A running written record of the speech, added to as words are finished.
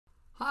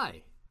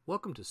Hi,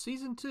 welcome to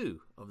Season 2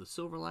 of the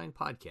Silverline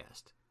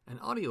Podcast, an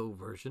audio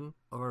version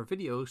of our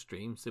video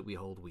streams that we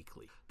hold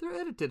weekly. They're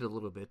edited a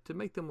little bit to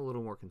make them a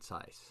little more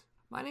concise.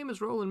 My name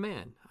is Roland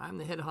Mann. I'm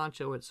the head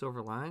honcho at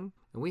Silverline,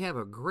 and we have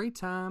a great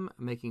time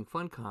making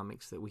fun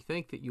comics that we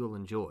think that you'll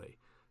enjoy.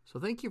 So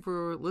thank you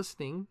for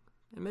listening,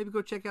 and maybe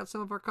go check out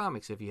some of our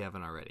comics if you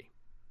haven't already.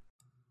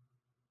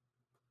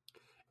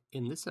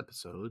 In this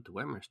episode, the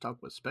Whammers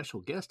talk with special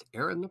guest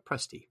Aaron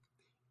Lopresti.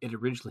 It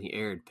originally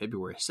aired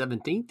February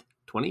 17th,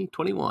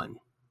 2021.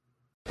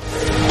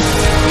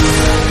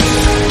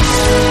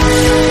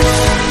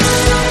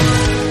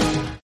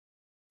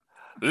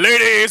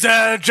 Ladies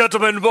and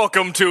gentlemen,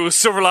 welcome to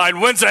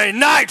Silverline Wednesday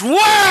Night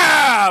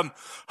Wham!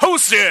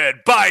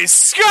 Hosted by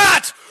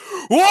Scott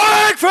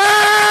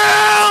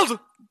Wakefield!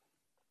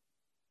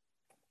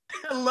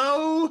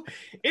 Hello,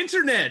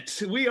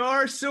 Internet. We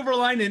are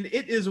Silverline, and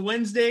it is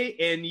Wednesday,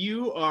 and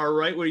you are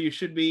right where you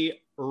should be,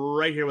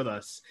 right here with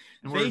us.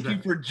 Thank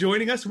you for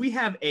joining us. We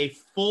have a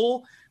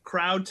full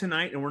crowd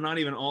tonight, and we're not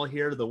even all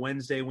here, the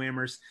Wednesday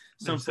Whammers.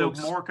 Some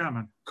folks more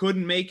coming.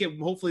 Couldn't make it.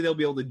 Hopefully, they'll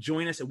be able to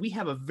join us. And we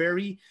have a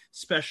very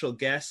special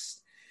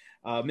guest,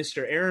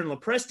 Mr. Aaron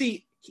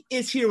Lopresti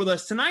is here with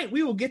us tonight.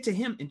 We will get to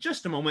him in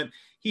just a moment.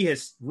 He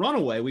has run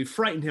away. We've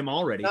frightened him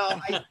already. No,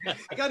 I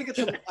got to get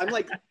some. I'm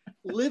like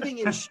living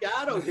in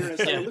shadow here.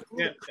 It's like,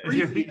 look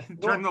creepy.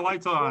 Turn the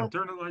lights on.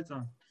 Turn the lights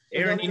on.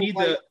 Aaron, you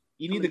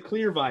need the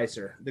clear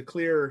visor, the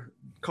clear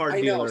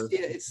card dealer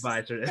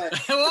visor.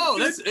 Whoa,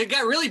 it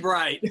got really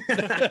bright.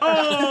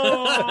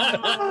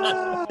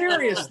 Oh,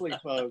 seriously,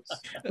 folks.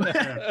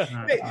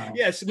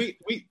 Yes, we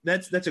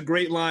that's a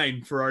great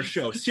line for our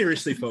show.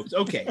 Seriously, folks.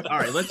 Okay, all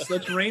right, let's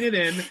rein it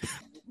in.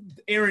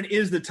 Aaron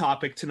is the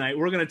topic tonight.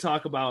 We're going to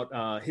talk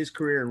about his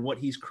career and what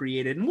he's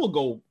created, and we'll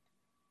go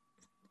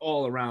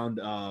all around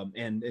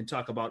and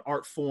talk about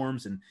art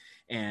forms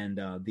and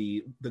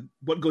the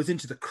what goes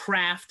into the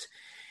craft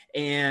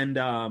and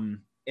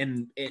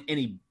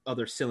any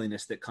other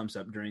silliness that comes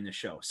up during the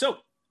show. So,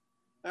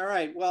 all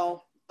right.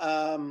 Well,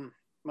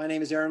 my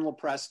name is Aaron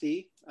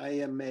Lopresti. I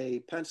am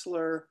a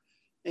penciler,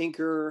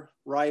 inker,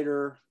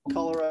 writer,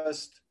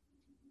 colorist,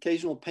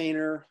 occasional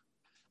painter.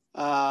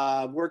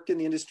 Worked in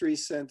the industry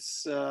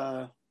since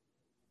about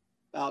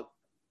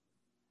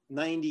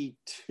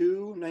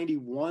 92,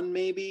 91,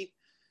 maybe.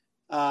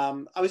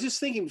 I was just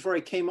thinking before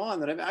I came on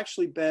that I've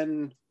actually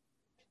been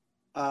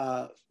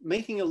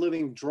making a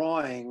living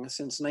drawing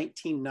since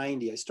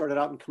 1990. I started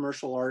out in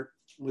commercial art,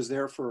 was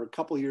there for a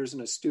couple years in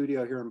a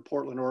studio here in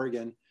Portland,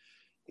 Oregon.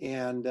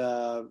 And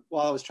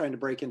while I was trying to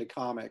break into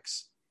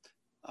comics,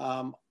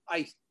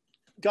 I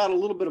got a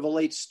little bit of a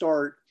late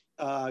start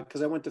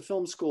because I went to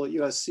film school at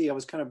USC. I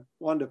was kind of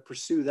wanted to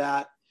pursue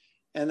that,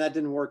 and that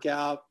didn't work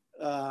out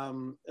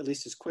at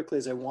least as quickly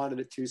as I wanted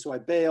it to. So I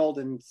bailed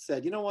and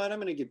said, you know what, I'm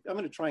going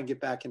to try and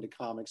get back into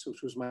comics,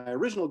 which was my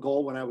original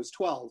goal when I was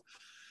 12.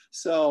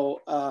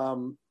 So I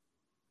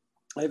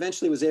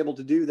eventually was able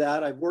to do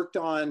that. I've worked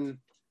on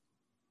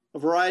a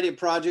variety of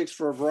projects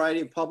for a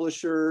variety of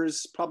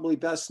publishers, probably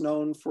best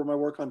known for my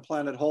work on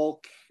Planet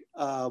Hulk,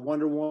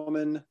 Wonder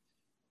Woman.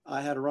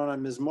 I had a run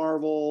on Ms.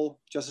 Marvel,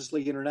 Justice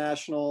League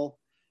International.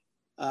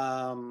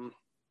 I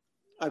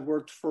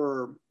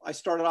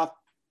started off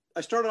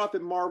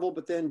at Marvel,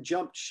 but then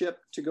jumped ship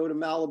to go to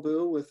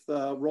Malibu with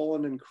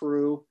Roland and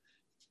crew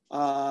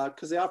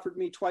because they offered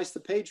me twice the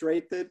page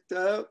rate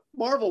that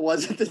Marvel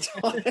was at the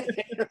time.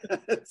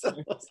 So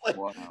I was like,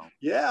 wow.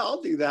 Yeah,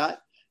 I'll do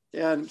that.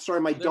 And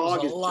sorry, my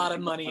dog is a lot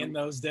of money in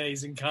those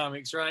days in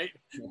comics, right?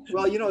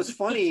 Well, it's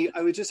funny.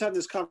 I was just having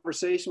this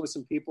conversation with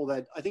some people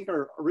that I think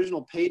our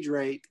original page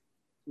rate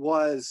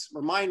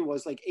mine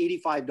was like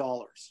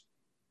 $85,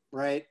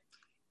 right?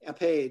 A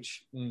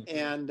page. Mm-hmm.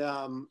 And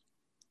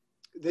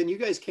then you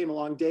guys came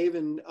along, Dave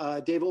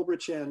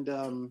Ulbrich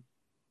and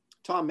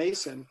Tom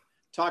Mason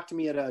talked to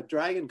me at a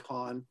Dragon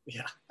Con.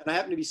 Yeah. And I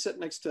happened to be sitting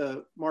next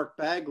to Mark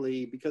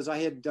Bagley because I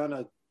had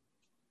done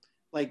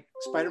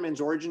Spider-Man's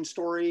origin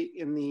story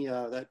in the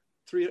that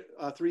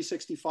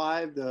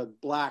 365, the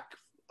black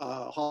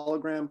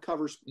hologram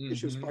cover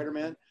issue of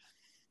Spider-Man.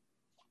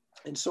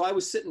 And so I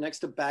was sitting next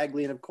to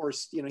Bagley, and of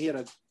course, he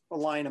had a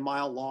line a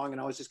mile long,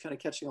 and I was just kind of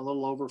catching a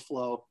little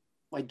overflow.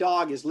 My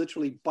dog is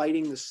literally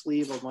biting the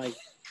sleeve of my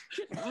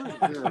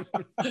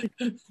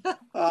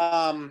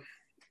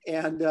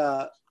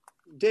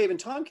Dave and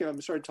Tom came up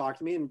and started talking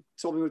to me and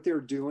told me what they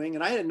were doing.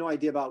 And I had no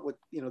idea about what,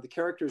 the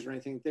characters or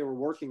anything that they were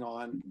working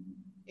on.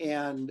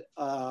 And,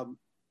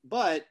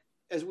 but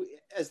as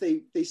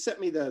they sent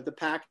me the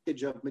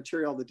package of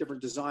material, the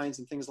different designs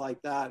and things like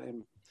that.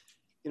 And,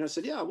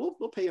 said, yeah, we'll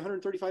pay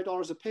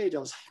 $135 a page. I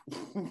was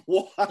like,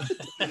 what?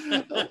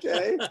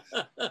 Okay.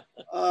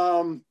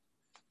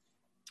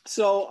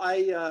 So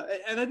I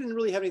didn't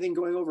really have anything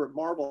going over at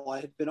Marvel.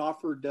 I had been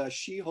offered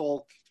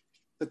She-Hulk,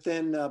 but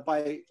then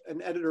by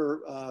an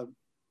editor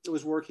that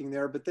was working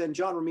there. But then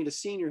John Romita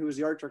Sr., who was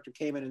the art director,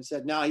 came in and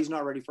said, no, he's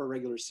not ready for a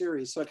regular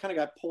series. So I kind of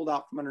got pulled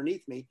out from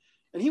underneath me.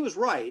 And he was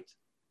right.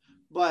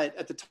 But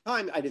at the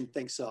time, I didn't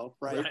think so,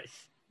 right?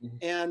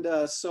 And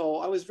so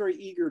I was very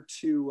eager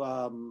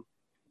to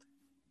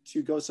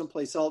to go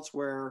someplace else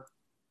where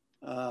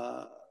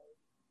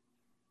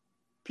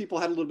people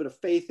had a little bit of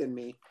faith in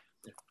me.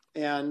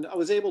 And I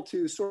was able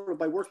to sort of,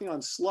 by working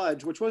on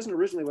Sludge, which wasn't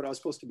originally what I was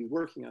supposed to be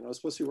working on. I was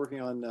supposed to be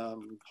working on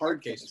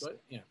Hardcase.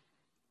 Yeah.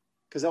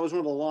 Because that was one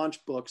of the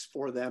launch books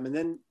for them. And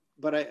then,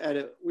 but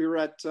we were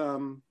at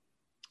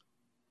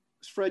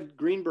Fred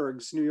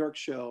Greenberg's New York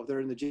show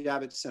there in the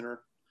Javits Center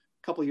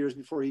a couple of years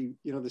before he,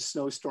 the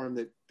snowstorm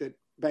that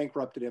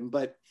bankrupted him.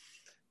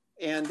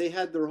 And they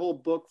had their whole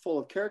book full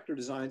of character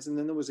designs. And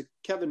then there was a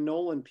Kevin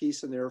Nolan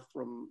piece in there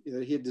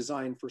that he had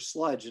designed for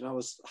Sludge. And I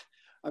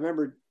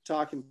remember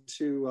talking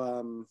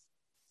to,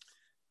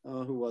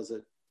 who was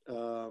it?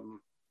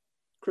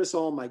 Chris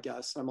Ulm, I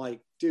guess. I'm like,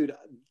 dude,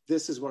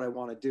 this is what I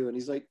want to do. And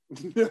he's like,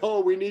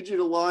 no, we need you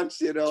to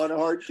launch, on a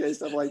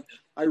Hardcase. I'm like,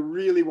 I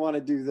really want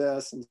to do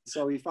this. And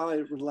so he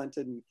finally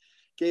relented and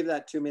gave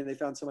that to me, and they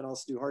found someone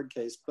else to do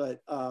Hardcase.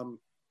 But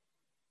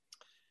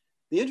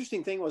the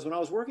interesting thing was when I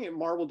was working at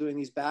Marvel doing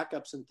these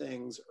backups and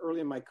things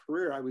early in my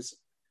career, I was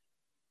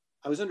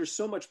under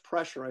so much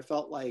pressure. I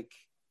felt like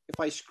if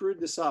I screwed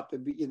this up,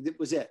 it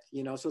was it, So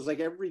it was like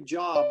every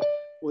job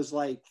was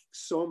like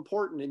so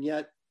important, and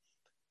yet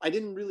I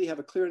didn't really have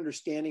a clear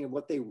understanding of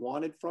what they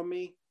wanted from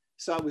me.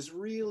 So I was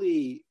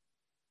really,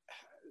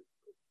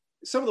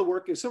 some of the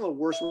worst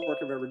work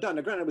I've ever done.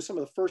 Now, granted, it was some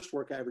of the first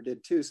work I ever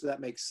did too, so that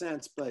makes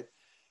sense. But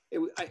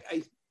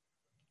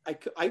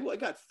I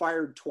got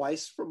fired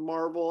twice from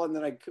Marvel, and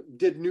then I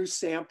did new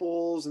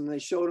samples, and they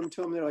showed them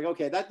to them. They're like,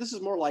 okay, this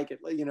is more like it,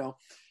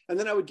 And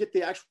then I would get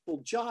the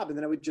actual job, and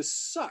then I would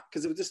just suck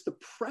because it was just, the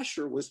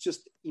pressure was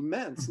just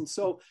immense. And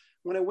so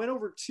when I went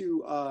over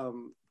to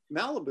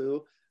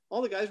Malibu,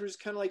 all the guys were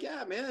just kind of like,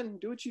 yeah, man,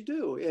 do what you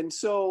do. And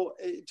so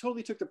it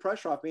totally took the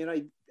pressure off me. And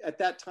I, at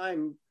that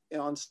time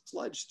on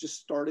Sludge,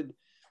 just started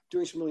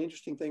doing some really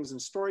interesting things in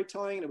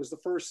storytelling. And it was the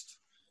first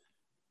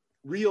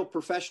real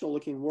professional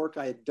looking work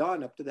I had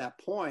done up to that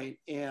point,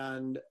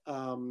 and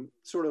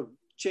sort of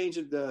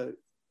changed the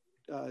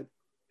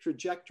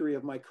trajectory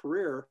of my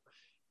career.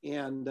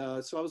 And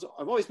so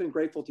I've always been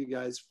grateful to you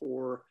guys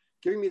for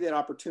giving me that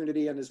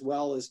opportunity, and as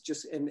well as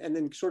just, and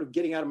then sort of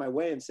getting out of my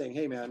way and saying,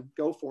 hey man,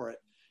 go for it.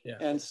 Yeah.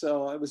 And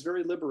so it was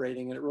very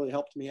liberating, and it really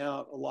helped me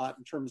out a lot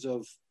in terms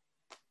of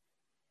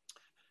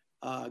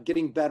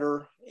getting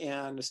better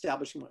and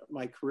establishing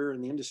my career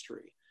in the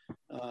industry.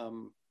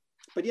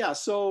 But yeah,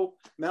 so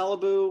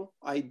Malibu,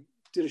 I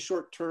did a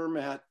short term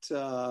at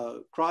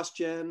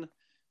CrossGen,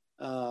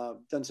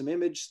 done some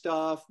Image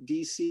stuff,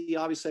 DC.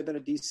 Obviously, I've been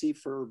at DC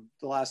for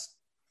the last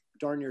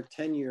darn near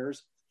 10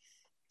 years.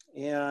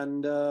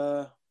 And,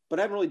 but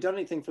I haven't really done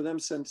anything for them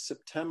since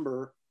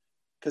September,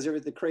 because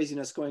the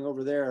craziness going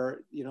over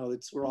there,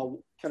 we're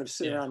all kind of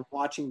sitting around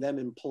watching them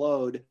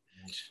implode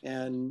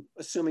and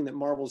assuming that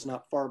Marvel's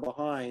not far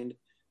behind.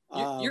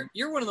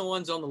 You're one of the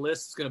ones on the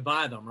list that's going to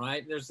buy them,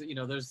 right?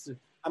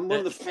 I'm one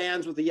of the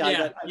fans with the, I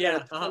got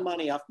a ton of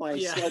money off my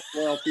Sludge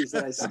royalties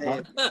that I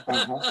saved.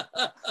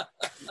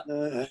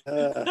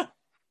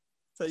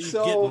 So you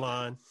get in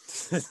line.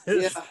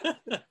 Yeah.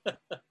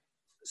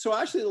 So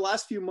actually the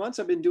last few months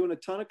I've been doing a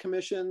ton of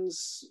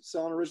commissions,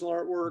 selling original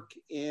artwork,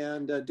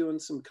 and doing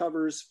some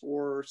covers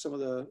for some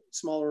of the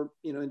smaller,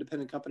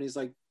 independent companies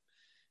like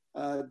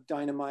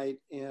Dynamite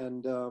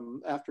and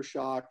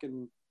Aftershock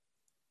and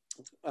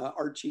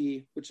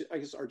Archie, which I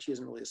guess Archie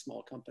isn't really a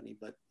small company,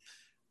 but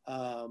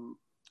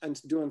and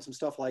doing some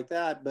stuff like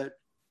that,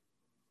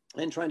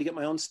 and trying to get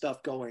my own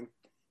stuff going.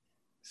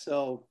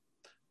 So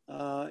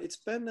it's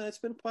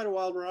been quite a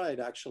wild ride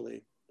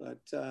actually, but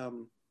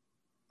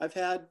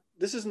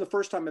this isn't the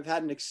first time I've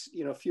had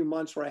a few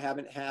months where I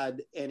haven't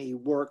had any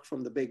work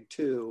from the big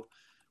two.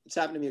 It's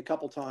happened to me a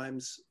couple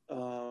times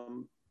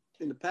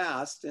in the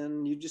past,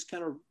 and you just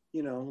kind of,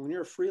 when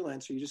you're a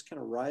freelancer, you just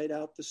kind of ride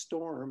out the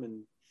storm,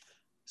 and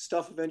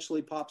stuff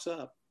eventually pops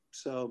up.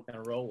 So kind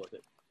of roll with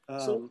it.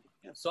 So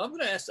I'm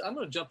going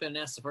to jump in and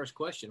ask the first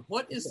question.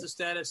 What is the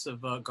status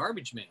of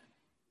Garbage Man?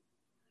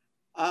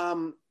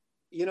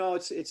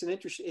 It's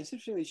interesting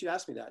that you should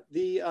ask me that.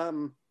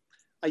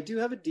 I do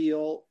have a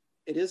deal.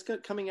 It is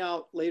coming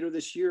out later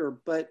this year,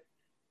 but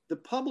the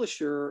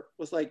publisher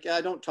was like,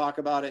 don't talk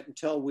about it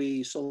until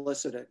we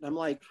solicit it. And I'm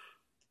like,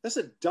 that's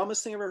the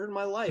dumbest thing I've ever heard in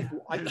my life.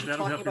 I keep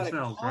talking about it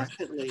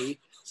constantly, right?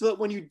 So that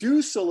when you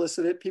do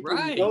solicit it, people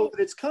know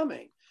that it's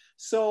coming.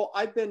 So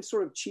I've been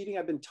sort of cheating.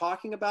 I've been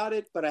talking about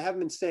it, but I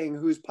haven't been saying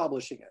who's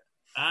publishing it.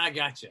 I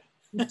gotcha.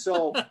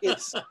 So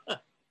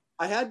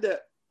I had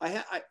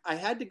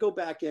to go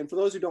back in. For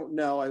those who don't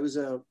know, it was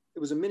a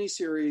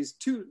miniseries,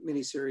 2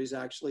 miniseries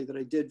actually, that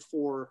I did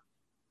for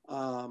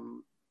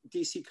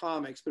DC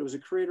Comics, but it was a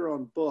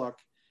creator-owned book.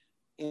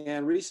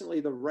 And recently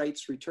the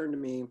rights returned to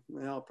me,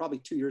 probably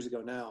 2 years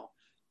ago now.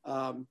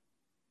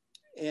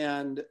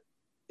 And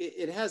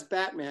it has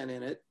Batman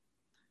in it.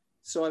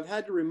 So I've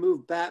had to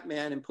remove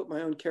Batman and put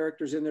my own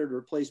characters in there to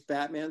replace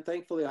Batman.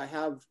 Thankfully, I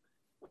have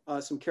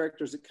some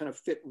characters that kind of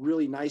fit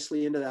really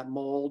nicely into that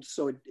mold.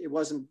 So it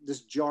wasn't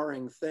this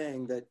jarring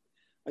thing that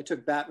I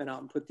took Batman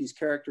out and put these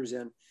characters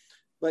in.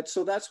 But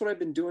so that's what I've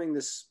been doing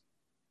this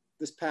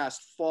this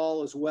past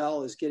fall, as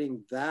well as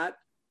getting the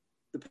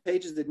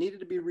pages that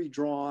needed to be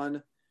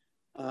redrawn,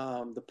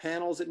 the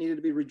panels that needed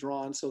to be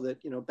redrawn so that,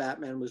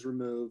 Batman was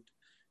removed,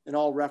 and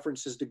all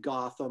references to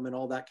Gotham and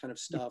all that kind of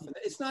stuff. And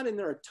it's not in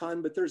there a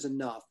ton, but there's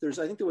enough. I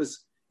think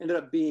ended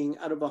up being,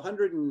 out of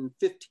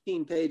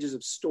 115 pages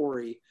of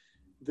story,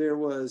 there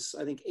was,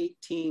 I think,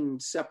 18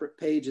 separate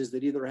pages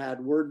that either had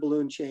word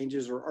balloon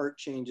changes or art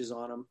changes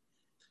on them.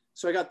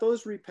 So I got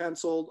those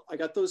repenciled. I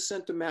got those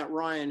sent to Matt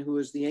Ryan, who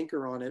is the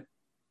inker on it,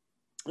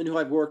 and who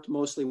I've worked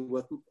mostly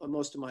with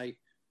most of my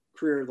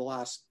career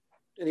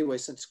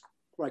since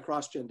my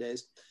CrossGen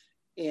days.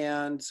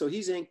 And so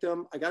he's inked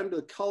them. I got them to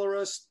the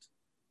colorist.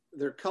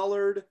 They're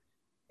colored.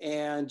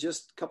 And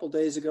just a couple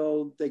days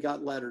ago, they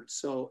got lettered.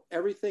 So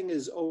everything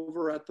is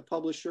over at the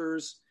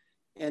publishers.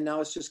 And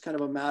now it's just kind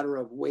of a matter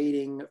of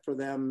waiting for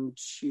them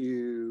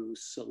to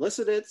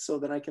solicit it so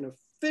that I can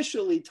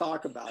officially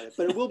talk about it.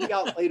 But it will be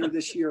out later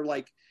this year,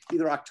 like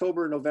either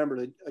October or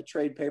November, a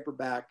trade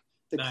paperback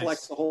that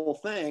collects the whole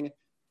thing.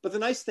 But the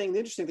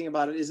interesting thing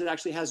about it is it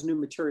actually has new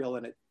material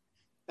in it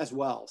as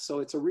well. So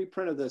it's a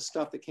reprint of the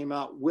stuff that came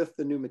out with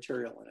the new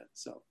material in it.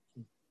 So.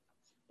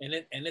 And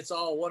it's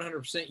all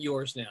 100%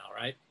 yours now,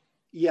 right?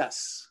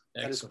 Yes,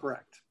 Excellent. That is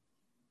correct.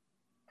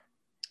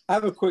 I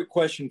have a quick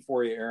question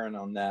for you, Aaron,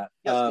 on that.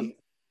 Yes,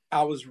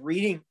 I was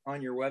reading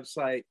on your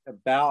website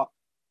about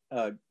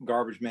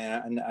Garbage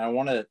Man, and I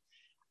want to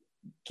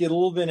get a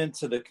little bit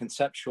into the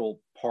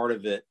conceptual part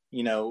of it.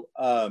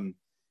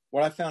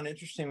 What I found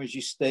interesting was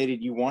you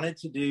stated you wanted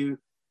to do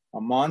a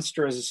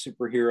monster as a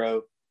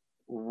superhero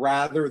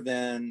rather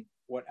than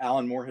what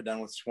Alan Moore had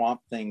done with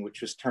Swamp Thing,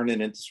 which was turned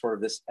into sort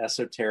of this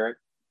esoteric,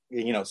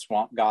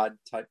 swamp god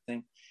type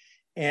thing.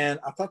 And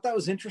I thought that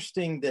was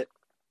interesting that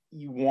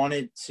you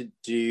wanted to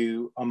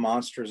do a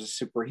monster as a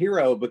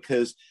superhero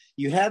because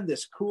you had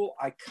this cool,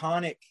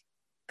 iconic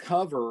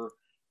cover,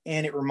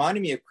 and it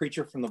reminded me of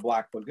Creature from the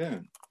Black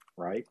Lagoon,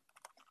 right?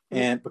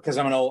 And because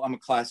I'm a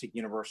classic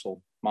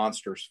Universal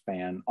Monsters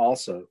fan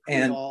also.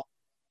 And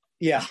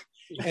yeah.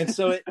 And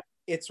so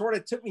it sort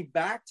of took me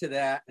back to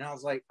that. And I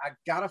was like, I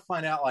got to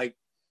find out, like,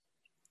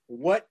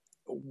 what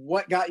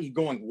got you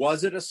going?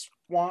 Was it a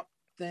Swamp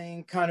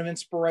Thing kind of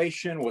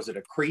inspiration? Was it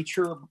a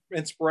creature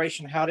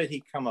inspiration? How did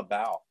he come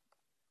about?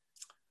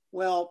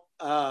 Well,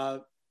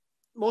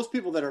 most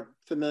people that are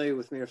familiar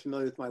with me or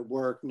familiar with my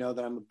work know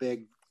that I'm a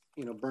big,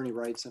 Bernie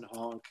Wrightson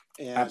honk.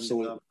 And,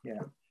 absolutely.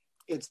 Yeah.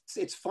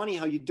 It's funny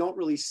how you don't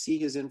really see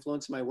his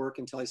influence in my work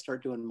until I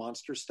start doing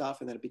monster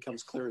stuff, and then it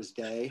becomes clear as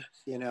day.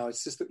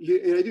 It's just I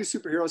do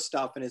superhero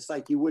stuff, and it's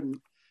like you're going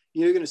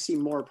to see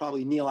more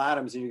probably Neil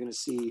Adams, and you're going to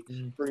see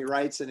Bernie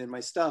Wrightson in my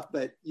stuff.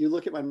 But you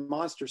look at my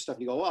monster stuff,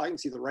 and you go, "Well, I can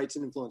see the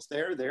Wrightson influence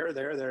there.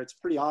 It's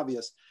pretty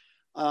obvious."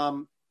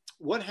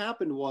 What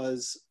happened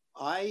was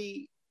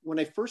when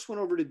I first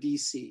went over to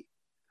DC,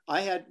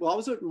 I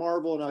was at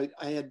Marvel, and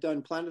I had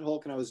done Planet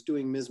Hulk, and I was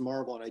doing Ms.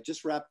 Marvel, and I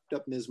just wrapped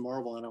up Ms.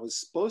 Marvel, and I was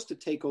supposed to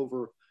take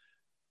over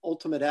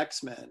Ultimate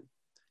X-Men.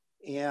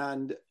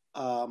 And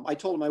I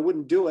told them I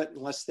wouldn't do it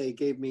unless they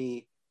gave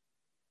me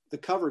the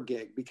cover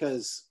gig,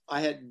 because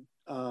I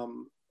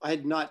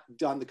had not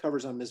done the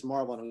covers on Ms.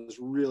 Marvel, and it was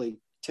really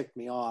ticked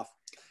me off.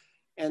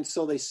 And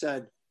so they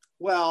said,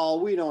 well,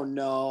 we don't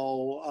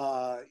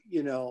know,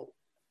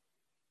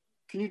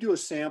 can you do a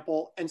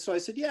sample? And so I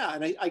said, yeah.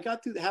 And I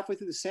got halfway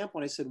through the sample,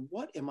 and I said,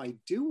 what am I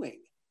doing?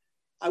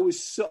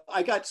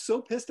 I got so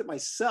pissed at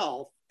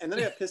myself, and then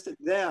I got pissed at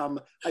them.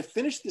 I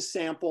finished the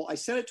sample. I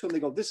sent it to them. They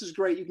go, this is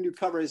great. You can do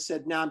cover. I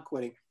said, nah, I'm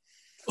quitting.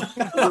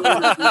 And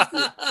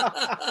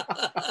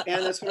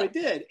that's what I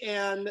did.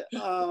 And,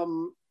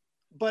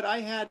 but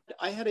I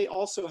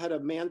also had a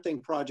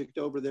Man-Thing project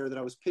over there that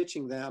I was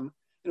pitching them.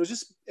 And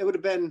it would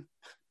have been,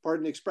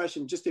 pardon the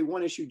expression, just a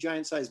one-issue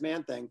giant-sized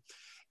Man-Thing.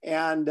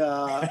 And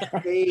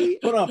they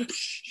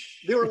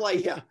were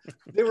like,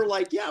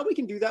 yeah, we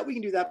can do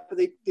that. But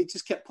they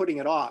just kept putting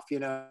it off,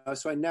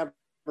 so I never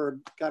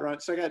got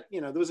around. So I got,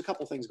 there was a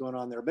couple things going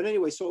on there. But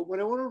anyway, so when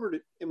I went over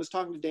and was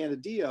talking to Dan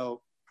DiDio,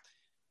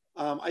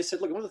 I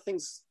said, look, one of the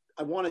things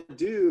I want to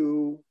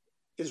do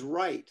is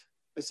write.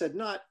 I said,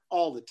 not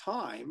all the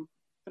time.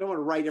 I don't want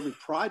to write every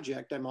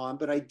project I'm on,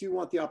 but I do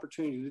want the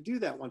opportunity to do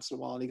that once in a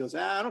while. And he goes,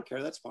 I don't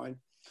care. That's fine.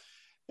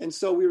 And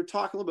so we were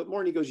talking a little bit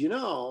more, and he goes,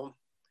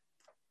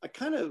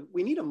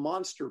 we need a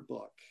monster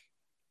book,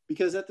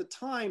 because at the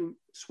time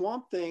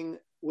Swamp Thing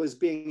was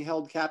being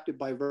held captive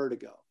by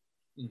Vertigo.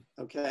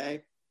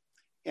 Okay.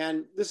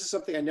 And this is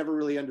something I never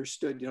really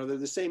understood. They're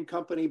the same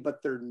company,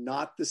 but they're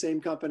not the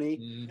same company.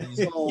 Mm-hmm.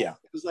 So yeah.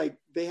 It was like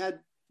they had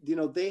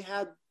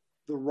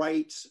the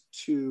rights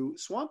to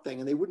Swamp Thing,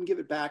 and they wouldn't give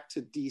it back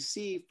to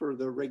DC for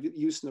the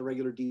use in the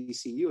regular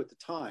DCU at the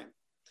time.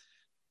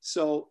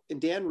 So,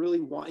 and Dan really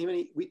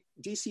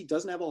DC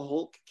doesn't have a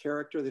Hulk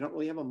character. They don't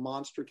really have a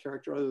monster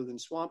character other than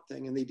Swamp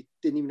Thing, and they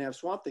didn't even have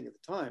Swamp Thing at the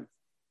time.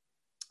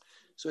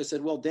 So I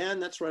said, well, Dan,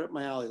 that's right up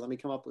my alley. Let me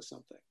come up with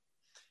something.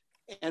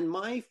 And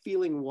my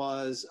feeling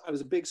was, I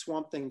was a big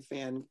Swamp Thing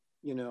fan,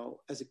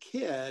 as a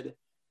kid,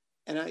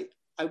 and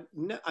I'm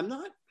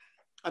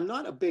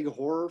not a big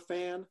horror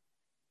fan.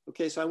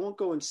 Okay, so I won't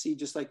go and see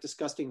just like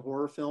disgusting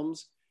horror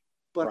films,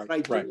 but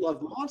I do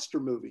love monster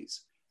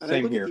movies. And Same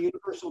I look here. at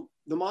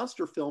the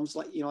monster films,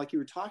 like like you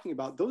were talking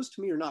about. Those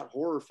to me are not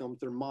horror films;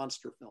 they're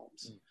monster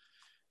films.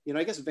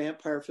 I guess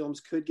vampire films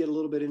could get a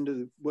little bit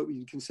into what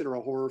we consider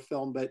a horror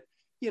film, but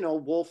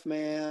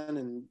Wolfman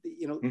and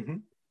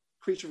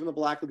Creature from the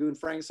Black Lagoon,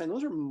 Frankenstein,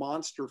 those are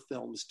monster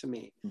films to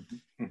me.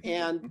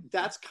 And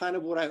that's kind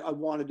of what I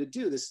wanted to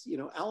do. This,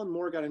 Alan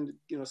Moore got into,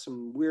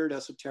 some weird,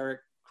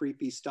 esoteric,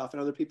 creepy stuff,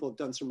 and other people have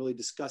done some really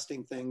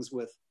disgusting things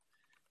with,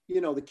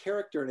 the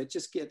character, and it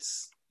just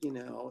gets,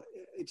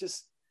 it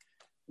just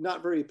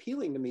not very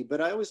appealing to me.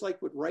 But I always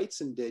liked what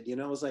Wrightson did. It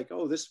was like,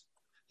 oh,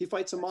 he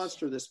fights a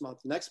monster this month.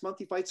 Next month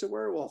he fights a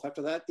werewolf.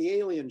 After that, the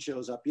alien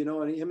shows up.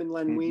 And him and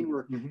Len Wein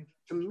were,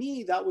 to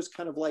me, that was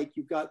kind of like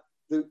you've got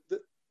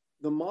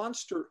the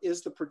monster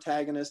is the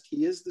protagonist.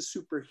 He is the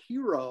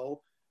superhero.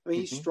 I mean,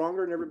 he's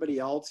stronger than everybody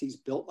else. He's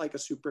built like a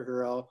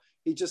superhero.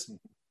 He just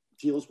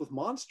deals with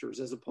monsters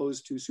as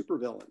opposed to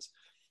supervillains.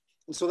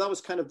 And so that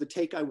was kind of the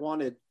take I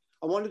wanted.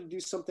 I wanted to do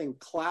something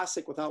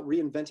classic without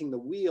reinventing the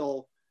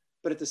wheel,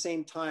 but at the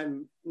same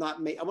time, I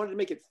wanted to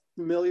make it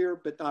familiar,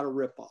 but not a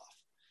ripoff.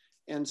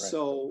 And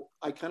so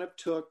I kind of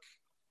took,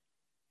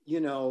 I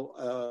don't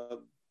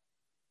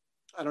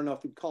know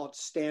if you'd call it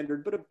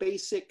standard, but a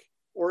basic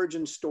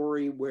origin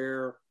story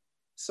where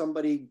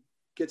somebody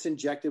gets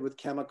injected with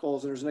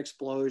chemicals and there's an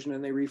explosion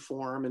and they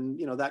reform and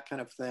that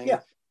kind of thing.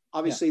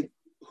 Obviously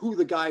who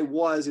the guy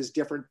was is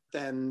different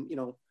than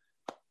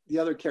the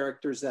other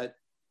characters that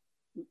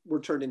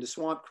were turned into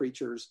swamp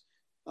creatures,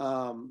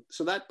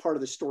 so that part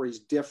of the story is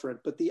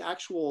different, but the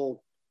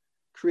actual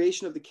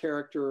creation of the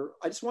character,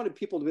 I just wanted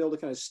people to be able to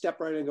kind of step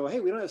right in and go, hey,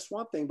 we don't have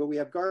Swamp Thing, but we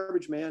have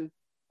Garbage Man,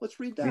 let's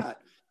read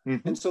that.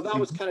 And so that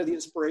was kind of the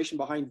inspiration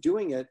behind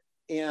doing it.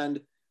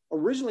 And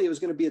originally it was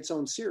going to be its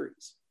own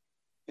series.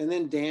 And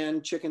then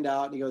Dan chickened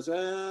out and he goes,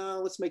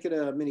 let's make it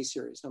a mini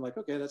series. I'm like,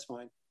 okay, that's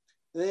fine.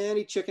 And then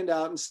he chickened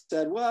out and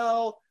said,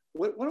 well,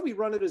 why don't we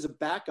run it as a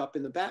backup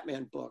in the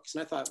Batman books?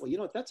 And I thought,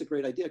 well, that's a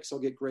great idea because I'll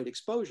get great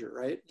exposure,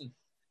 right?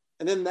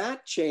 And then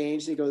that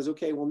changed. And he goes,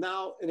 okay, well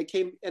now, and it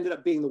ended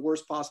up being the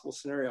worst possible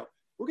scenario.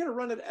 We're going to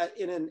run it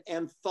in an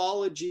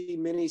anthology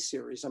mini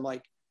series. I'm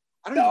like,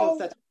 I don't even know if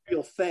that's a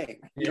real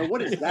thing.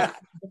 What is that?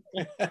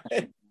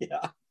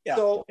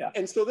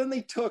 And so then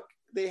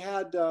they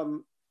had,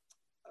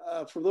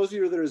 for those of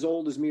you that are as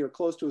old as me or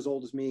close to as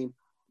old as me,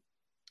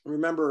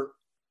 remember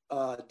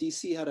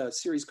DC had a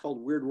series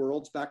called Weird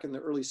Worlds back in the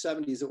early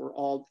 70s that were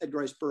all Edgar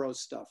Rice Burroughs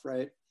stuff,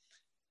 right?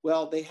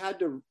 Well, they had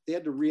to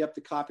re-up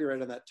the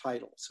copyright on that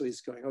title. So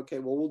he's going, okay,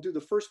 well, we'll do the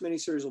first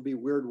miniseries will be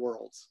Weird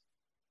Worlds.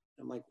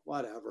 I'm like,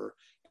 whatever.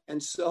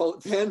 And so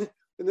then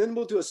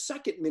we'll do a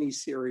second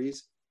miniseries,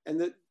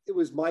 and it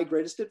was My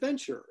Greatest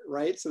Adventure,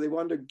 right? So they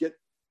wanted to get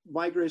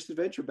My Greatest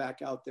Adventure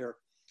back out there.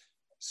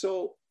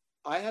 So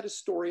I had a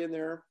story in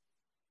there.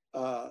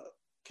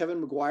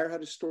 Kevin McGuire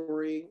had a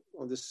story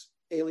on this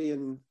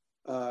alien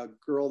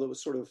girl that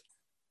was sort of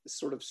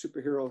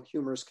superhero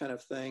humorous kind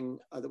of thing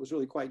that was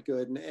really quite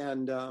good,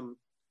 and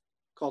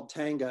called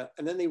Tanga.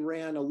 And then they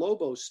ran a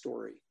Lobo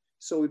story.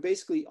 So we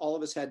basically, all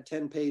of us had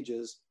 10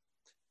 pages,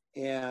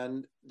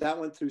 and that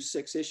went through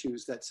 6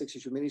 issues, that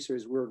 6-issue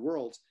miniseries, Weird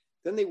Worlds.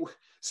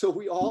 So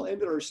we all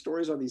ended our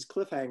stories on these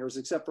cliffhangers,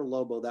 except for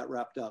Lobo, that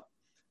wrapped up.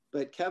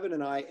 But Kevin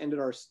and I ended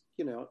our,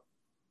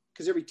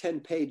 because every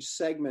 10-page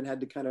segment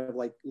had to kind of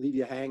like leave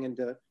you hanging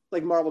to,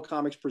 like Marvel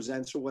Comics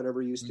Presents or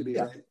whatever used to be.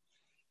 Yeah.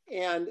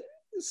 And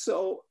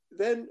so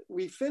then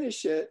we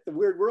finish it, the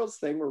Weird Worlds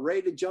thing, we're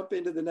ready to jump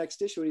into the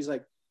next issue. And he's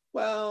like,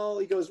 well,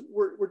 he goes,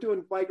 we're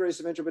doing My Greatest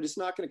Adventure, but it's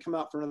not going to come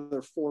out for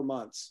another 4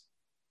 months.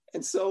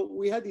 And so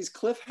we had these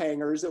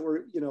cliffhangers that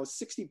were,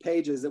 60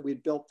 pages that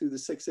we'd built through the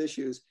 6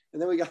 issues.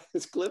 And then we got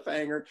this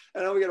cliffhanger,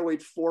 and now we got to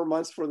wait 4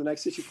 months before the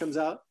next issue comes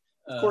out.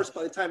 Of course,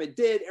 by the time it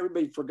did,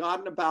 everybody had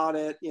forgotten about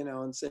it,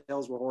 and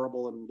sales were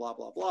horrible and blah,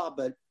 blah, blah.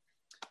 But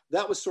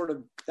that was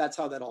that's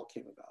how that all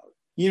came about.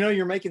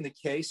 You're making the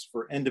case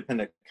for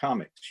independent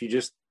comics. You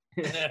just,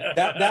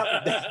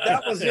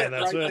 that was it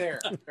right there.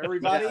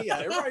 Everybody,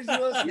 everybody's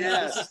listening.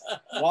 Yes.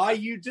 Why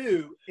you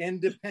do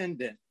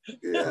independent.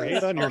 Yes.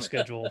 Create on your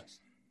schedule.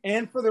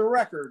 And for the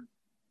record,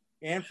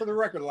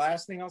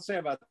 last thing I'll say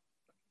about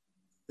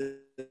this,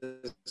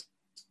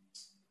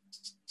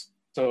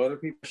 so other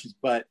people,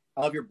 but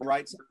I love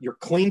your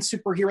clean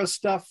superhero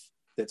stuff.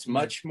 That's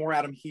much more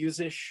Adam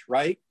Hughes-ish,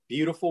 right?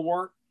 Beautiful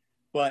work.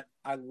 But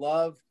I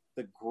love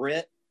the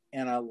grit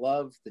and I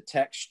love the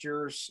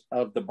textures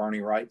of the Bernie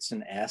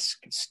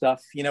Wrightson-esque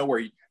stuff,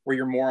 where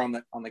you're more on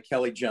the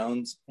Kelly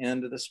Jones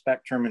end of the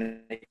spectrum, and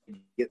it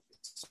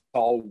gets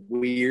all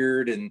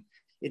weird and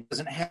it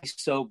doesn't have to be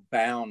so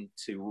bound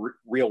to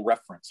real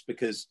reference,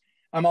 because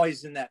I'm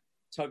always in that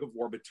tug of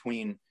war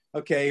between,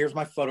 okay, here's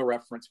my photo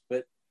reference,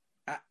 but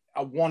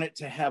I want it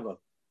to have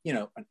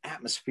an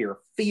atmosphere,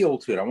 feel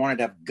to it. I want it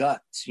to have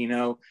guts, I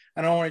don't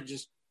want to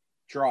just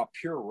draw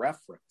pure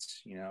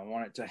reference. I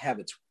want it to have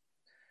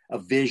a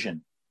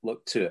vision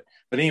look to it.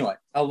 But anyway,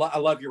 I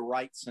love your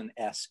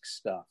Wrightson-esque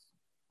stuff.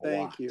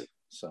 Thank you.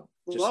 So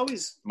Well,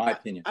 my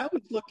opinion. I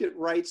always look at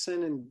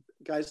Wrightson and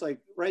guys like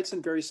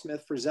Wrightson, Barry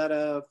Smith,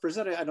 Frazetta.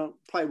 Frazetta, I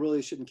probably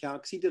really shouldn't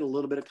count because he did a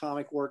little bit of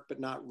comic work, but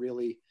not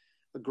really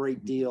a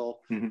great deal.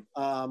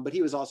 But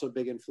he was also a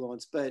big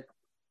influence. But,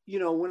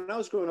 when I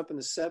was growing up in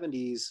the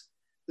 70s,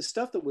 the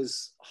stuff that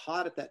was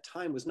hot at that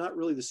time was not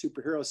really the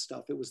superhero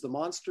stuff. It was the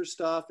monster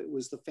stuff. It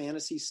was the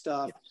fantasy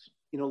stuff. Yes.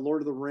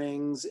 Lord of the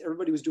Rings.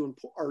 Everybody was doing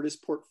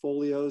artist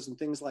portfolios and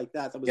things like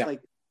that. That was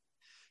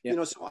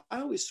so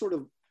I always sort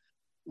of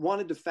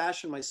wanted to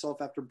fashion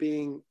myself after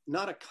being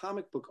not a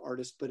comic book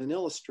artist, but an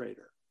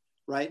illustrator,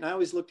 right? And I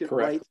always looked at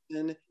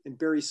Wrightson and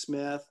Barry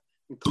Smith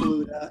and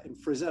Kaluta and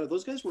Frazetta.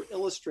 Those guys were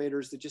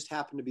illustrators that just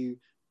happened to be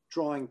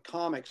drawing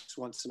comics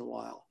once in a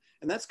while.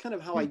 And that's kind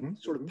of how I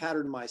sort of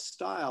patterned my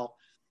style.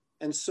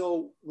 And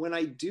so when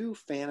I do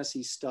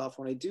fantasy stuff,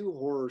 when I do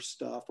horror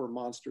stuff or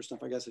monster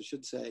stuff, I guess I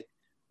should say,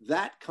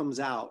 that comes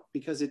out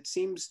because it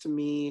seems to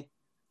me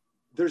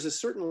there's a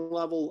certain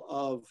level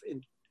of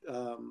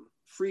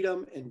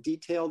freedom and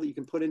detail that you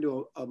can put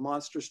into a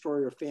monster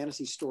story or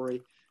fantasy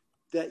story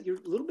that you're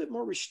a little bit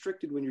more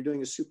restricted when you're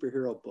doing a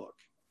superhero book,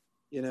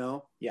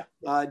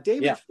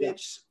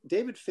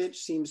 David Finch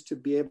seems to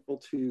be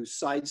able to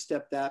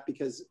sidestep that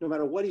because no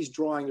matter what he's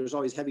drawing, there's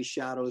always heavy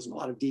shadows and a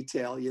lot of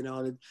detail,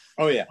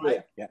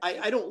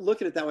 I don't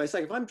look at it that way. It's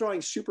like if I'm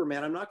drawing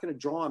Superman, I'm not going to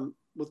draw him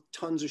with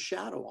tons of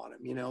shadow on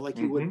him, like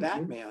you would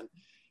Batman.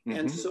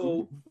 And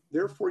so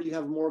therefore you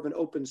have more of an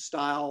open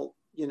style,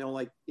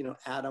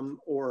 Adam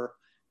or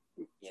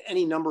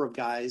any number of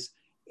guys.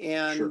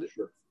 And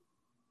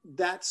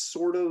that's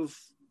sort of,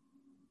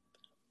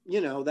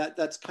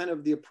 that's kind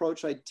of the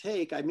approach I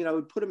take. I mean, I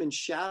would put them in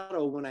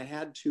shadow when I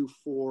had to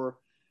for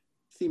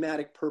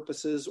thematic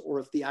purposes or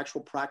if the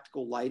actual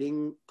practical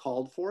lighting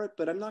called for it.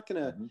 But I'm not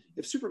going to,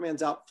 if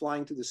Superman's out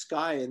flying through the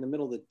sky in the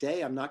middle of the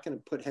day, I'm not going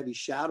to put heavy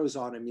shadows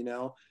on him,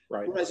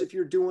 Right. Whereas if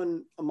you're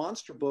doing a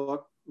monster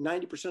book,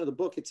 90% of the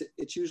book,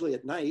 it's usually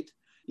at night,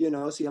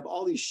 so you have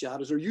all these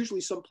shadows, or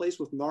usually someplace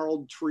with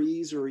gnarled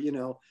trees or,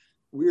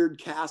 weird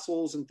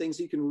castles and things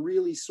you can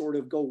really sort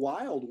of go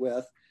wild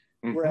with.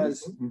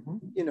 Whereas,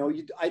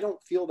 I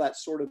don't feel that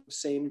sort of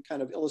same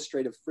kind of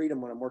illustrative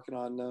freedom when I'm working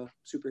on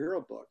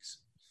superhero books.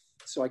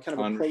 So I kind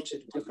of approach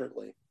it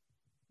differently.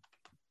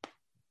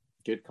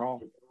 Good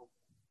call.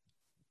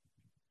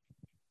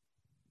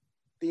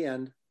 The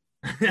end.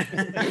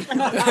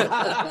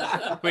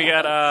 We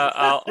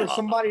got for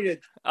somebody to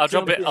I'll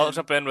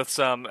jump in with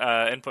some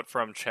input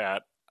from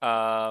chat.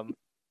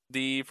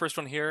 The first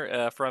one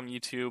here from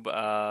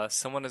YouTube,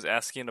 someone is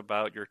asking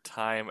about your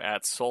time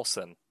at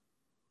Soulson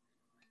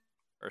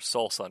or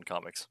Soul Sun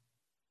Comics.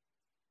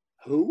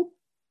 Who?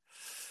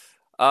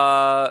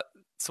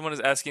 Someone is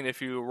asking if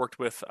you worked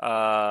with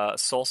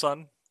Soul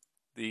Sun,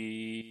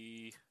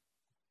 the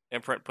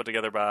imprint put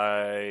together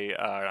by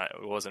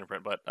it wasn't an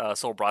imprint, but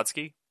Sol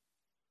Brodsky.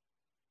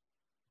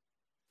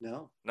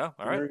 No, all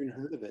I've right. never even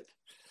heard of it.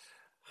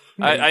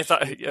 I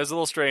thought it was a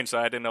little strange, so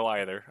I didn't know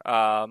either.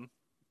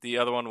 The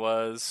other one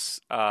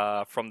was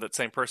from that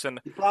same person.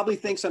 He probably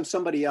thinks I'm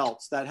somebody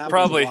else. That happens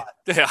probably, a lot.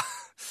 Yeah.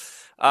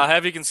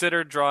 Have you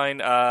considered drawing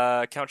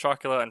Count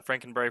Chocula and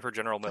Frankenberry for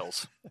General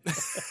Mills?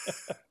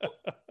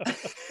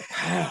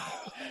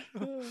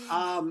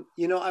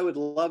 I would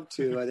love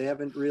to. They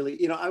haven't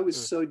really. I was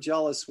so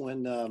jealous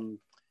when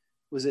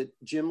was it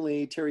Jim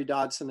Lee, Terry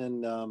Dodson,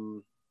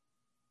 and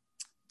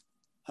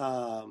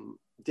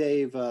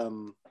Dave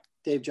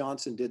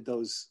Johnson did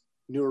those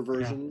newer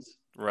versions.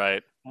 Yeah.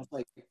 Right. I was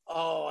like,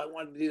 oh, I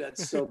wanted to do that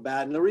so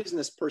bad. And the reason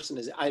this person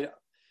is,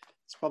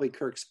 it's probably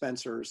Kirk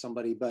Spencer or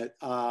somebody, but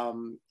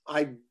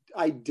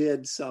I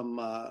did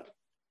some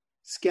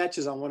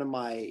sketches on one of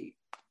my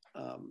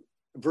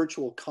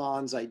virtual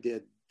cons I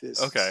did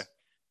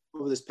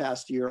over this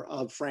past year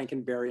of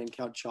Frankenberry and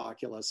Count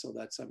Chocula. So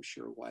that's, I'm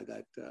sure, why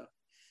that.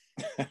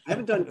 I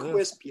haven't done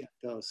Quisp yet,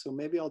 though, so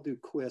maybe I'll do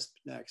Quisp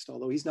next.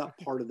 Although he's not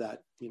part of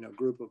that,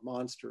 group of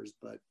monsters,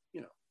 but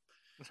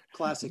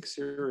classic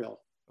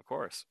cereal. Of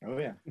course. Oh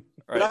yeah.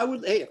 But I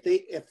would. Hey,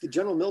 if the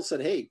General Mills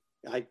said, "Hey,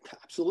 I'd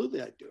do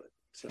it."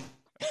 So.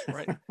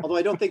 Right. Although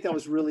I don't think that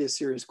was really a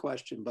serious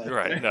question, but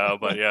right. No,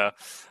 but yeah,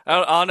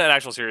 on an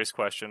actual serious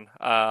question,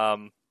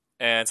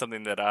 and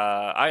something that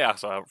I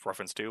also have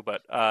reference to,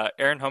 but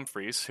Aaron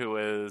Humphreys, who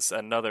is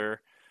another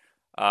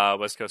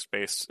West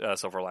Coast-based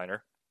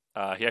Silverliner,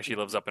 he actually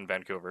lives up in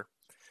Vancouver.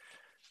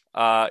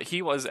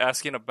 He was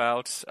asking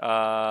about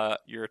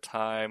your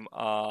time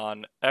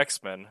on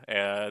X-Men,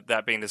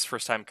 that being his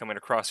first time coming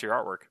across your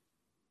artwork.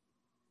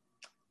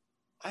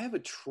 I have a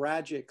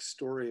tragic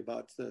story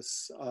about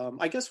this.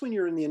 I guess when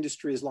you're in the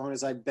industry as long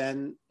as I've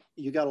been,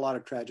 you got a lot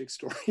of tragic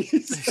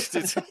stories.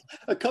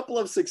 A couple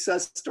of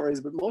success stories,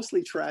 but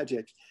mostly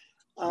tragic.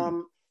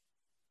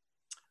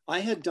 I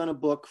had done a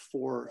book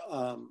for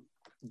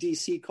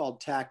DC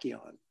called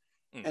Tachyon,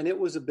 and it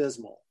was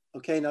abysmal.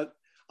 Okay, now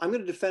I'm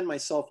going to defend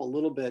myself a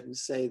little bit and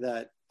say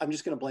that I'm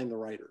just going to blame the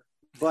writer.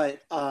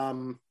 But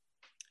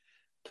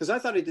because I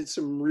thought I did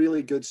some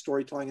really good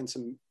storytelling and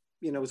some,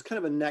 it was kind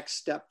of a next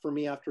step for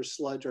me after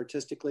Sludge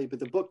artistically, but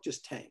the book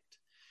just tanked.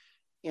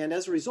 And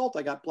as a result,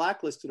 I got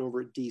blacklisted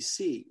over at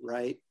DC,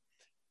 right?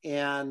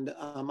 And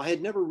I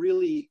had never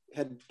really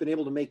had been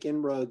able to make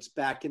inroads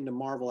back into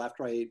Marvel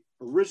after I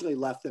originally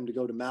left them to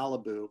go to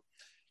Malibu.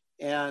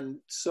 And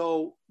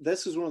so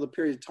this is one of the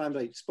periods of times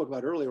I spoke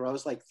about earlier, where I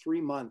was like 3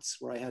 months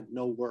where I had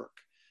no work.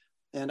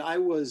 And I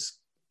was,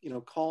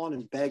 calling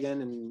and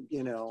begging, and,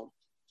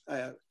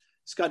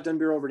 Scott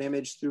Dunbier over at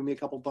Image threw me a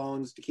couple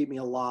bones to keep me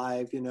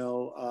alive.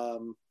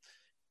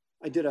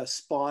 I did a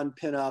Spawn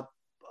pinup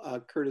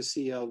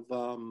courtesy of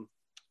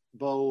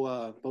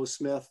Bo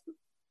Smith,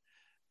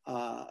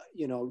 and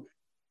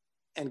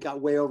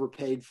got way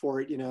overpaid for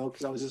it,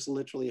 because I was just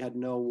literally had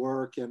no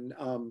work. And,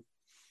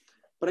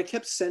 but I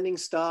kept sending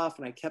stuff,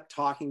 and I kept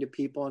talking to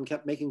people and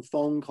kept making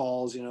phone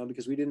calls,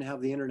 because we didn't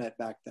have the internet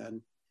back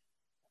then.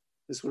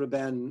 This would have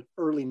been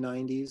early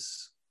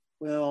 90s.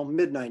 Well,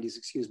 mid 90s,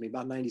 excuse me,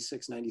 about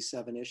 96,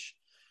 97-ish.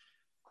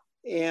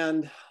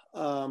 And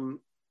what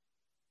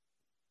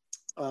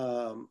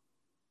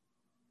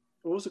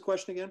was the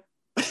question again?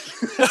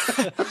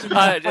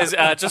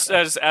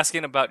 Just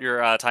asking about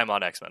your time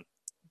on X-Men.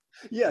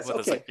 Yes,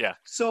 What is okay. it? Yeah.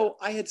 So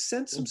I had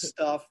sent some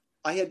stuff.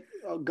 I had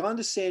gone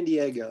to San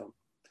Diego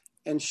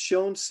and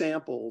shown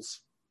samples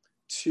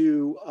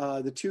to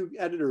the two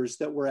editors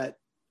that were at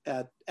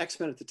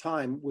X-Men at the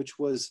time, which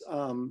was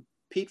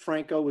Pete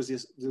Franco was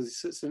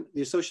the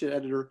associate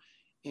editor,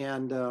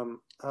 and God,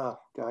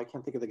 I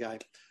can't think of the guy,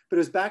 but it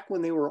was back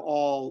when they were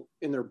all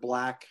in their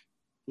black,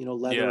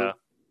 leather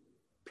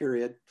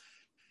period.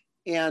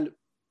 And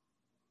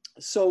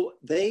so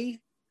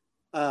they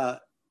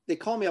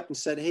called me up and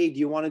said, "Hey, do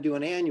you want to do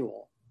an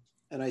annual?"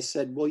 And I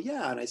said, "Well,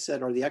 yeah." And I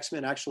said, "Are the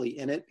X-Men actually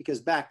in it?" Because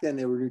back then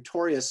they were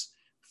notorious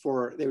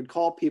for, they would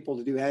call people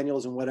to do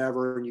annuals and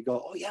whatever, and you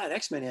go, "Oh yeah, an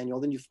X-Men annual."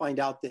 Then you find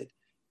out that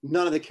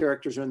none of the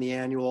characters are in the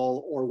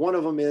annual, or one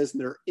of them is,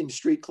 and they're in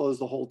street clothes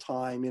the whole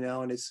time,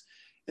 and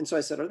so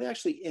I said, "Are they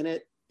actually in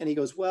it?" And he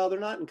goes, "Well, they're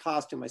not in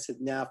costume." I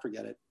said, "Nah,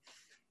 forget it."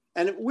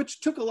 And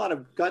which took a lot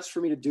of guts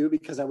for me to do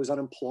because I was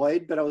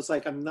unemployed, but I was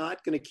like, I'm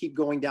not going to keep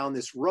going down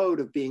this road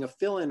of being a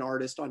fill-in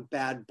artist on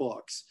bad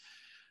books.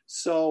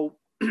 So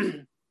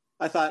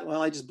I thought,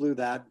 well, I just blew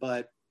that,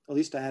 but at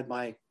least I had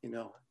my,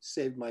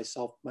 saved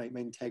myself, my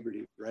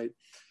integrity, right?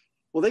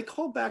 Well, they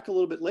called back a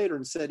little bit later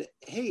and said,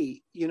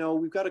 "Hey,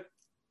 we've got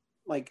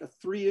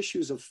 3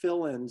 issues of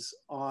fill-ins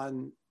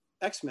on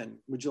X-Men.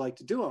 Would you like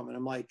to do them?" And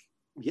I'm like,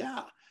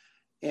 "Yeah."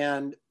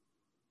 And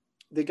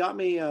they got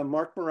me,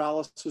 Mark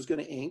Morales was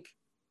going to ink,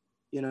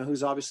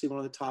 who's obviously one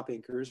of the top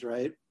inkers,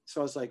 right?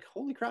 So I was like,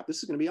 holy crap, this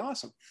is going to be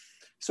awesome.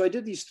 So I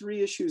did these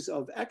 3 issues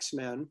of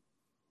X-Men,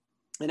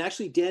 and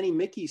actually Danny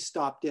Mickey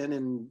stopped in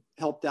and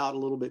helped out a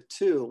little bit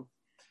too.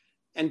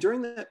 And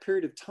during that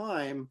period of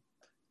time,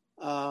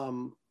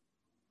 I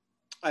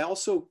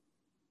also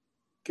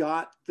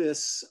got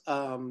this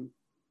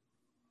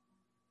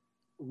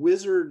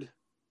Wizard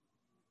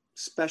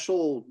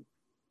special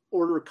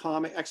order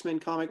comic, X-Men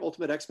comic,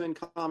 Ultimate X-Men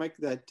comic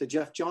that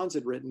Jeff Johns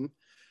had written,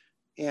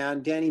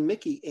 and Danny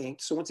Mickey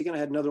inked. So once again, I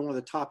had another one of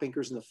the top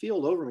inkers in the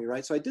field over me,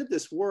 right? So I did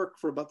this work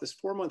for about this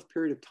 4-month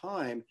period of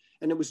time,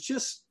 and it was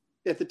just,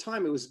 at the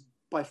time, it was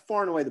by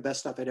far and away the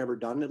best stuff I'd ever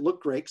done. It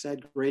looked great because I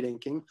had great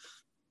inking.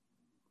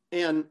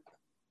 And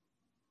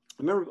I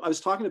remember I was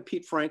talking to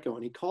Pete Franco,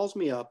 and he calls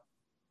me up,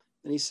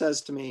 and he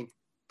says to me,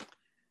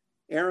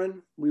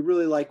 "Aaron, we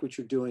really like what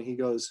you're doing." He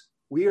goes,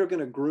 "We are going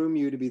to groom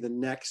you to be the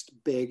next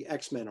big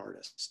X-Men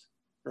artist,"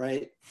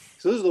 right?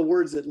 So those are the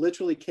words that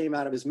literally came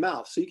out of his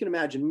mouth. So you can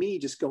imagine me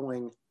just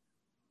going,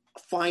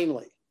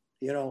 finally,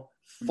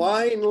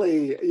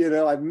 finally,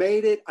 I've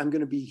made it. I'm going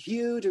to be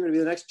huge. I'm going to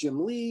be the next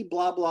Jim Lee,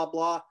 blah, blah,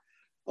 blah.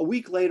 A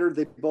week later,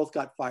 they both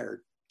got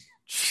fired.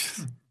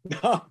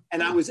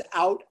 And I was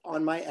out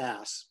on my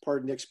ass,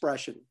 pardon the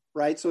expression,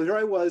 right? So here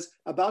I was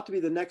about to be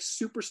the next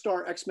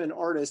superstar X-Men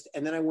artist.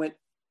 And then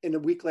and a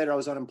week later, I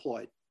was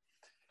unemployed.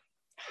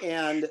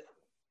 And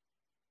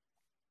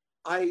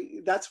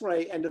that's when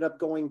I ended up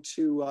going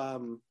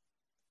to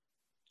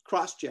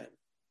CrossGen,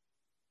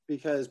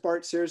 because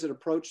Bart Sears had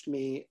approached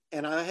me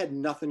and I had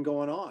nothing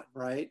going on,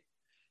 right?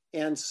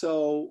 And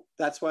so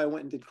that's why I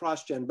went and did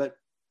CrossGen. But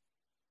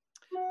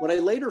what I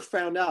later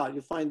found out,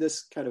 you'll find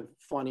this kind of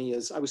funny,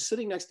 is I was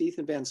sitting next to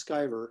Ethan Van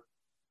Sciver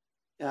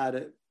at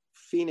a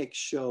Phoenix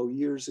show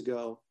years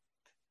ago,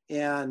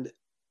 and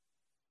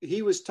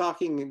he was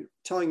telling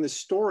the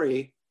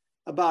story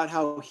about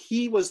how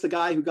he was the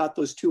guy who got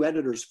those 2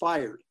 editors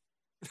fired.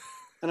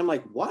 And I'm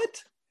like,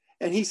 what?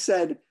 And he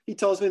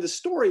tells me the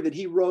story that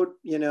he wrote,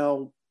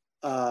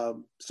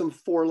 some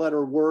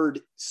 4-letter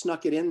word,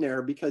 snuck it in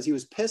there because he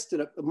was pissed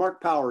at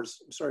Mark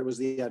Powers, was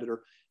the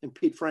editor, and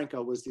Pete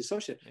Franco was the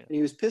associate. Yeah. And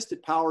he was pissed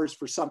at Powers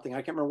for something. I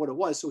can't remember what it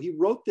was. So he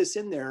wrote this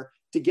in there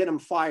to get him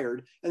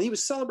fired. And he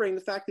was celebrating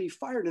the fact that he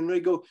fired him. And I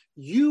go,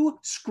 "You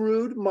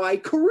screwed my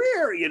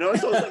career," So I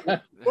was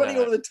like running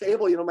over the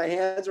table, my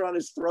hands are on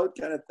his throat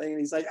kind of thing. And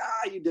he's like,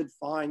 "You did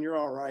fine. You're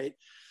all right."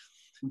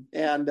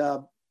 And,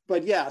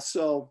 but yeah,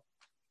 so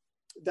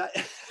that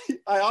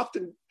I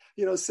often,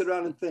 sit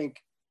around and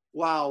think,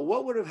 wow,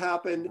 what would have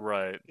happened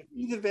right. if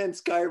Ethan Van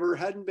Sciver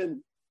hadn't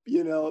been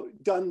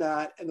done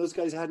that, and those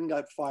guys hadn't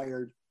got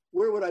fired,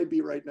 where would I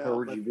be right now?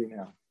 Where would you be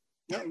now?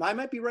 I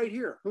might be right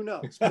here. Who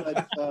knows?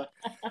 But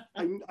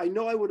I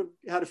know I would have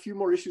had a few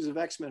more issues of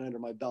X-Men under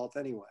my belt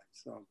anyway.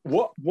 So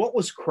what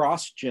was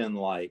CrossGen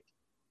like,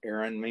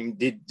 Aaron? I mean,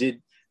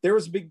 did there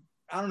was a big,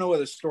 I don't know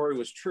whether the story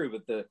was true,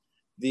 but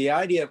the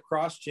idea of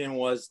CrossGen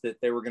was that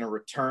they were going to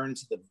return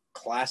to the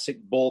classic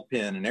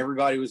bullpen, and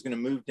everybody was going to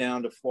move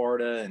down to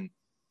Florida and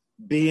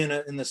be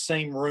in the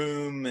same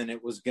room, and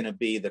it was going to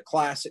be the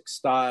classic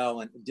style.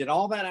 And did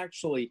all that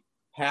actually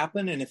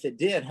happen? And if it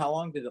did, how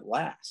long did it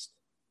last?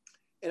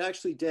 It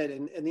actually did.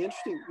 And the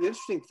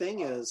interesting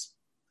thing is,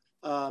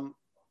 Mark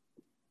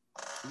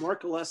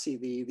Alessi,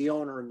 the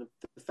owner and the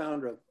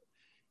founder of,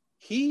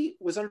 he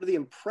was under the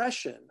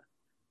impression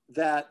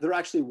that there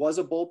actually was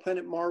a bullpen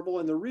at Marvel,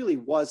 and there really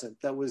wasn't.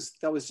 That was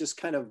just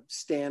kind of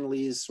Stan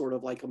Lee's sort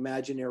of like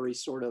imaginary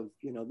sort of,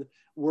 the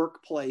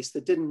workplace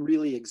that didn't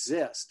really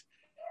exist.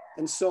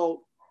 And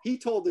so he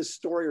told this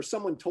story, or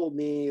someone told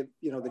me,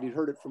 that he'd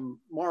heard it from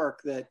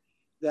Mark, that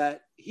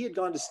he had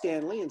gone to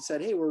Stan Lee and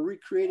said, "Hey, we're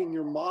recreating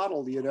your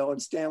model,"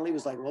 and Stan Lee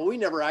was like, "Well, we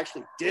never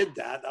actually did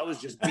that. That was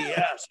just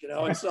BS,"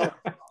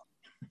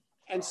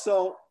 and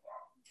so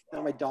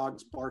now my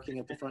dog's barking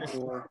at the front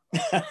door.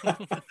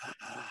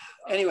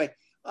 Anyway,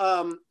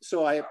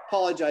 so I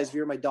apologize if you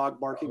hear my dog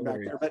barking back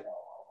there, but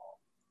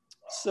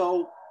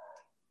so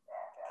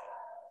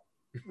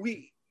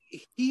he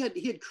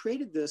had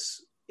created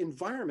this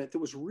environment that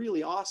was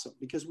really awesome,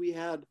 because we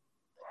had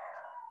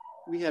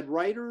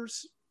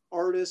writers,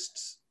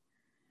 artists,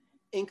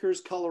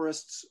 inkers,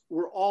 colorists,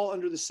 were all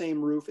under the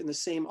same roof in the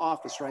same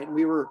office, right? And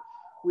we were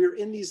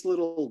in these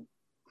little,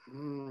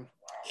 I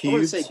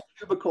wouldn't say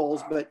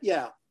cubicles, but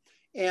yeah.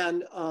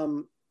 And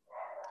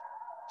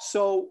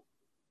so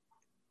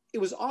it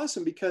was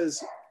awesome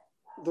because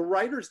the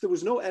writers, there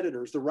was no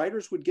editors. The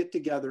writers would get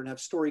together and have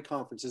story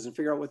conferences and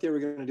figure out what they were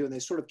going to do. And they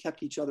sort of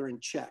kept each other in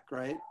check,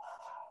 right?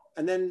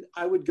 And then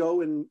I would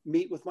go and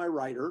meet with my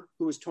writer,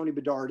 who was Tony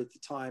Bedard at the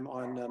time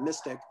on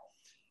Mystic.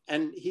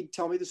 And he'd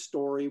tell me the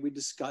story, we'd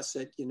discuss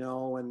it,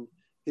 and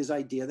his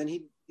idea. Then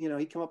he'd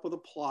come up with a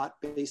plot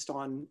based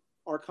on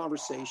our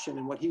conversation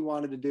and what he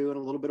wanted to do and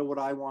a little bit of what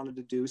I wanted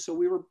to do. So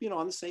we were,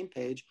 on the same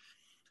page.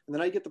 And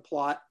then I'd get the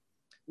plot,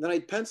 and then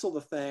I'd pencil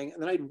the thing,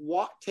 and then I'd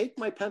take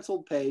my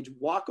penciled page,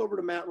 walk over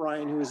to Matt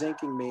Ryan, who was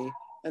inking me,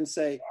 and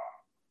say,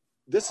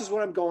 "This is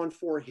what I'm going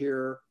for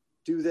here.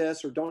 Do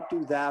this or don't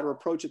do that, or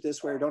approach it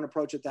this way or don't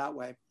approach it that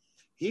way."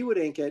 He would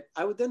ink it.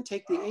 I would then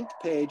take the inked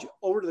page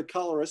over to the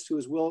colorist, who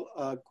is Will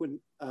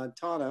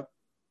Quintana,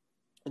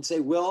 and say,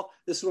 "Will,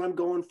 this is what I'm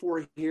going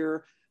for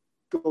here.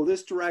 Go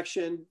this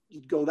direction,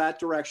 go that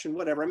direction,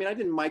 whatever." I mean, I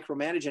didn't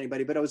micromanage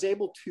anybody, but I was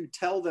able to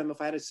tell them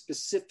if I had a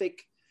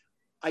specific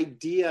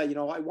idea,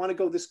 I want to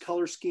go this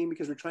color scheme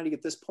because we're trying to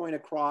get this point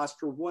across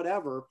or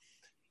whatever.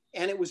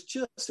 And it was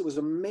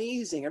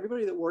amazing.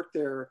 Everybody that worked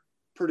there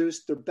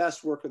produced their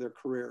best work of their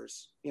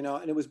careers,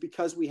 and it was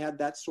because we had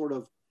that sort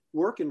of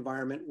work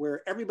environment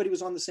where everybody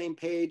was on the same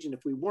page. And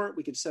if we weren't,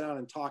 we could sit down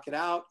and talk it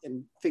out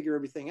and figure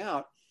everything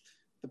out.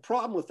 The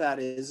problem with that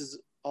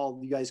is all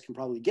you guys can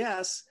probably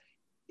guess,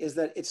 is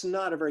that it's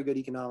not a very good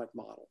economic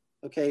model.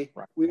 Okay.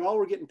 Right. We all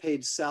were getting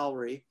paid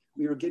salary.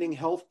 We were getting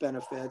health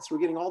benefits. We're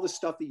getting all the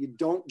stuff that you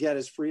don't get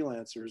as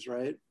freelancers.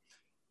 Right.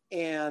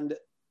 And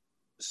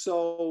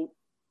so,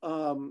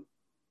 and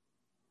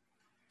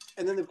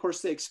then of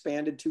course they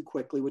expanded too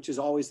quickly, which is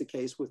always the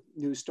case with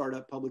new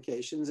startup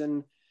publications.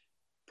 And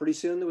pretty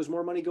soon there was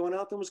more money going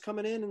out than was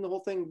coming in, and the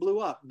whole thing blew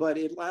up. But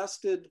it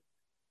lasted,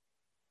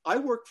 I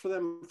worked for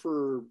them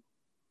for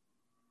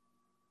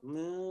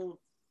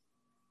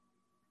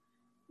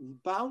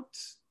about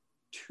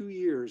 2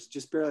 years,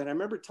 just barely. And I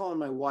remember telling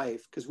my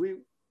wife, because we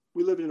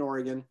lived in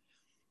Oregon,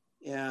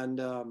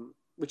 and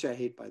which I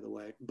hate, by the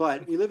way,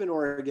 but we live in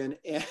Oregon.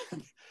 And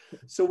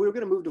so we were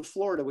going to move to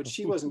Florida, which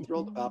she wasn't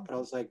thrilled about, but I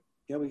was like,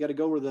 we got to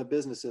go where the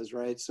business is,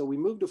 right? So we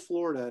moved to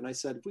Florida, and I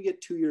said, if we get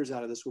 2 years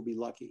out of this, we'll be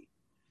lucky.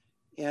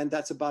 And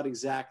that's about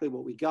exactly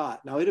what we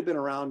got. Now, it had been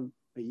around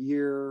a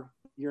year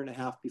and a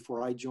half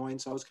before I joined.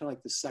 So I was kind of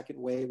like the second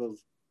wave of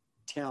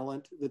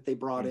talent that they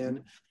brought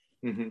in.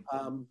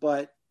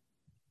 But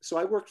so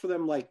I worked for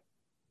them like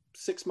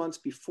 6 months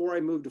before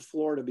I moved to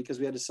Florida, because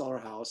we had to sell our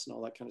house and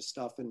all that kind of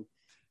stuff. And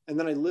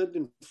then I lived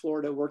in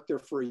Florida, worked there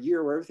for a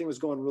year where everything was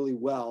going really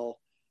well.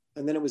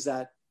 And then it was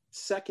that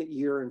second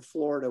year in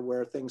Florida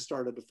where things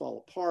started to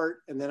fall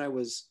apart. And then I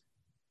was,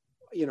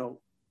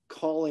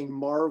 calling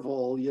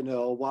Marvel,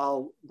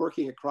 while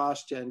working at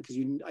CrossGen, because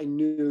I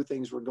knew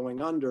things were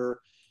going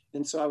under.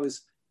 And so I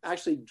was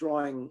actually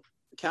drawing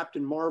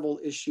Captain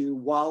Marvel issue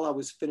while I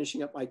was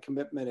finishing up my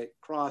commitment at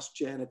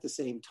CrossGen at the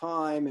same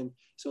time. And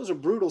so it was a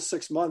brutal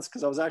 6 months,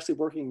 because I was actually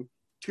working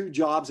 2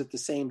 jobs at the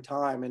same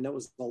time, and it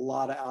was a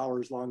lot of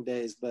hours, long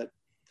days. But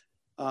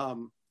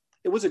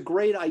it was a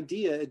great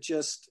idea.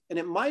 And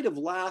it might have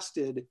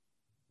lasted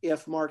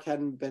if Mark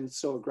hadn't been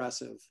so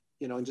aggressive,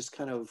 and just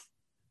kind of,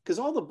 because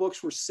all the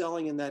books were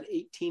selling in that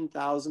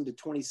 18,000 to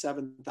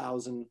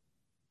 27,000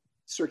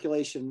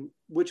 circulation,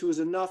 which was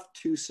enough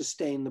to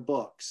sustain the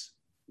books.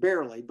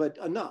 barely, but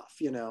enough,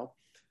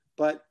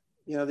 but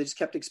they just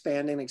kept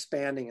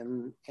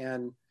expanding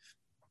and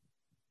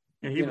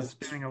yeah, he was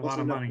spending a lot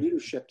of money.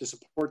 Leadership to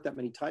support that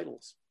many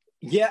titles.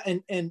 Yeah,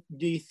 and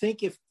do you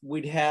think if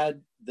we'd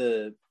had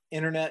the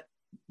internet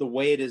the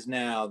way it is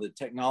now, the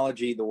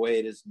technology the way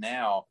it is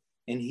now,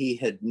 and he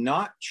had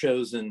not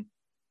chosen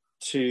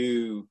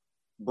to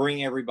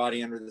bring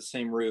everybody under the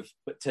same roof,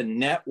 but to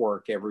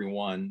network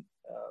everyone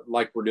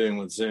like we're doing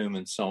with Zoom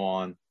and so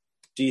on,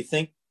 do you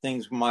think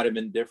things might have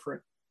been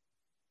different?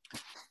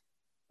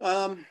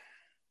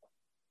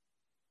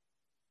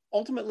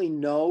 Ultimately,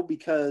 no,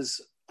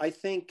 because I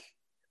think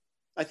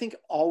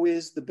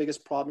always the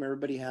biggest problem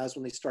everybody has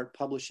when they start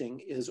publishing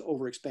is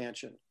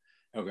overexpansion.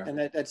 Okay. And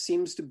that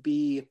seems to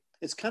be,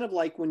 it's kind of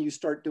like when you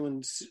start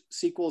doing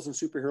sequels and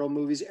superhero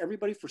movies,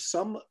 everybody for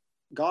some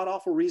god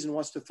awful reason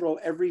wants to throw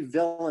every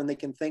villain they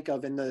can think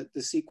of in the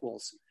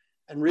sequels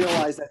and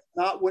realize that's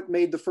not what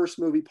made the first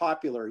movie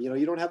popular.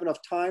 You don't have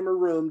enough time or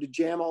room to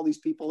jam all these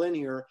people in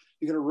here.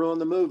 You're going to ruin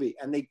the movie.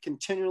 And they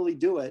continually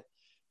do it.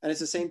 And it's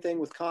the same thing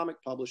with comic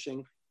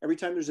publishing. Every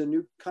time there's a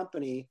new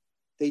company,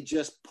 they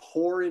just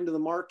pour into the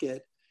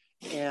market,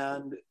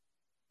 and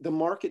the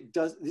market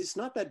it's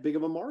not that big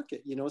of a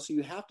market, so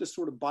you have to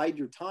sort of bide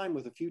your time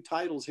with a few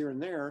titles here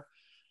and there,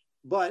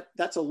 but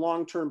that's a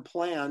long-term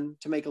plan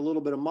to make a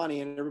little bit of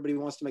money, and everybody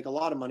wants to make a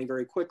lot of money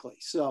very quickly.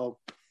 So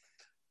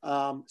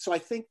I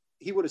think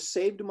he would have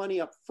saved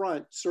money up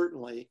front,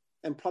 certainly,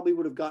 and probably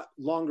would have got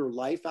longer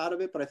life out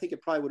of it, but I think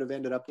it probably would have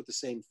ended up with the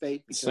same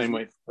fate. Same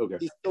way. Okay.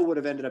 He still would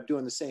have ended up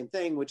doing the same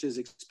thing, which is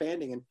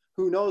expanding. And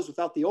who knows,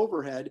 without the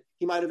overhead,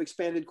 he might have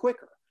expanded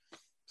quicker.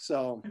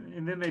 So.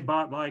 And then they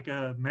bought like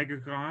a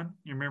MegaCon.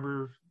 You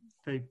remember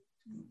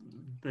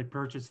they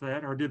purchased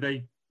that, or did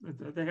they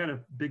had a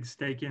big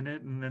stake in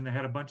it, and then they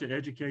had a bunch of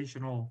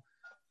educational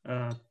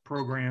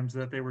programs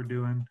that they were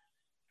doing.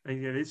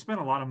 They spent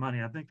a lot of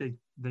money. I think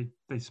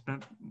they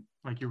spent,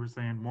 like you were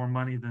saying, more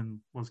money than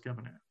was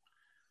coming in.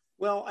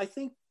 Well, I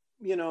think,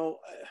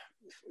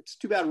 it's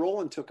too bad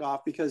Roland took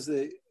off, because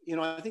I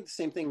think the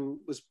same thing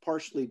was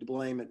partially to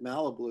blame at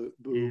Malibu.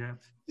 Yeah.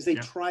 Is they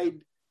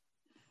tried,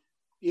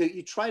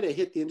 you try to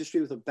hit the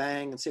industry with a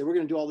bang and say, we're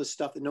going to do all this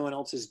stuff that no one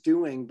else is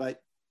doing.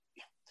 But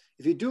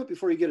if you do it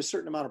before you get a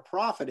certain amount of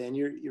profit in,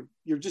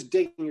 you're just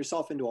digging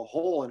yourself into a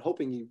hole and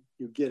hoping you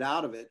get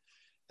out of it.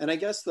 And I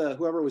guess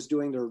whoever was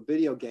doing their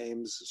video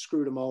games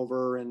screwed them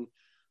over. And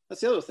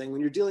that's the other thing. When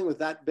you're dealing with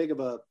that big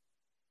of a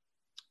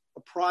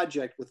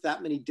project with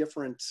that many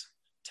different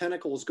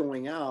tentacles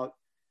going out,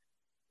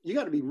 you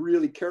got to be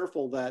really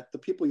careful that the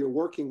people you're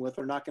working with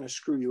are not going to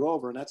screw you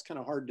over. And that's kind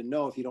of hard to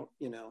know if you don't,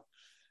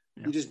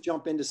 you just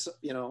jump into,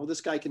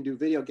 this guy can do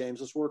video games,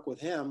 let's work with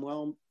him.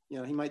 Well,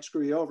 he might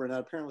screw you over. And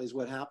that apparently is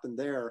what happened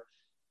there.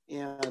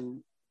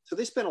 And so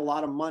they spent a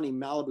lot of money,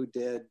 Malibu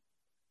did.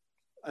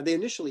 They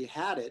initially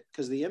had it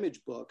because of the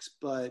Image books,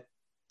 and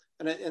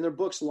their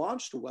books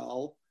launched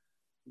well,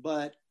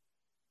 but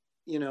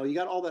you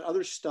got all that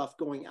other stuff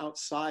going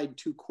outside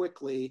too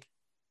quickly,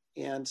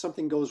 and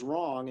something goes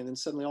wrong, and then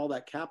suddenly all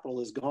that capital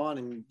is gone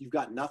and you've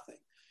got nothing.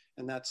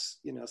 And that's,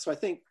 so I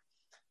think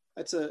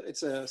it's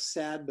a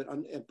sad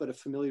but a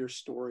familiar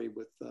story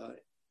with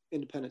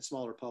independent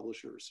smaller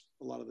publishers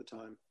a lot of the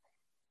time.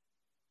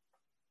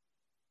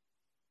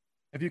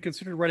 Have you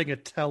considered writing a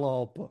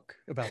tell-all book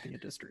about the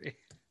industry?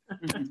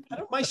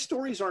 My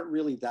stories aren't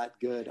really that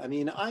good. I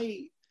mean,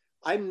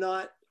 I'm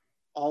not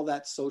all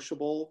that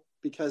sociable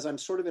because I'm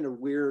sort of in a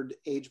weird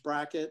age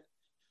bracket,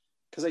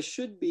 because I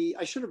should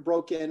have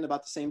broke in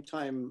about the same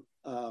time,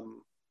 somebody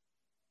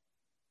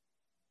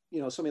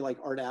like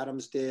Art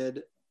Adams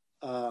did.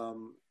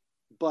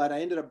 But I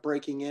ended up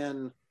breaking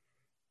in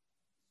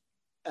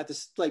at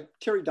this, like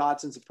Terry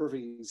Dodson's a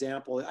perfect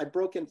example. I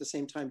broke in at the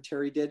same time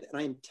Terry did, and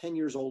I am 10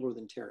 years older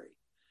than Terry.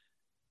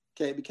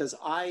 Okay. Because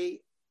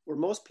where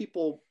most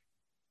people,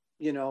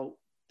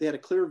 they had a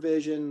clear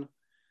vision.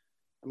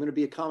 I'm going to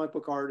be a comic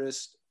book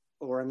artist,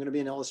 or I'm going to be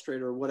an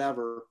illustrator, or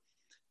whatever.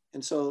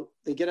 And so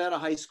they get out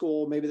of high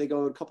school, maybe they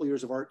go a couple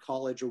years of art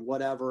college or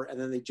whatever, and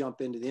then they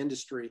jump into the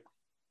industry.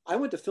 I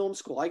went to film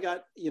school. I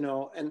got,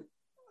 and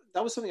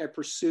that was something I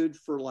pursued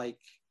for like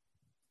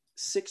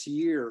 6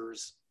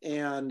 years,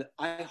 and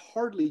I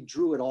hardly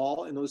drew at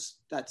all in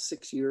that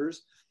 6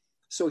 years.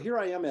 So here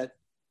I am at,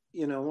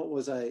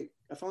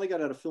 I finally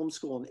got out of film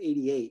school in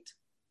 88.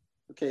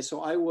 Okay.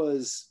 So I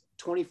was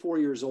 24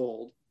 years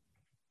old,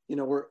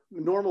 where a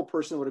normal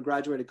person that would have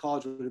graduated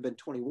college would have been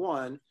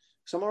 21.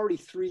 So I'm already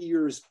 3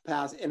 years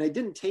past, and I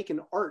didn't take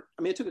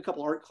I took a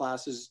couple art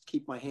classes to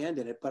keep my hand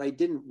in it, but I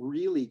didn't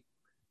really,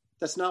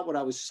 that's not what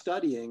I was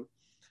studying.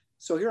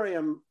 So here I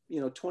am,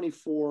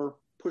 24,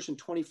 pushing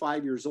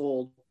 25 years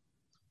old,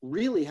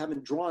 really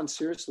haven't drawn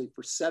seriously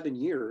for 7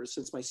 years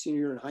since my senior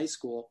year in high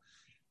school,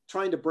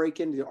 trying to break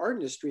into the art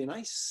industry. And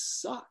I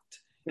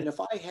sucked. And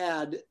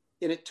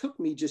and it took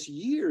me just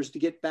years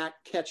to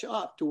catch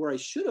up to where I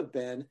should have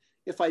been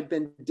if I'd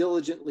been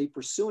diligently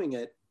pursuing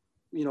it,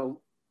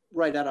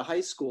 right out of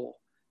high school.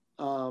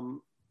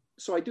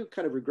 So I do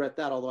kind of regret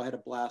that, although I had a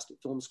blast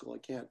at film school, I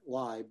can't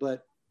lie.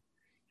 But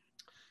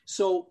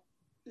so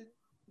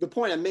the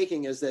point I'm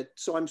making is that,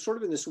 so I'm sort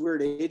of in this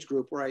weird age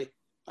group where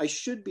I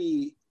should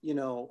be,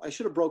 I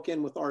should have broke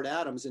in with Art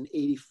Adams in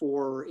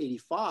 84 or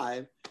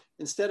 85.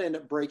 Instead, I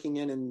ended up breaking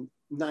in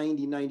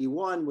 90,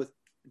 91 with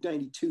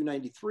 92,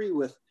 93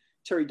 with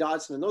Terry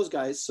Dodson and those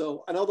guys.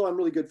 So, and although I'm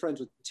really good friends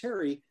with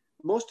Terry,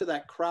 most of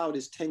that crowd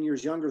is 10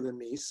 years younger than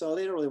me. So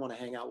they don't really want to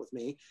hang out with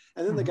me.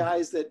 And then the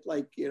guys that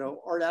like,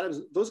 Art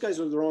Adams, those guys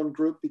are their own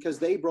group because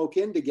they broke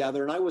in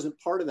together and I wasn't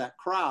part of that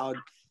crowd.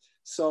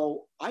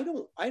 So I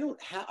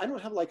don't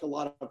have like a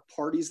lot of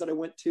parties that I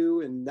went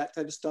to and that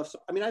type of stuff. So,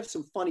 I mean, I have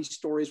some funny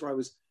stories where I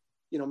was,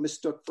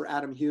 mistook for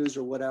Adam Hughes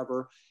or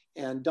whatever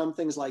and dumb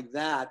things like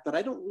that. But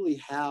I don't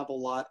really have a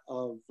lot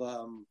of,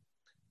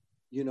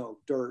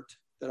 dirt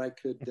that I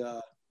could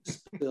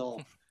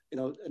spill, in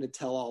a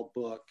tell-all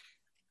book.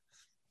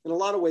 In a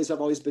lot of ways,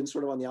 I've always been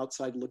sort of on the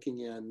outside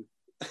looking in.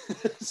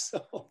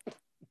 So,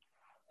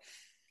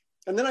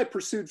 and then I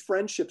pursued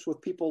friendships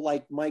with people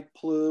like Mike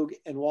Plug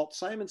and Walt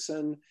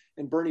Simonson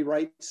and Bernie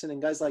Wrightson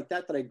and guys like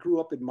that I grew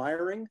up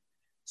admiring.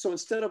 So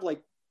instead of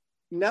like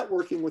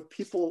networking with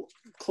people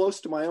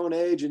close to my own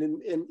age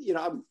and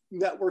I'm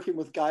networking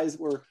with guys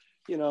that were,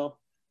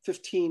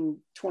 15,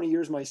 20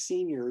 years my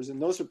seniors, and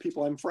those are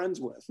people I'm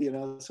friends with,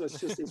 so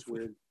it's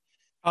weird.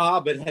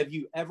 But have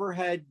you ever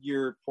had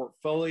your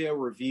portfolio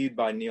reviewed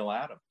by Neil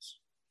Adams?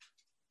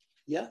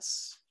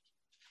 Yes,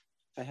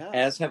 I have.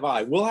 As have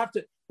I.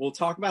 We'll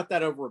talk about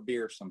that over a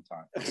beer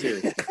sometime.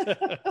 Seriously.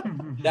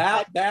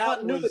 that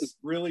was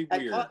really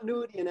weird. At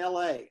Continuity in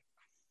LA.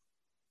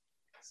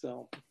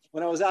 So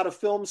when I was out of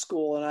film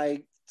school and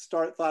I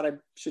thought I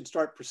should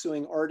start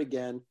pursuing art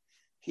again,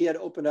 he had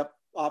opened up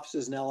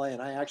offices in LA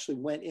and I actually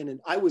went in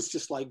and I was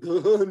just like,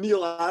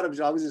 Neil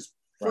Adams. I was just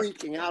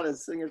freaking out and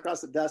sitting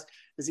across the desk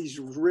as he's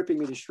ripping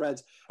me to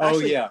shreds.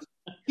 Actually,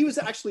 he was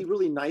actually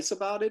really nice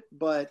about it,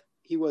 but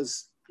he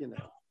was,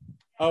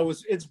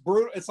 it's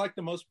brutal. It's like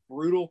the most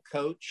brutal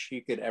coach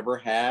you could ever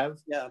have.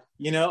 Yeah.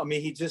 He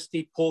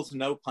pulls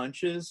no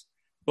punches,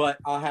 but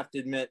I'll have to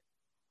admit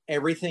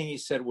everything he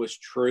said was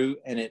true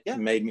and it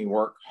made me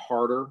work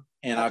harder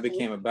and I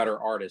became a better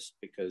artist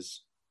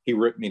because he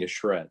ripped me to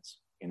shreds.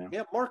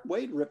 Yeah, Mark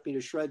Waid ripped me to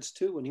shreds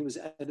too when he was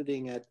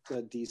editing at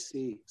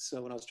DC.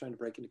 So when I was trying to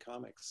break into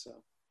comics,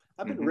 so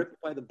I've been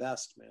ripped by the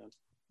best, man.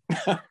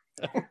 That's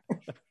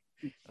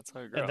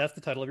how you grow. And that's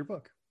the title of your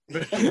book.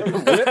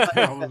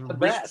 The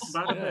best.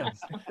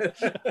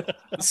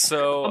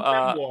 So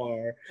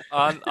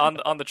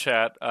on the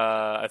chat,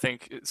 I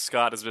think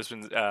Scott has just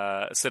been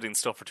sitting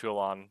still for too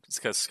long. It's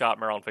because Scott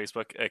Merrill on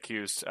Facebook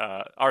accused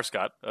our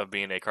Scott of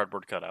being a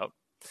cardboard cutout.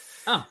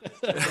 Oh,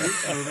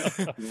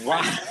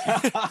 wow!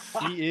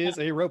 He is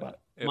a robot.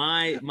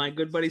 My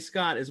good buddy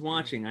Scott is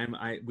watching.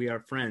 We are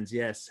friends.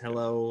 Yes,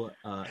 hello,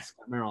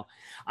 Scott Merrill.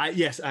 I'm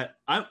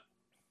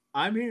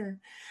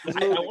here.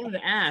 I wanted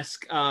to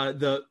ask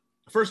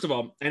first of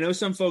all, I know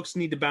some folks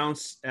need to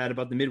bounce at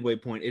about the midway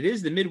point. It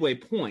is the midway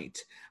point.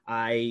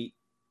 I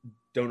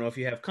don't know if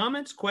you have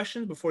comments,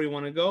 questions before you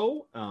want to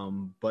go,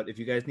 but if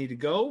you guys need to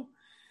go,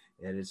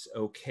 it is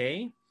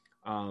okay.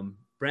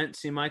 Brent,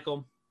 C.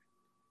 Michael.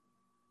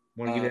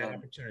 Want to give you that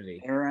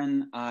opportunity.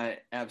 Aaron, I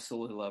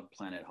absolutely love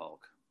Planet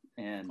Hulk.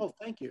 And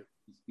thank you.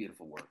 It's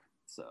beautiful work.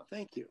 So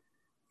thank you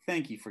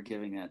for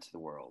giving that to the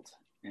world.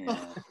 And I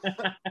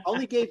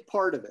only gave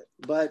part of it,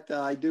 but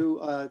I do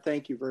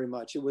thank you very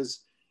much.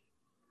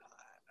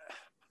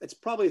 It's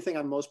probably the thing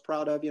I'm most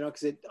proud of,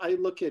 because I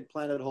look at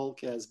Planet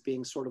Hulk as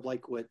being sort of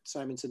like what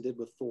Simonson did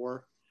with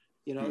Thor.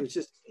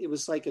 It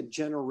was like a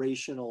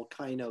generational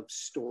kind of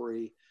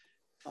story.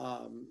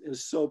 It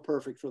was so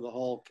perfect for the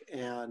Hulk.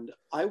 And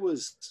I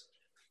was,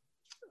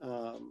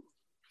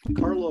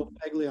 Carlo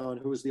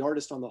Paglione, who was the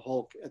artist on the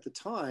Hulk at the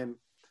time,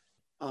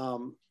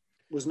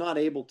 was not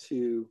able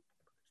to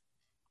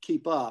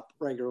keep up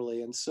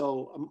regularly. And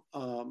so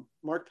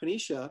Mark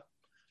Panisha,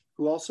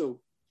 who also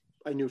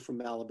I knew from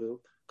Malibu,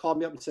 called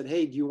me up and said,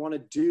 hey, do you want to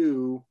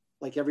do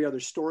like every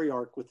other story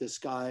arc with this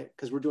guy?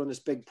 Because we're doing this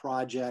big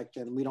project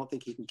and we don't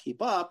think he can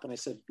keep up. And I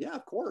said, yeah,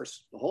 of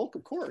course. The Hulk,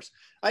 of course.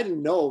 I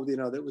didn't know,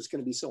 that it was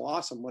going to be so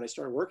awesome when I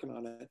started working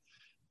on it.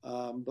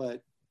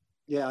 But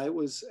yeah, it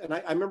was. And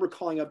I remember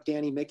calling up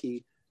Danny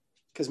Mickey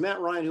because Matt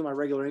Ryan, who my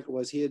regular inker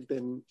was, he had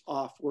been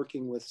off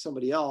working with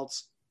somebody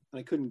else and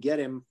I couldn't get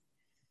him.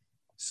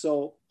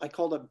 So I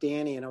called up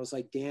Danny and I was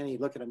like, Danny,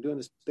 look, I'm doing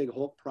this big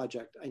Hulk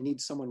project. I need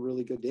someone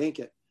really good to ink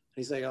it.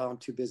 And he's like, oh, I'm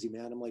too busy,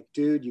 man. I'm like,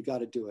 dude, you got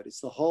to do it.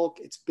 It's the Hulk.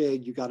 It's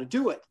big. You got to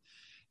do it.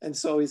 And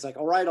so he's like,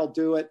 all right, I'll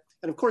do it.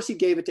 And of course he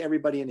gave it to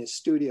everybody in his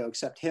studio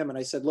except him. And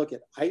I said, look,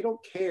 I don't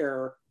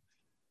care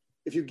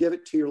if you give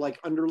it to your like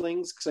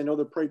underlings, because I know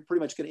they're pretty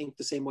much going to ink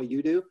the same way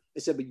you do. I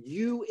said, but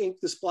you ink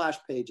the splash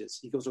pages.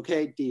 He goes,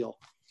 okay, deal.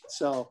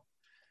 So,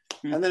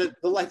 and then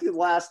the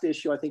last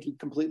issue, I think he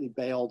completely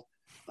bailed.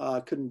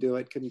 Couldn't do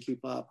it. Couldn't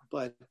keep up.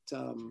 But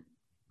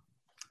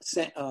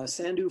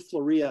Sandu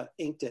Floria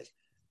inked it.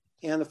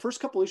 And the first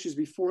couple issues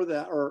before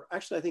that, or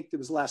actually, I think it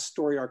was the last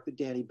story arc that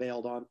Danny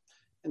bailed on.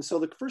 And so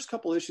the first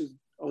couple issues,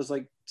 I was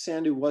like,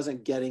 Sandu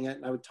wasn't getting it.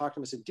 And I would talk to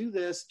him and say, do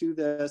this.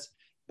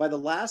 by the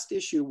last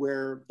issue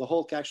where the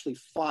Hulk actually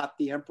fought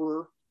the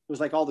Emperor, it was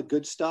like all the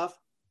good stuff,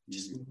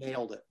 just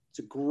nailed it. It's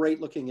a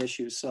great looking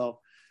issue. So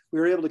we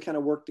were able to kind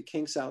of work the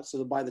kinks out so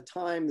that by the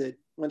time that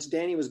once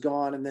Danny was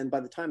gone, and then by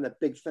the time that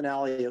big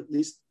finale, at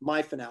least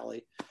my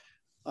finale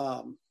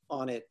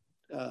on it,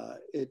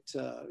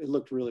 it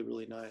looked really,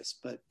 really nice.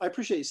 But I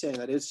appreciate you saying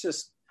that. It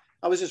was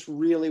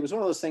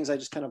one of those things I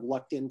just kind of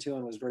lucked into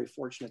and was very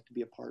fortunate to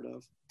be a part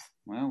of.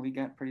 Well, we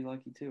got pretty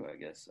lucky too, I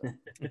guess. So.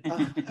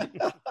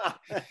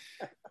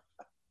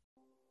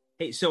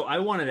 Hey, so I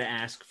wanted to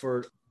ask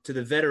to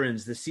the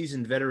veterans, the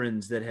seasoned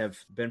veterans that have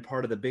been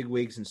part of the big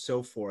wigs and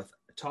so forth.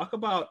 Talk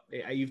about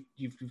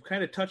you've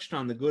kind of touched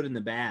on the good and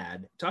the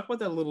bad. Talk about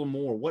that a little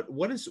more. What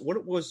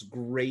was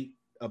great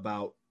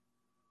about,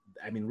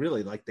 I mean,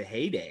 really like the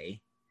heyday,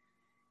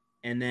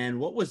 and then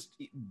what was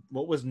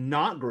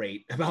not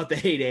great about the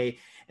heyday,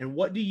 and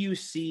what do you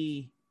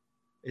see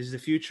is the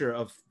future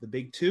of the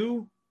big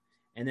two,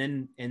 and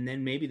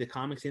then maybe the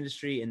comics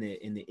industry in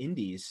the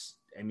indies.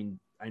 I mean,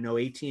 I know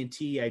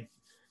AT&T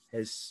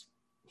has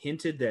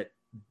hinted that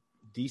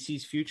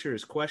DC's future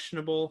is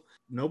questionable.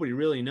 Nobody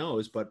really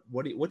knows, but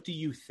what do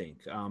you think?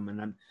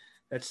 And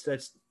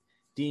that's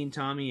Dean,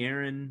 Tommy,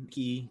 Aaron,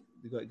 Key,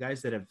 the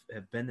guys that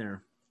have been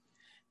there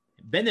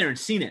and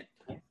seen it.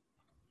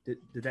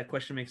 Did that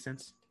question make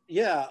sense?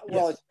 Yeah.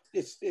 Well,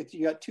 yes. it's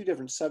you got two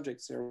different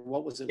subjects there.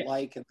 What was it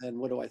like, and then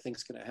what do I think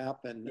is going to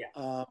happen?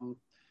 Yeah.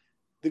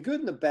 The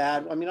good and the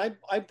bad. I mean,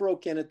 I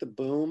broke in at the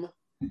boom,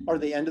 or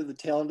the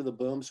tail end of the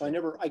boom. So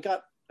I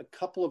got a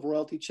couple of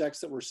royalty checks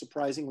that were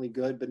surprisingly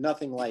good, but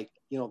nothing like,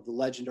 the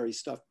legendary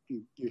stuff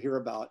you hear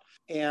about.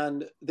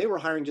 And they were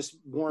hiring just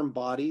warm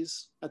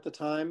bodies at the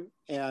time.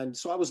 And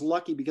so I was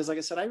lucky because, like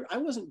I said, I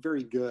wasn't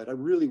very good. I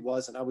really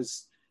wasn't. I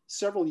was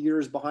several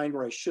years behind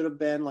where I should have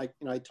been, like,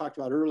 I talked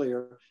about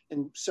earlier,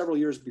 and several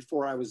years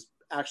before I was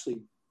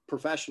actually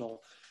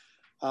professional.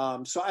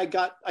 So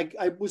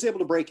I was able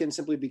to break in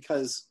simply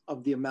because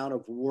of the amount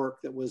of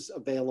work that was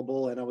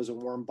available, and I was a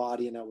warm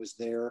body and I was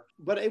there.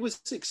 But it was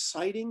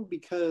exciting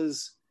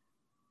because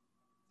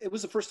it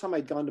was the first time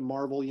I'd gone to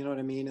Marvel, you know what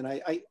I mean? And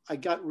I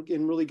got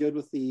in really good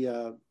with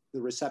the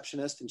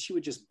receptionist, and she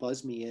would just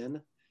buzz me in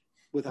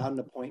without an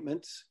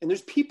appointment. And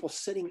there's people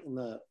sitting in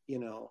the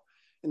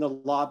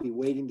lobby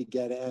waiting to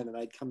get in, and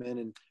I'd come in,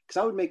 and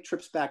because I would make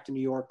trips back to New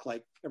York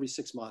like every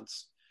 6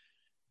 months.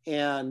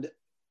 And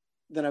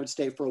then I would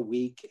stay for a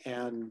week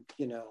and,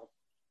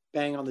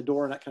 bang on the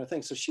door and that kind of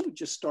thing. So she would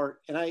just start,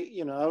 and I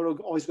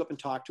would always go up and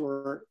talk to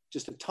her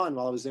just a ton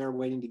while I was there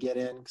waiting to get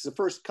in. Because the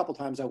first couple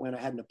times I went,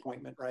 I had an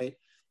appointment, right?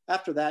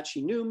 After that,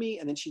 she knew me,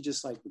 and then she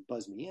just like would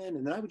buzz me in,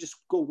 and then I would just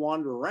go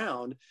wander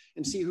around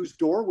and see whose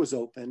door was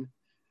open.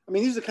 I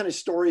mean, these are the kind of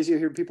stories you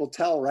hear people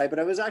tell, right? But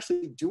I was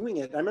actually doing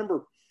it. I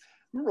remember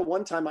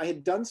one time I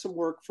had done some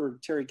work for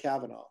Terry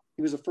Cavanaugh.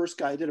 He was the first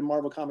guy. I did a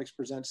Marvel Comics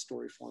Presents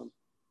story for him.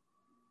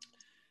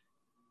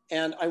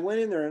 And I went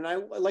in there,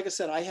 and like I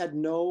said, I had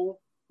no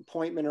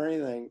appointment or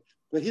anything,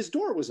 but his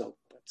door was open.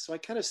 So I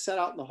kind of sat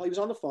out in the hall. He was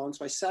on the phone.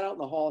 So I sat out in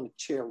the hall in a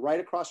chair right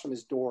across from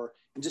his door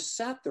and just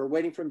sat there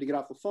waiting for him to get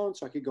off the phone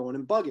so I could go in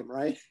and bug him,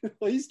 right?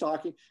 Well, he's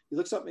talking. He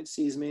looks up and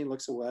sees me and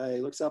looks away.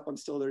 He looks up, I'm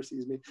still there,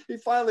 sees me. He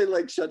finally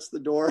shuts the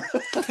door.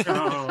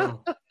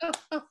 Oh,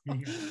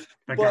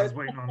 that guy's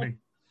waiting on me.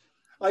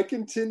 I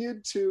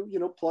continued to,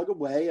 plug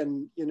away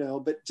and,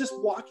 but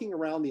just walking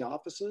around the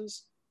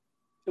offices,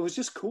 it was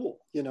just cool.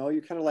 You're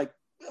kind of like,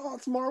 oh,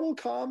 it's Marvel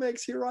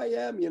Comics. Here I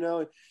am,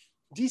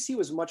 DC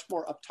was much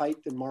more uptight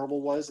than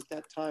Marvel was at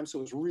that time. So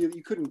it was really,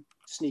 you couldn't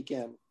sneak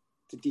in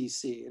to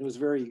DC. It was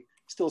very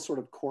still sort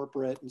of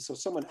corporate. And so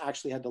someone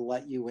actually had to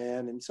let you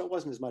in. And so it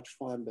wasn't as much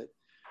fun, but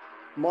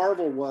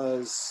Marvel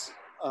was,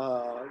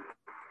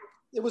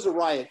 it was a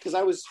riot because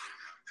I was,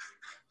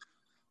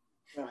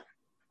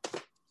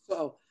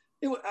 so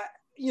it was,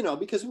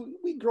 because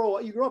you grow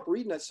up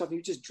reading that stuff and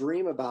you just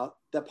dream about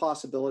that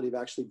possibility of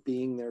actually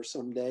being there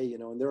someday,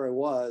 and there I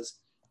was,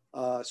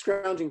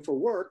 scrounging for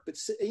work, but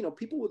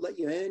people would let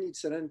you in, you'd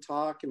sit in and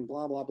talk and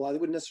blah, blah, blah. They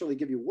wouldn't necessarily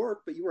give you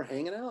work, but you were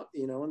hanging out,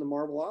 in the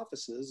Marvel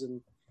offices.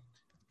 And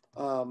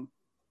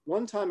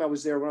one time I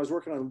was there when I was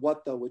working on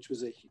What The, which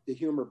was the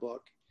humor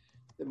book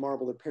that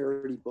Marvel, the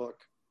parody book.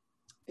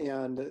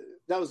 And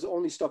that was the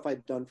only stuff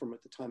I'd done from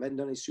at the time. I hadn't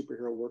done any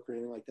superhero work or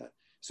anything like that.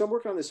 So I'm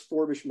working on this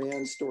Forbish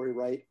Man story,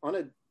 right, on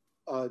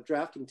a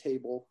drafting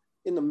table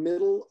in the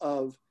middle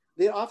of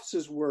the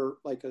offices were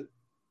like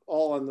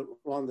all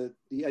on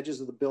the edges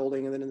of the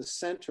building, and then in the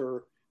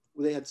center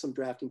they had some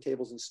drafting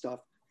tables and stuff.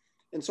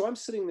 And so I'm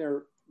sitting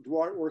there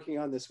working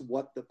on this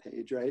What The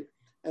page, right,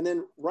 and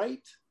then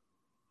right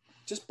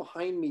just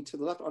behind me to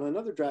the left on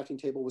another drafting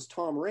table was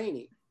Tom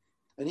Rainey,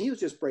 and he was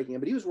just breaking in,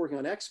 but he was working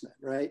on X-Men,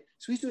 right?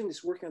 So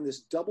he's working on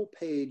this double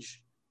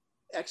page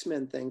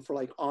X-Men thing for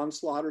like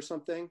Onslaught or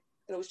something.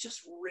 And it was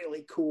just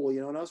really cool,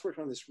 and I was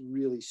working on this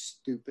really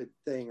stupid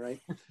thing,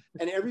 right?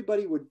 And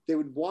everybody would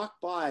walk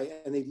by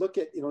and they'd look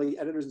at, the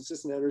editors and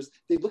assistant editors,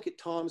 they'd look at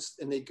Tom's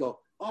and they'd go,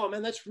 oh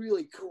man, that's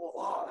really cool.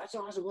 Oh, that's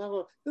awesome. Blah,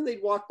 blah. Then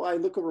they'd walk by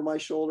and look over my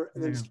shoulder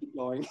and then just keep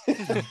going. So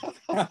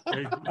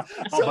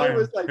it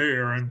was like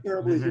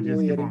terribly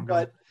humiliating,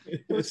 but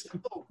it was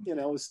still,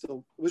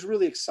 it was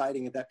really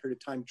exciting at that period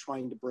of time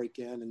trying to break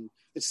in. And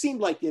it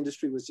seemed like the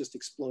industry was just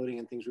exploding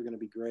and things were going to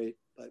be great.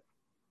 But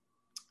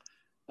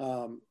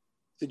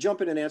to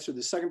jump in and answer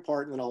the second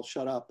part, and then I'll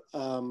shut up.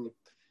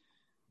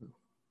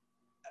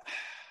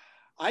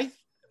 I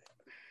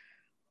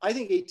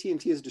think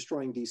AT&T is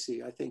destroying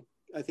DC. I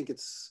think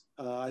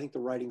the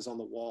writing's on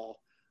the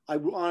wall. I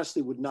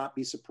honestly would not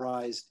be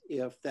surprised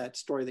if that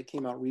story that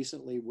came out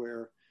recently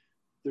where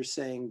they're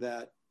saying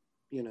that,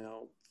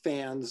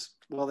 fans,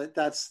 well,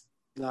 that's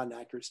not an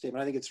accurate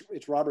statement. I think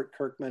it's Robert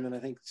Kirkman, and I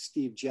think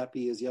Steve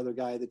Jeppe is the other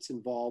guy that's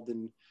involved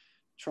in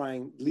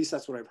trying, at least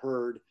that's what I've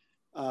heard,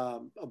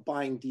 of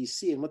buying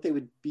DC. And what they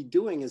would be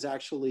doing is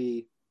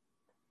actually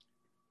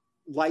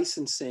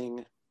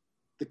licensing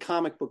the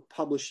comic book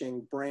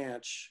publishing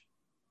branch,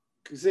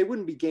 because they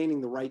wouldn't be gaining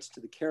the rights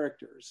to the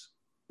characters.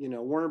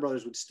 Warner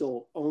Brothers would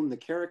still own the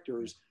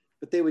characters,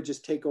 but they would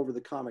just take over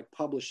the comic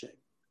publishing,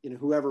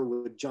 whoever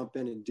would jump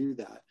in and do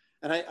that.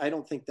 And I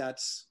don't think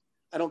that's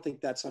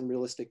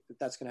unrealistic that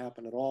that's going to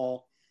happen at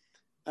all.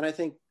 And I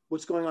think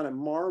what's going on at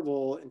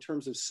Marvel in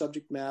terms of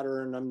subject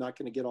matter, and I'm not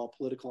going to get all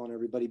political on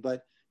everybody,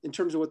 but in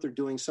terms of what they're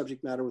doing,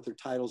 subject matter with their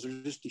titles, they're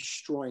just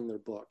destroying their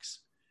books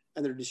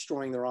and they're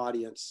destroying their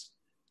audience.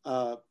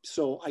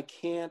 So I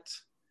can't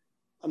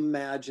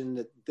imagine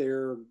that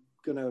they're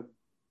going to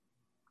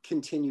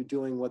continue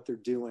doing what they're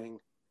doing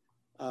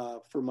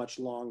for much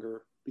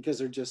longer, because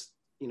they're just,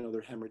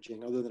 they're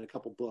hemorrhaging other than a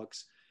couple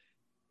books.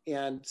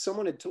 And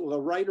a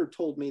writer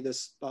told me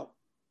this about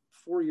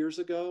 4 years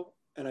ago,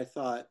 and I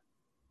thought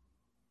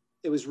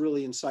it was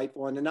really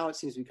insightful. And now it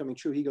seems to be coming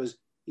true. He goes,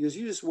 you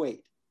just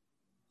wait.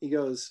 He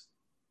goes,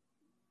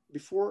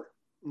 before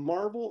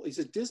Marvel, he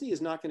says, Disney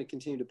is not going to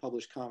continue to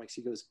publish comics.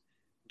 He goes,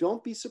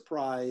 don't be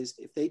surprised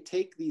if they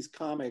take these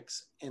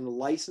comics and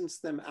license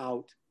them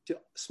out to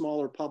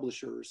smaller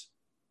publishers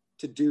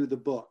to do the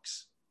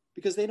books,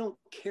 because they don't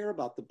care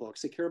about the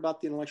books. They care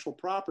about the intellectual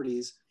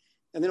properties,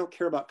 and they don't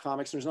care about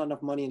comics. There's not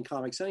enough money in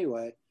comics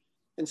anyway.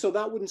 And so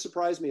that wouldn't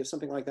surprise me if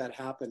something like that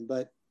happened.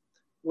 But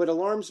what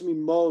alarms me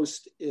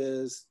most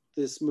is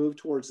this move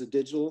towards the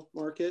digital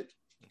market,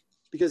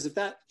 because if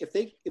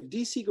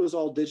DC goes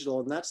all digital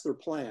and that's their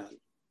plan,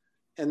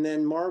 and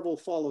then Marvel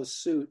follows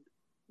suit,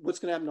 what's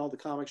going to happen to all the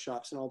comic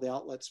shops and all the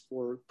outlets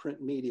for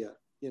print media,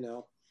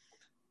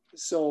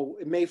 So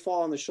it may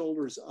fall on the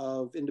shoulders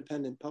of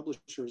independent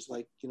publishers,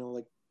 like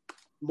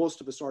most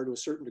of us are to a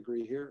certain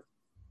degree here.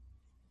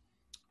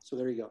 So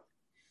there you go. I'm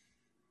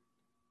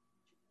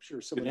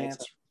sure someone else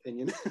has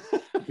an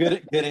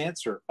opinion. Good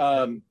answer.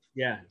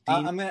 Yeah,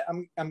 I'm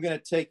gonna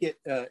take it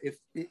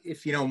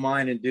if you don't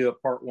mind, and do a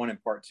part one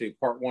and part two.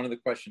 Part one of the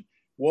question: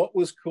 what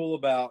was cool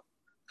about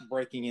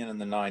breaking in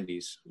the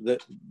 90s?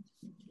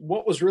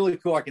 What was really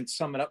cool, I can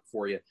sum it up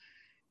for you.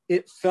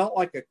 It felt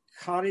like a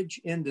cottage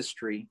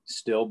industry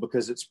still,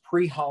 because it's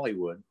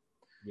pre-Hollywood.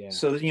 Yeah.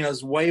 So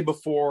it's way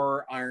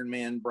before Iron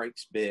Man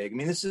breaks big. I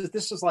mean, this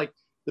is like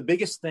the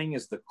biggest thing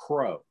is the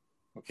Crow.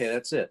 Okay,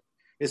 that's it.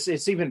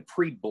 It's even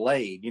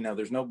pre-Blade.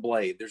 There's no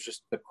Blade. There's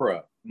just the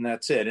Crow, and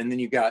that's it. And then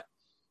you got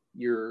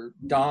your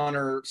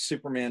Donner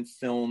Superman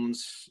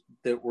films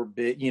that were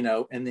big,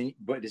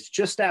 but it's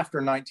just after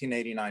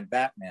 1989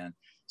 Batman.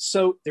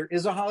 So there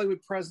is a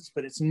Hollywood presence,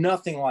 but it's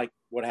nothing like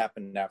what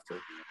happened after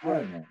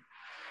Iron Man.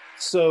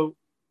 So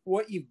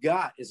what you've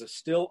got is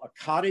still a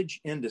cottage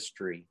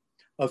industry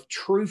of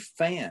true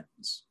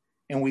fans.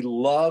 And we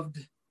loved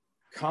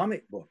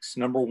comic books,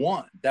 number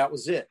one. That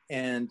was it.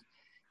 And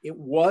it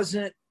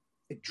wasn't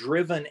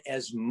driven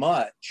as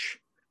much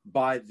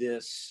by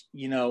this,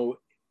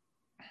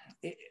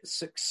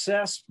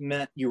 success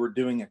meant you were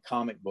doing a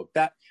comic book.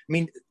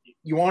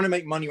 You want to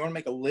make money, you want to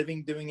make a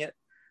living doing it.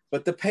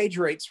 But the page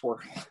rates were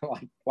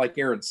like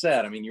Aaron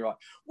said. I mean, you're like,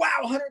 wow,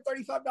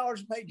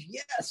 $135 a page.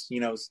 Yes.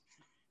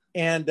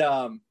 And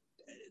it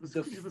was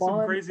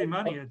some crazy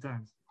money at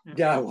times.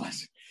 Yeah,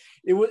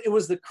 it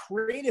was the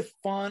creative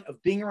fun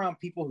of being around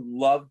people who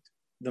loved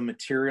the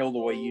material the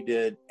way you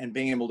did, and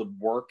being able to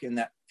work in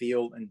that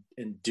field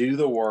and do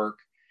the work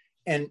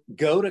and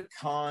go to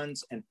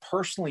cons and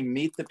personally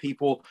meet the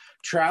people,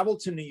 travel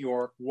to New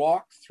York,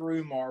 walk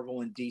through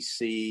Marvel and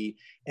DC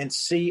and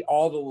see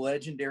all the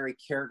legendary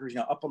characters,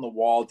 up on the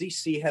wall.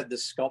 DC had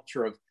this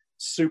sculpture of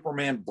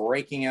Superman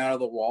breaking out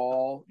of the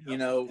wall,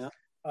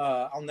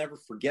 I'll never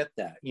forget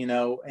that,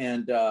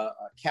 and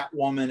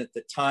Catwoman at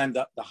the time,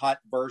 the hot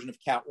version of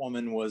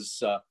Catwoman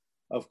was,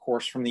 of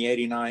course, from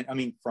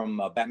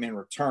from Batman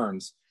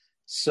Returns.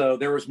 So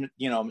there was,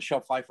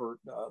 Michelle Pfeiffer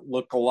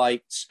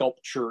look-alike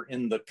sculpture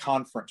in the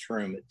conference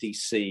room at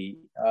DC.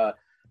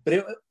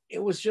 But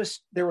it was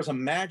just, there was a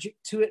magic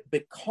to it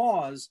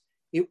because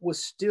it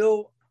was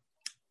still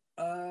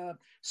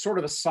sort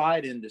of a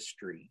side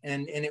industry,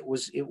 and it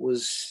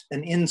was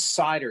an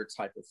insider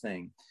type of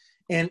thing,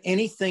 and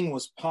anything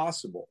was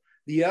possible.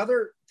 The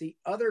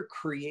other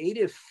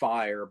creative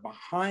fire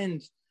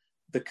behind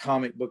the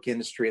comic book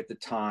industry at the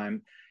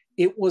time.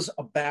 It was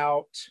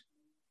about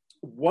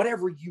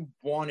whatever you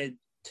wanted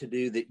to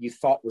do that you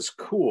thought was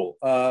cool.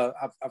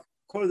 I've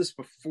quoted this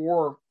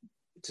before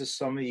to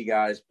some of you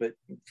guys, but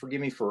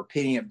forgive me for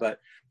repeating it. But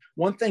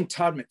one thing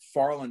Todd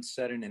McFarlane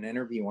said in an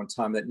interview one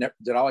time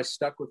that always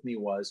stuck with me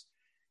was,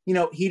 you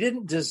know, he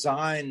didn't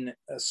design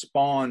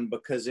Spawn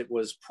because it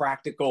was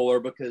practical or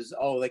because,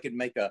 they could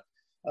make a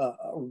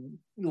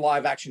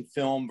live action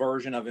film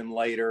version of him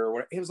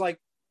later. It was like,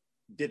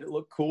 did it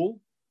look cool?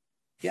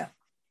 Yeah.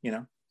 You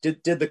know,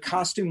 did the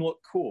costume look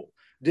cool?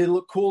 Did it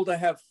look cool to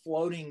have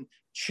floating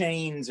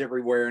chains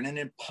everywhere and an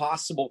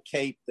impossible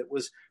cape that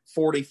was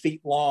 40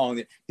 feet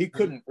long? He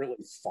couldn't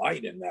really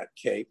fight in that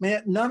cape,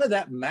 man. None of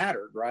that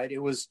mattered, right? It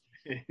was,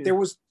 there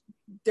was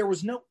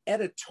no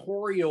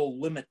editorial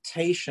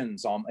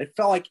limitations on it.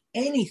 Felt like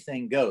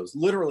anything goes,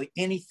 literally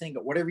anything,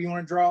 whatever you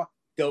want to draw,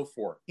 go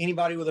for it.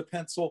 Anybody with a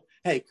pencil,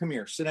 hey, come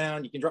here, sit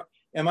down, you can draw.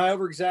 Am I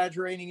over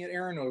exaggerating it,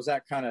 Aaron, or was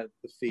that kind of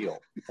the feel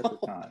at the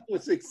time?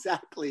 That's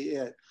exactly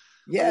it.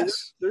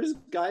 Yes. I mean, there's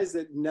guys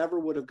that never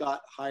would have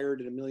got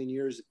hired in a million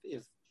years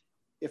if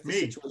the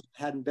situation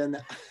hadn't been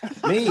that.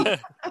 Me.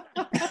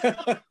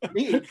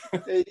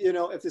 You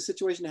know, if the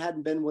situation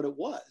hadn't been what it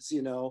was,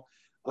 you know.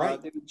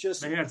 Right.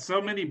 They had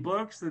so many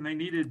books and they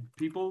needed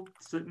people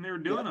sitting there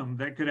doing them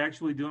that could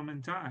actually do them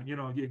in time. You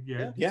know,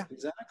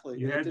 exactly.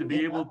 You had to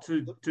be able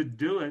to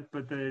do it,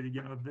 but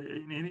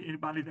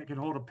anybody that could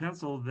hold a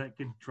pencil that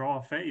could draw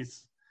a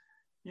face,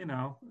 you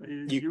know,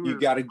 you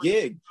got a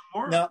gig.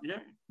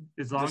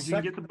 As long as you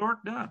can get the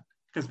work done,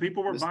 because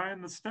people were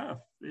buying the stuff.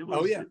 It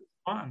was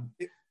fun.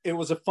 It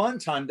was a fun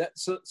time.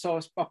 So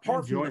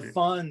apart from the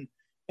fun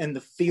and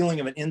the feeling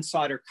of an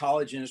insider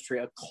college industry,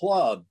 a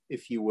club,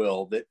 if you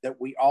will, that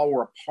we all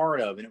were a part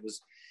of. And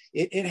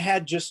it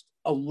had just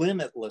a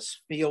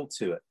limitless feel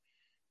to it.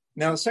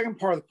 Now, the second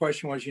part of the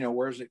question was, you know,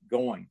 where's it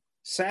going?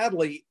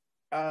 Sadly,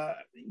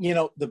 you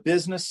know, the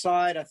business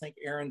side, I think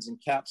Aaron's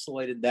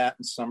encapsulated that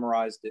and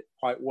summarized it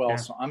quite well. Yeah.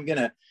 So I'm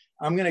going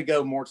to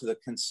go more to the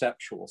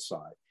conceptual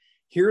side.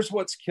 Here's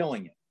what's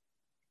killing it.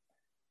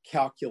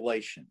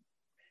 Calculation.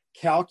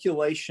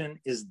 Calculation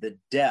is the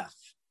death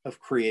of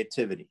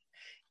creativity.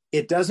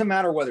 It doesn't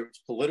matter whether it's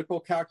political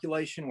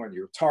calculation, whether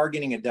you're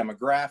targeting a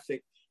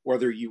demographic,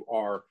 whether you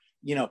are,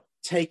 you know,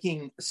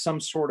 taking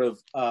some sort of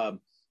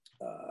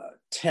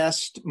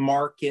test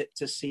market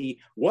to see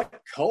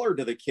what color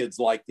do the kids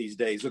like these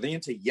days. Are they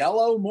into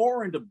yellow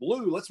more, into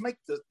blue? Let's make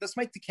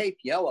the cape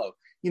yellow.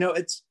 You know,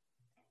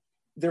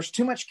 there's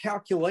too much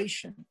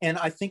calculation. And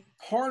I think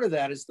part of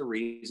that is the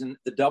reason,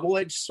 the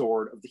double-edged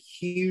sword of the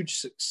huge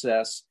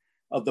success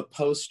of the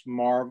post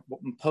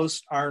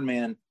Iron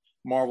Man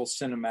Marvel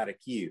Cinematic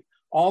U.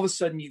 All of a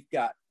sudden, you've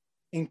got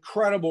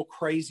incredible,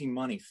 crazy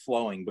money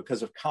flowing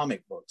because of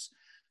comic books.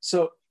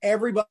 So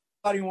everybody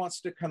wants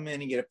to come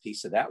in and get a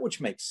piece of that,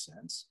 which makes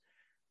sense.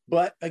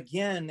 But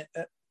again,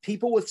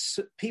 people,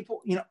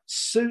 you know,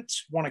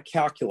 suits want to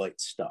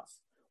calculate stuff.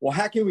 Well,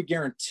 how can we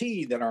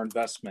guarantee that our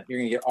investment, you're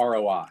going to get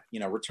ROI, you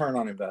know, return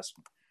on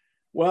investment?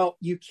 Well,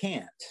 you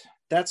can't.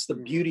 That's the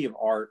beauty of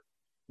art.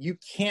 You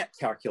can't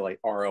calculate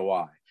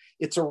ROI.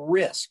 It's a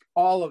risk.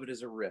 All of it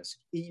is a risk.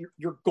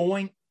 You're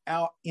going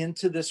out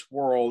into this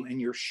world and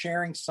you're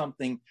sharing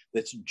something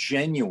that's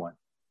genuine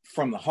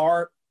from the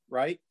heart,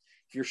 right?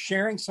 If you're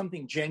sharing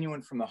something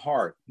genuine from the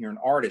heart, you're an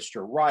artist,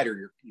 you're a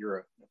writer, you're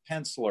a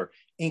penciler,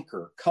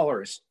 inker,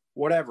 colorist,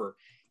 whatever.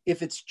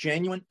 If it's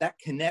genuine, that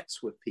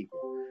connects with people.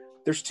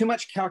 There's too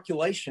much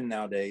calculation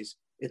nowadays.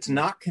 It's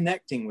not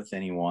connecting with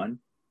anyone.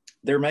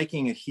 They're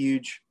making a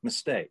huge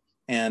mistake.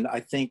 And I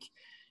think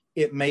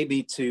it may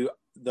be to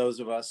those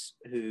of us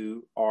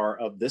who are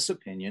of this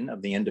opinion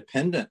of the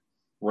independent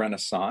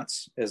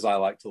renaissance, as I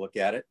like to look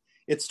at it,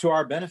 it's to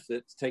our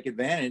benefit to take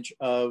advantage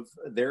of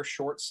their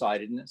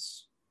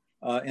short-sightedness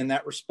in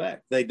that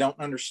respect. They don't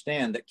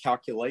understand that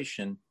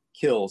calculation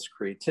kills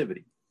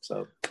creativity.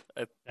 So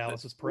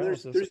analysis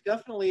paralysis. There's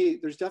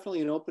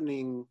definitely an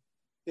opening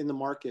in the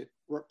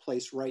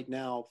marketplace right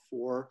now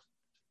for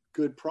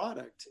good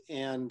product.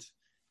 And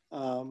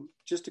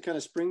just to kind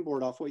of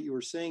springboard off what you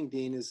were saying,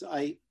 Dean, is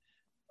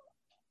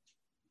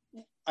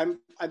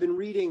I've been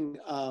reading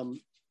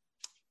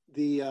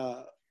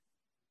the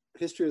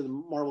history of the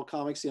Marvel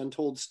Comics, The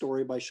Untold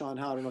Story by Sean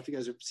Howe. I don't know if you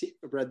guys have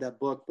read that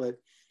book, but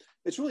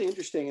it's really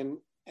interesting.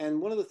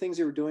 And one of the things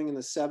they were doing in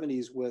the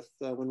 70s with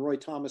when Roy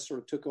Thomas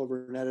sort of took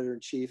over an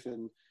editor-in-chief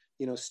and,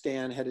 you know,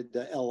 Stan headed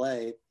to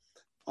LA,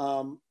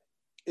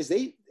 is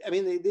they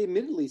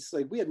admittedly,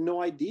 like, we had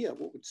no idea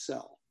what would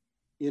sell.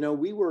 You know,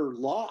 we were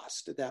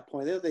lost at that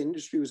point. The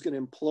industry was going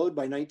to implode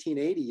by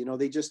 1980. You know,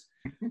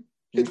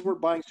 kids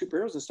weren't buying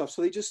superheroes and stuff.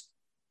 So they just,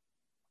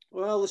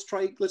 well,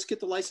 let's get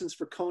the license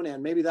for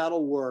Conan. Maybe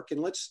that'll work. And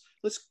let's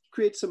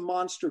create some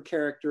monster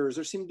characters.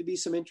 There seemed to be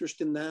some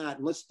interest in that.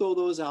 And let's throw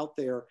those out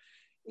there.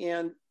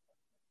 And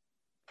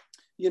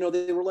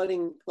they were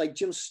letting like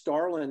Jim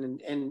Starlin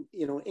and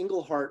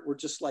Englehart were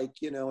just like,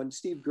 and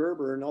Steve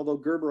Gerber. And although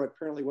Gerber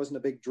apparently wasn't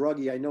a big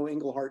druggie, I know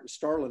Englehart and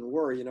Starlin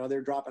were,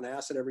 they're dropping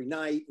acid every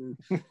night and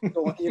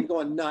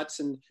going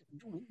nuts and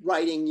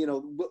writing,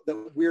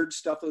 the weird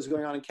stuff that was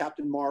going on in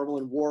Captain Marvel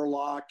and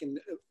Warlock. And,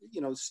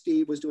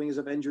 Steve was doing his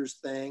Avengers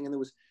thing. And there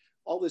was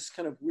all this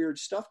kind of weird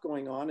stuff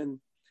going on. And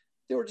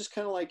they were just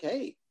kind of like,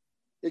 hey,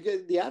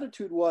 the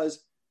attitude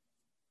was,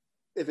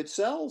 if it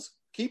sells,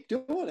 keep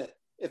doing it.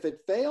 If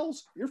it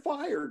fails, you're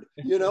fired,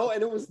 and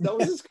that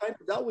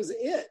was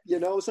it.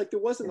 It's like there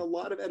wasn't a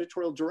lot of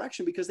editorial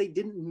direction because they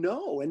didn't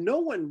know, and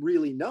no one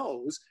really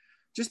knows.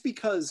 Just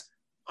because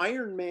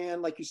Iron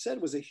Man, like you said,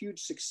 was a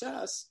huge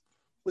success,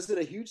 was it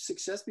a huge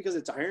success because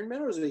it's Iron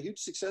Man, or was it a huge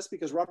success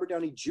because Robert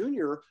Downey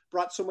Jr.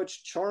 brought so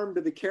much charm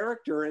to the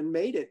character and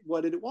made it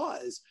what it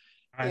was?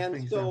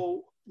 When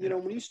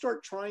you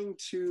start trying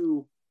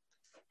to,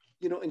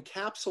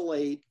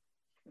 encapsulate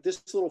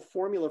this little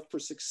formula for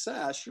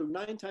success, you're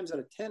 9 times out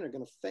of 10 are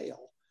going to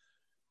fail.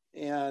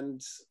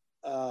 And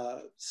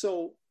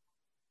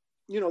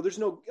there's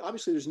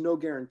no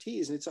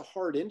guarantees, and it's a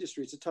hard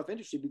industry. It's a tough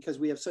industry because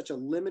we have such a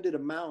limited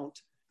amount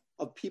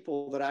of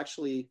people that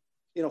actually,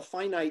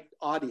 finite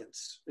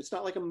audience. It's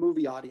not like a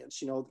movie audience,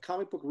 the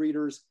comic book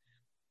readers,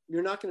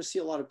 you're not going to see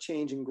a lot of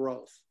change and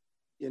growth.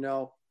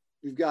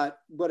 You've got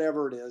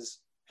whatever it is,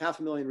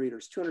 500,000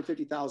 readers,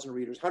 250,000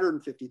 readers,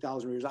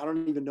 150,000 readers. I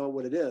don't even know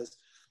what it is.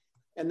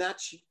 And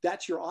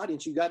that's your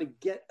audience. You got to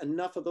get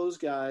enough of those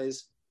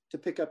guys to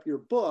pick up your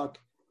book.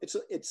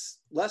 It's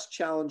less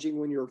challenging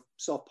when you're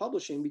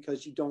self-publishing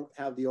because you don't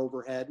have the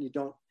overhead and you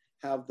don't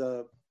have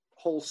the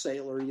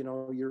wholesaler.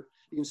 You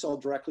can sell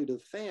directly to the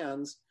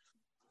fans,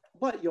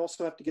 but you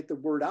also have to get the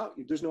word out.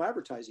 There's no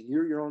advertising.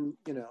 You're your own.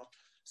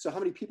 So how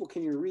many people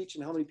can you reach,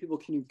 and how many people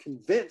can you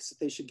convince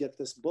that they should get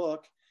this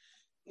book?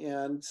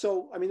 And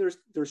so, I mean,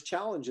 there's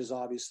challenges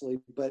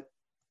obviously, but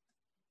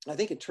I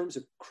think in terms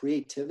of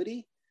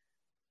creativity,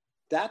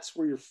 that's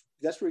where you're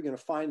going to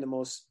find the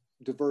most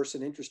diverse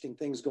and interesting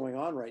things going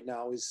on right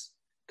now, is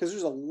because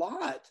there's a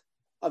lot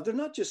of, they're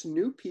not just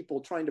new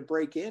people trying to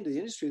break into the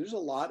industry. There's a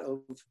lot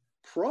of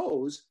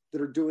pros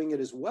that are doing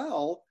it as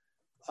well,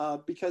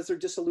 because they're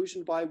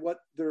disillusioned by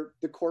what the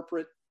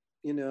corporate,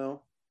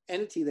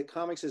 entity that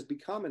comics has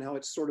become and how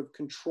it's sort of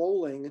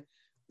controlling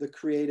the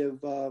creative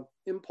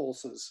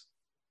impulses.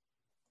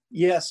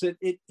 Yes,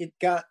 it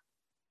got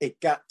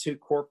too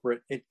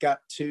corporate. It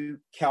got too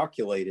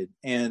calculated.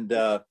 And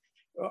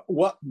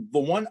what the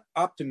one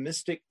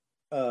optimistic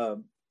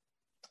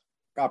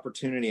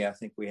opportunity I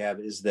think we have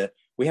is that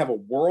we have a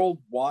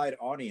worldwide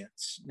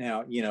audience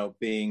now,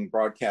 being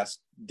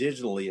broadcast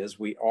digitally as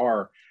we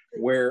are,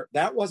 where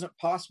that wasn't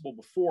possible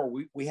before.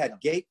 We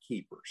had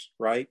gatekeepers,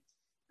 right?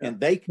 Yeah. And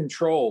they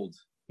controlled,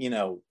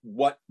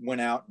 what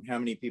went out and how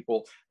many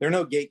people. There are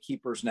no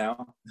gatekeepers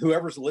now.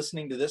 Whoever's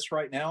listening to this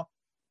right now,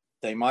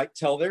 they might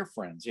tell their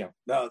friends,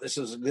 no, this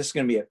is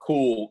going to be a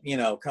cool,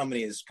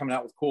 company is coming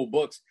out with cool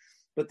books.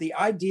 But the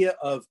idea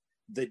of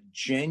the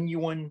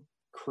genuine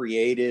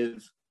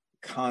creative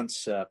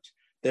concept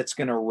that's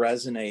going to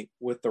resonate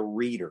with the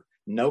reader,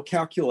 no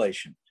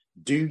calculation.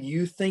 Do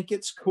you think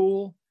it's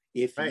cool?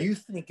 If you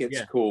think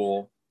it's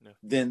cool,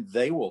 then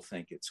they will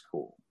think it's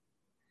cool,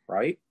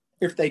 right?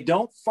 If they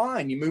don't,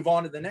 fine, you move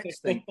on to the next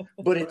thing.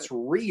 But it's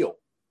real.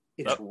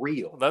 It's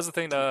real. That's the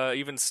thing.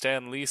 Even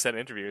Stan Lee said in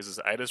interviews is,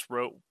 I just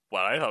wrote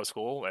what I thought was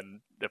cool,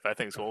 and if I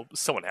think it's cool,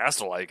 someone has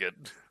to like it.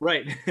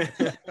 Right.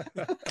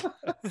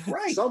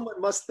 Right.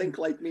 Someone must think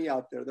like me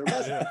out there. There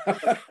must.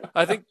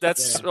 I think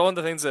that's one of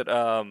the things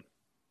that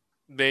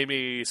made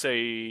me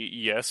say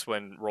yes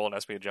when Roland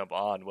asked me to jump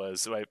on,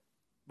 was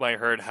when I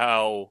heard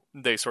how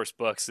they source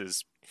books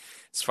is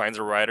finds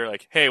a writer,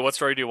 like, hey, what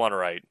story do you want to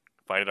write?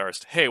 Find an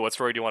artist. Hey, what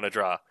story do you want to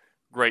draw?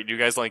 Great, you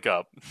guys link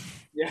up.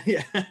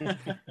 Yeah.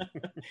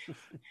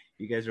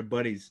 You guys are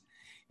buddies.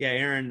 Yeah,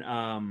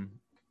 Aaron,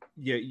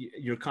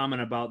 your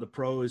comment about the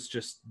pros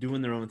just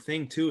doing their own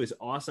thing too is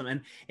awesome.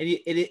 And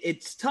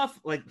it's tough,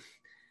 like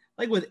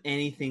with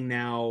anything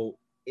now,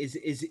 is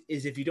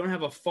if you don't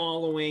have a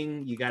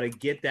following, you got to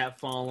get that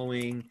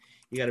following.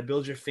 You got to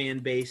build your fan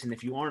base, and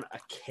if you aren't a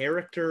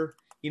character,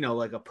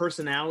 like a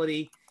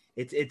personality,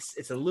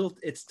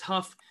 it's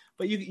tough.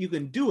 But you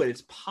can do it.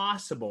 It's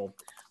possible.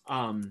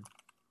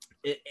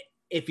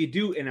 If you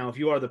do, if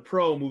you are the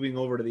pro moving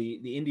over to the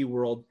indie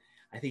world,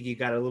 I think you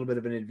got a little bit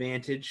of an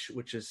advantage,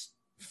 which is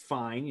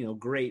fine,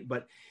 great.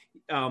 But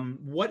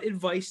what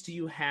advice do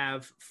you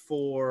have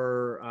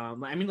for?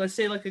 Let's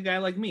say like a guy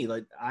like me,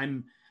 like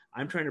I'm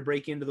trying to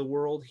break into the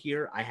world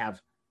here. I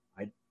have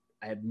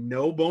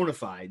no bona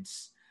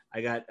fides.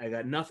 I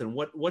got nothing.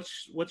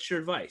 What's your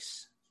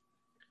advice?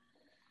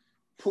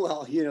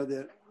 Well,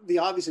 the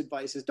obvious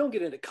advice is don't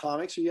get into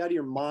comics. Are you out of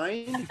your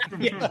mind?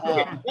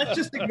 Let's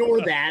just ignore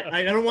that.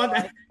 I don't want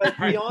that. But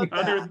beyond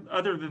that,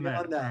 other than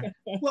that.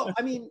 Well,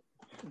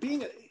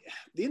 being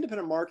the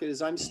independent market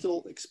is, I'm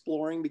still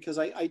exploring, because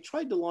I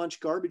tried to launch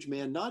Garbage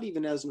Man, not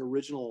even as an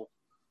original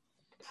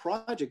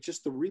project,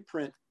 just the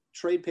reprint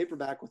trade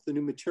paperback with the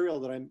new material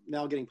that I'm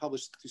now getting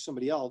published through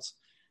somebody else.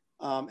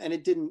 and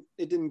it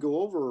didn't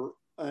go over.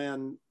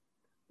 And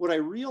what I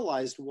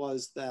realized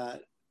was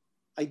that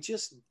I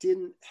just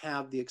didn't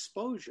have the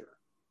exposure,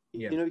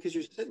 because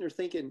you're sitting there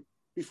thinking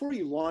before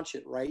you launch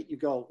it, right? You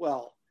go,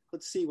 well,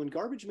 let's see, when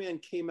Garbage Man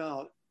came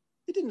out,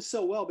 it didn't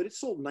sell well, but it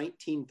sold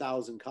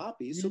 19,000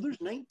 copies. Mm-hmm. So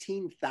there's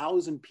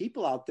 19,000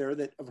 people out there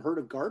that have heard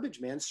of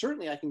Garbage Man.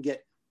 Certainly I can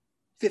get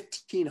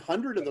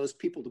 1,500 of those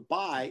people to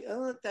buy.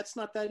 That's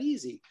not that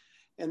easy.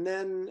 And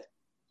then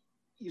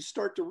you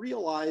start to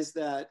realize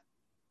that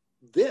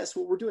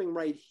what we're doing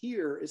right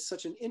here is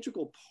such an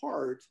integral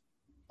part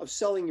of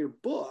selling your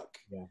book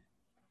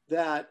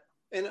that,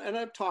 and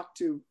I've talked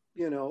to,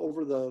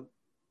 over the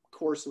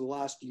course of the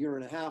last year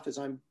and a half, as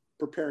I'm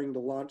preparing to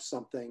launch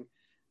something,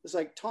 it's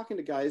like talking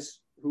to guys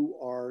who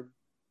are,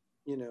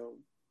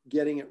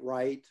 getting it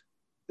right,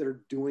 that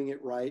are doing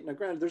it right. Now,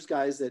 granted, there's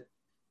guys that,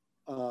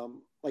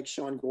 like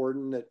Sean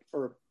Gordon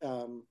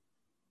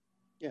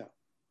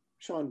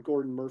Sean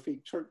Gordon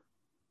Murphy.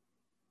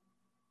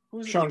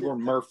 Sean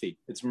Gordon Murphy.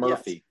 It's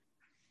Murphy. Yes.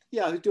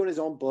 Yeah, who's doing his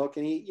own book,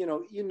 and he,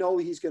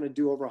 he's going to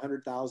do over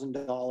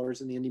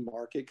 $100,000 in the indie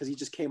market because he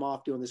just came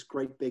off doing this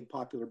great big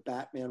popular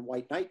Batman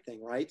White Knight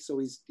thing, right? So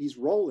he's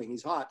rolling,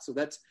 he's hot, so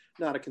that's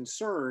not a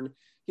concern.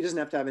 He doesn't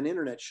have to have an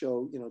internet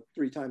show,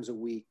 3 times a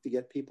week to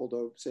get people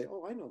to say,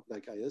 "Oh, I know who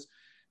that guy is."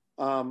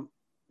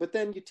 But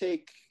then you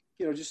take,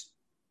 just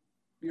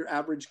your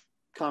average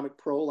comic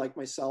pro like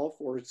myself,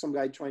 or some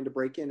guy trying to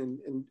break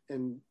in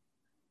and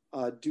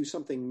do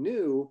something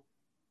new.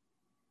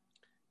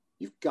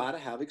 You've got to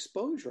have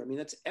exposure. I mean,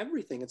 that's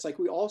everything. It's like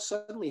we all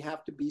suddenly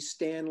have to be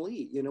Stan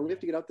Lee. We have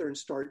to get out there and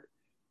start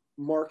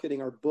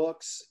marketing our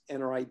books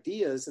and our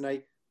ideas.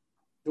 And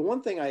the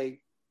one thing I've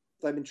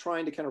been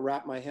trying to kind of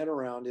wrap my head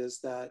around is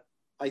that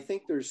I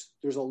think there's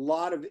a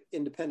lot of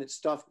independent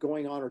stuff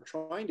going on or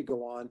trying to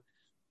go on.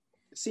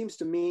 It seems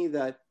to me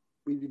that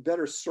we'd be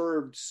better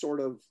served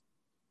sort of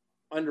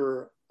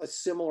under a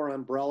similar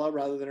umbrella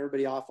rather than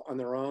everybody off on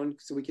their own.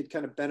 So we could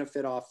kind of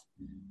benefit off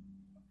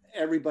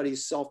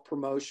everybody's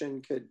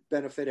self-promotion, could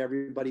benefit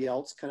everybody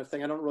else kind of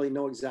thing. I don't really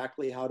know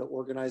exactly how to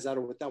organize that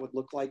or what that would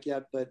look like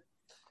yet,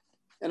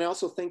 and I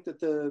also think that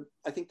the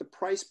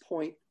price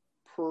point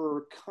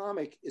per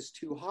comic is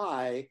too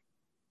high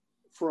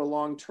for a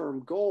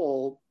long-term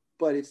goal,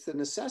 but it's the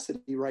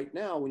necessity right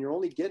now when you're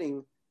only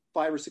getting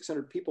 500 or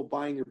 600 people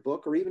buying your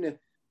book, or even if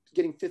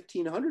getting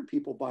 1,500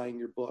 people buying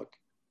your book,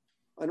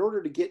 in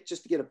order to get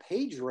a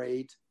page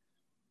rate,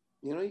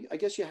 I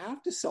guess you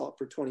have to sell it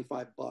for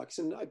 $25,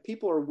 and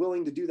people are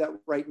willing to do that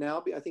right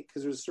now. I think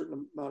because there's a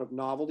certain amount of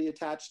novelty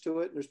attached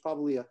to it, and there's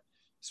probably a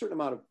certain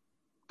amount of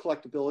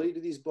collectability to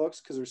these books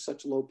because there's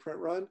such low print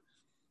run.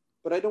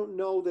 But I don't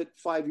know that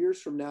 5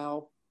 years from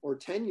now or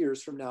 10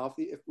 years from now,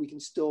 if we can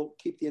still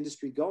keep the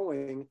industry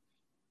going,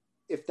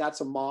 if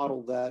that's a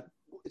model that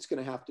it's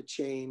going to have to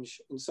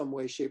change in some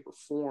way, shape, or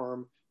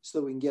form, so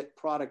that we can get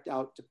product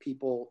out to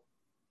people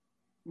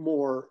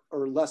more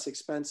or less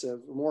expensive,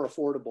 more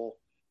affordable.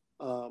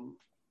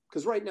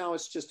 Because right now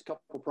it's just a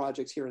couple of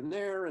projects here and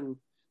there, and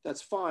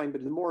that's fine.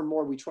 But the more and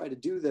more we try to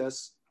do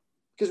this,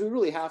 because we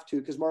really have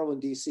to, because Marvel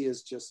and DC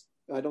is just,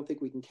 I don't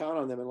think we can count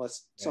on them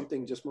unless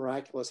something just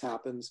miraculous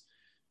happens.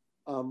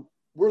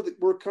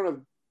 We're kind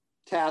of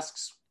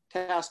tasked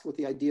with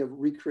the idea of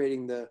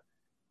recreating the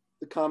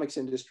comics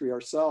industry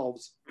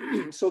ourselves.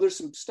 So there's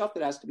some stuff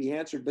that has to be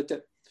answered. But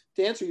to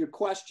answer your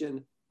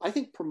question, I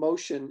think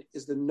promotion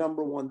is the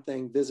number one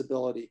thing,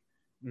 visibility.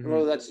 Mm-hmm.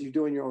 Whether that's you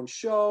doing your own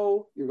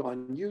show, you're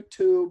on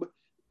YouTube,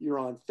 you're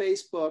on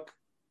Facebook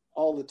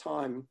all the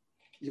time.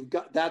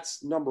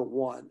 That's number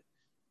one,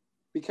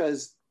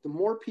 because the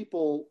more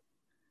people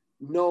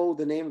know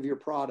the name of your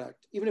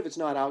product, even if it's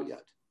not out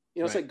yet,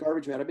 it's like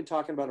Garbage Man. I've been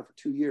talking about it for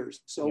 2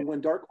 years. So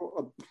when Dark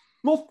publishing.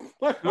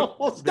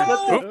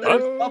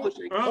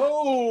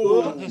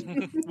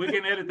 We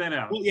can edit that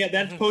out. Well, yeah,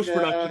 that's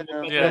post-production.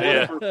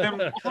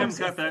 Tim,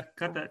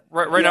 cut that.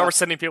 Right now, we're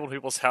sending people to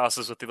people's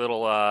houses with the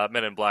little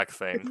Men in Black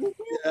thing.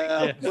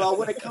 Well,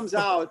 when it comes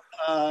out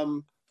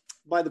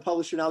by the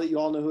publisher, now that you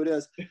all know who it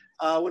is,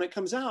 when it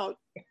comes out,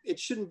 it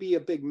shouldn't be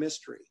a big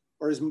mystery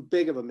or as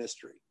big of a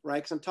mystery, right?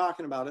 Because I'm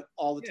talking about it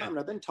all the time, and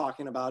I've been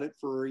talking about it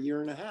for a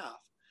year and a half.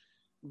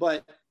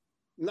 But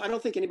I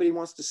don't think anybody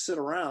wants to sit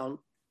around.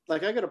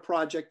 Like, I got a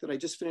project that I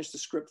just finished the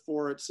script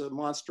for. It's a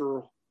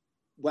monster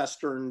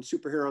Western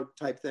superhero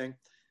type thing.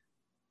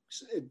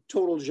 It's a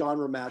total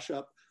genre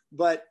mashup.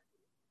 But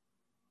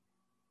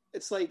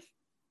it's like,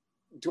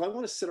 do I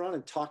want to sit around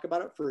and talk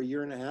about it for a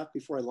year and a half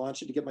before I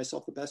launch it to give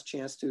myself the best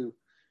chance to,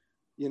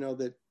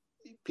 that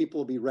people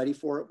will be ready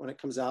for it when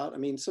it comes out? I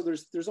mean, so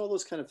there's all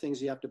those kind of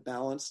things you have to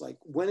balance. Like,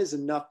 when is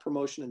enough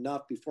promotion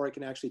enough before I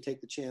can actually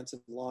take the chance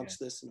and launch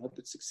this and hope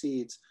it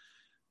succeeds?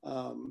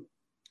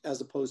 As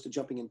opposed to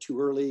jumping in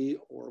too early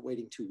or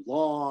waiting too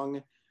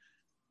long.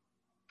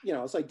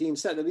 It's like Dean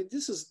said, I mean,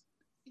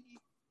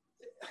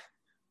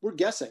 we're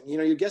guessing,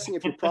 you're guessing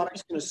if your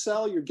product's going to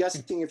sell, you're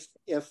guessing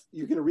if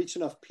you're going to reach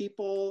enough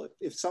people,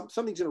 if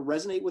something's going to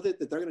resonate with it,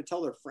 that they're going to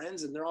tell their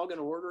friends and they're all going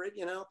to order it,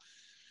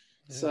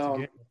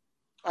 So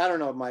I don't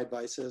know what my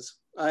advice is.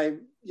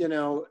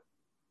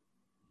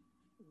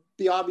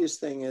 the obvious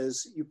thing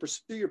is you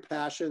pursue your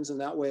passions, and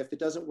that way, if it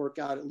doesn't work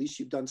out, at least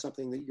you've done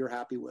something that you're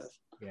happy with.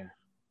 Yeah.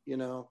 You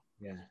know.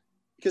 Yeah.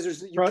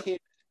 Because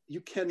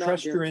you cannot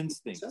trust your guarantee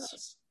instincts.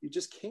 success. You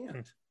just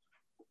can't.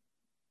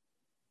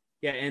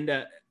 Yeah, and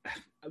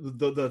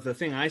the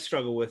thing I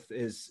struggle with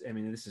is, I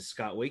mean, this is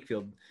Scott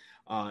Wakefield,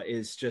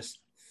 is just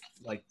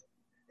like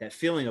that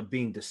feeling of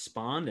being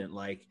despondent.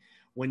 Like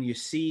when you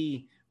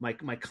see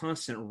my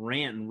constant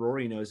rant, and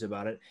Rory knows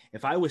about it.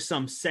 If I was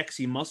some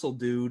sexy muscle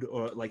dude,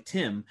 or like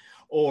Tim,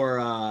 or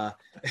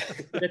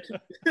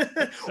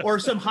or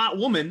some hot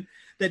woman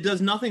that does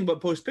nothing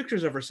but post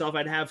pictures of herself,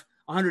 I'd have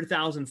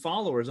 100,000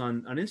 followers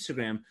on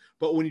Instagram.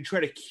 But when you try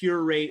to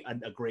curate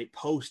a great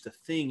post, a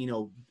thing, you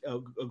know,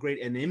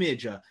 an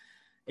image, and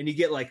you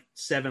get like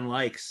 7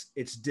 likes,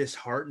 it's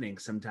disheartening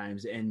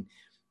sometimes.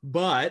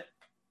 But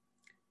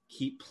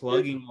keep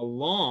plugging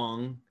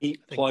along.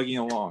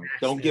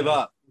 Don't give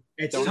up.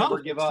 It's Don't tough.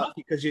 ever give up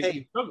because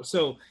you struggle.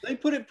 So let me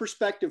put it in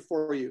perspective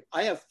for you.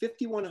 I have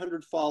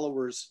 5,100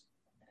 followers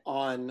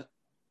on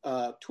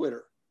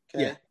Twitter.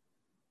 Okay. Yeah.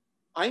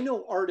 I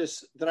know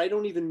artists that I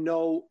don't even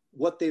know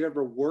what they've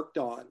ever worked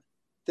on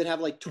that have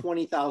like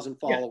 20,000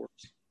 followers.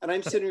 Yeah. And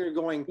I'm sitting here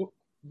going,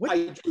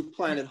 I drew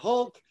Planet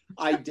Hulk.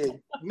 I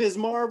did Ms.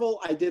 Marvel.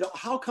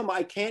 How come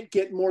I can't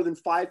get more than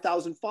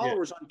 5,000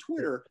 followers on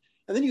Twitter?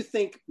 And then you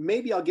think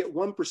maybe I'll get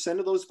 1%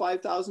 of those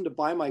 5,000 to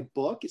buy my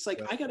book. It's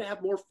like, I got to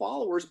have more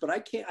followers, but I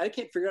can't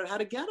figure out how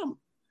to get them.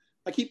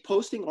 I keep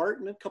posting art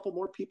and a couple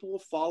more people will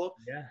follow.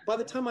 Yeah. By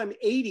the time I'm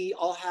 80,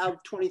 I'll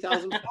have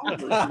 20,000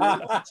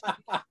 followers.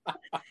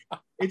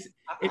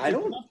 I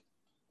don't know.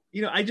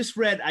 You know, I just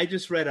read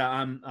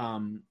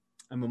I'm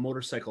a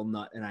motorcycle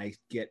nut, and I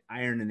get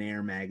Iron and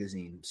Air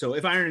magazine. So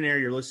if Iron and Air,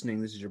 you're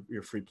listening, this is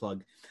your free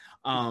plug.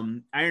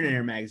 Iron and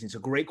Air magazine. It's a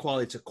great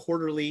quality. It's a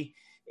quarterly.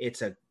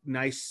 It's a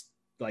nice,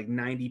 like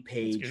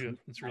 90-page.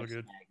 It's really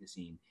good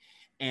magazine.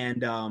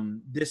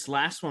 And this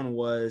last one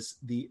was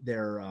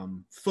their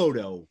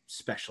photo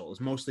special. It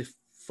was mostly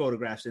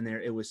photographs in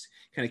there. It was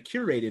kind of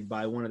curated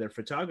by one of their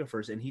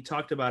photographers, and he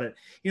talked about it.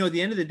 You know, at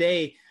the end of the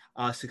day,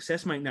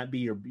 success might not be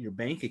your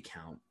bank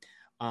account,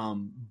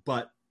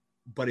 but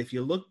if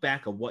you look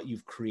back at what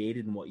you've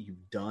created and what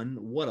you've done,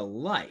 what a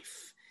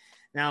life.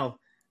 Now,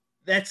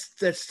 that's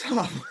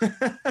tough.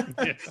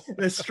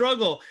 The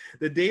struggle,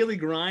 the daily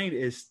grind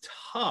is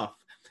tough.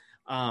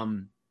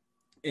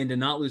 And to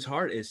not lose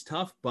heart is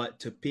tough, but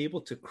to be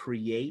able to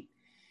create,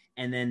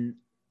 and then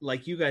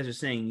like you guys are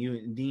saying,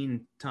 you,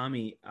 Dean,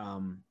 Tommy,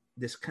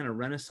 this kind of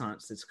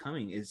renaissance that's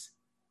coming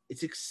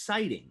it's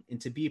exciting, and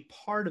to be a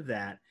part of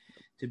that,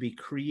 to be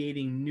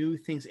creating new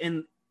things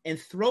and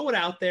throw it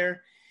out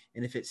there.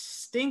 And if it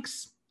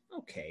stinks,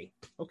 okay,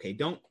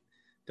 don't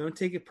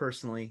take it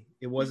personally.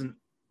 It wasn't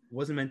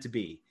meant to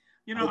be.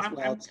 You know, I'm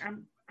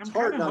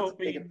hard not hoping,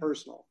 to take it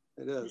personal.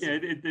 It is. Yeah,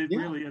 it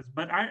really is.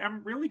 But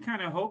I'm really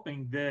kind of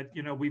hoping that,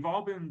 you know, we've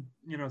all been,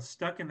 you know,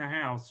 stuck in the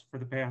house for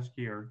the past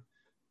year.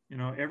 You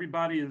know,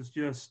 everybody is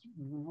just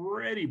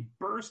ready,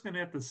 bursting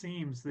at the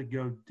seams to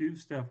go do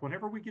stuff.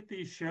 Whenever we get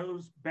these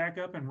shows back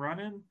up and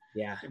running,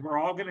 we're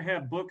all going to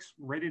have books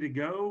ready to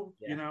go.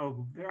 Yeah. You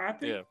know, I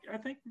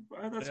think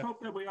let's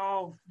hope that we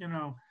all, you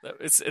know,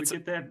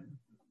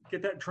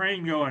 get that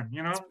train going.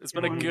 You know, it's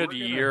been a good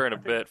year and a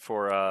bit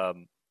for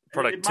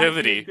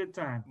productivity. It might be a good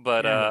time.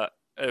 But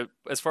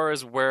as far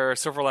as where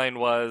Silverline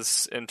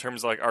was in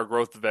terms of like our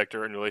growth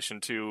vector in relation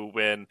to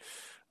when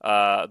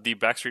the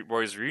Backstreet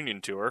Boys reunion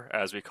tour,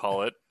 as we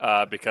call it,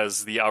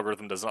 because the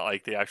algorithm does not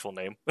like the actual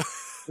name,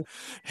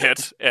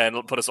 hit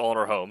and put us all in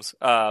our homes.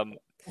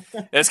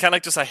 It's kind of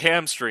like just a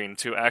hamstring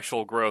to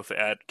actual growth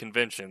at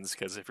conventions,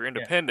 because if you're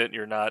independent,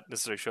 you're not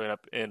necessarily showing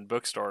up in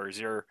bookstores.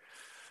 You're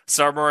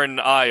somewhere in an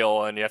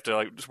aisle, and you have to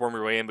like just worm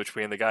your way in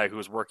between the guy who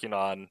was working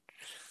on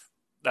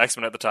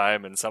X-Men at the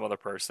time and some other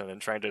person,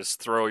 and trying to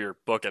just throw your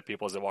book at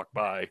people as they walk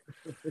by.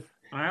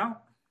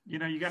 Well, you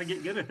know, you got to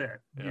get good at that.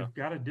 Yeah. You've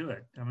got to do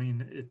it. I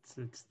mean,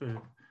 it's the.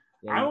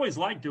 Yeah. I always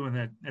like doing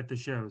that at the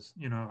shows.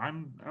 You know, I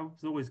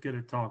was always good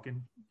at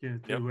talking to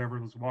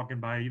whoever was walking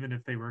by, even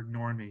if they were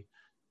ignoring me.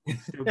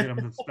 Still get them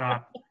to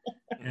stop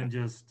and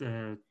just,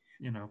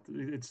 you know,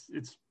 it's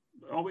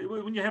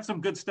when you have some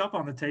good stuff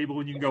on the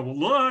table and you can go, well,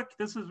 look,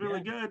 this is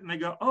really good, and they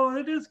go, oh,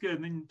 it is good,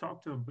 and then you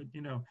talk to them. But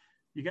you know,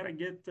 you got to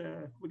get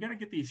we got to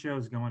get these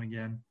shows going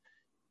again,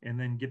 and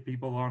then get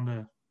people on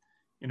the.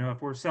 You know,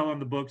 if we're selling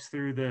the books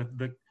through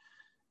the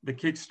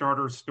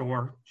Kickstarter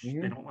store,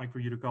 they don't like for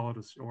you to call it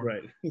a store,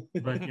 right?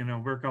 But you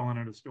know, we're calling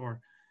it a store.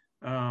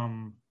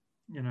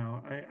 You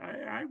know,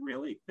 I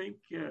really think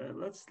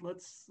let's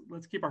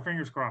keep our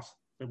fingers crossed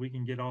that we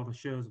can get all the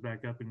shows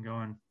back up and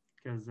going,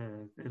 because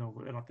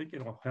I think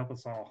it'll help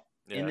us all.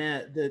 Yeah.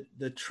 And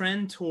the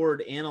trend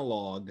toward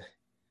analog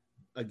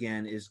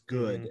again is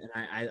good,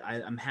 and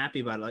I'm happy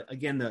about it.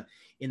 Again,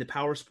 in the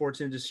power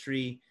sports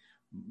industry,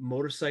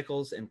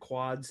 motorcycles and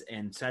quads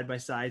and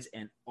side-by-sides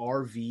and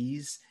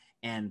RVs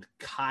and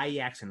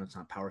kayaks, and it's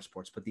not power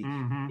sports, but the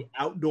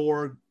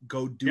outdoor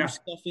go do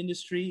stuff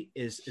industry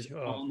is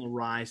on the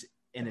rise,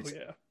 and it's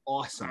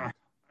awesome.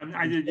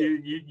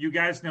 You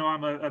guys know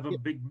I'm a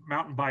big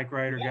mountain bike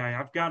rider guy.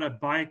 I've got a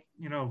bike,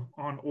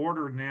 on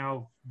order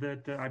now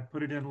that I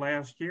put it in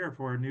last year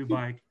for a new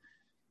bike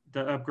to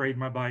upgrade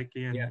my bike,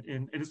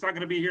 and it's not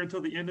going to be here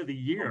until the end of the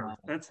year.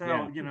 That's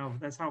how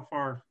that's how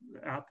far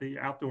out the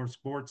outdoor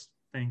sports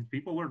thing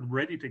people are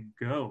ready to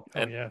go.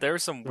 And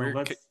there's some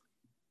weird.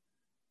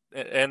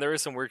 And there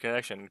is some weird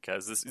connection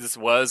because this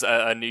was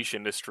a niche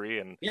industry,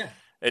 and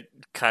it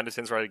kind of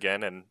tends right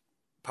again. And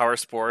power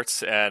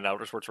sports and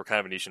outdoor sports were kind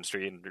of a niche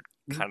industry, and they're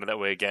kind of that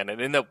way again. And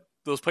in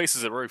those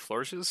places, it really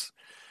flourishes.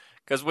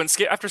 Because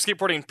after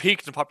skateboarding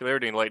peaked in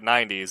popularity in the late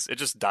 '90s, it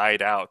just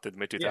died out in the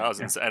mid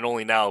 2000s, and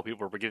only now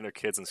people are getting their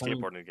kids and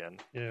skateboarding again.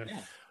 Yeah.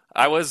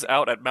 I was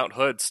out at Mount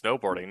Hood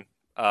snowboarding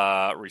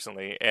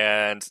recently,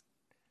 and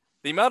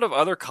the amount of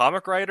other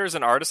comic writers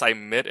and artists I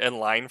met in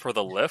line for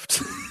the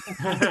lift.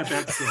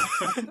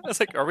 I was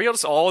like, are we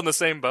just all in the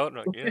same boat?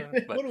 Like, yeah.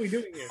 But, what are we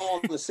doing here? All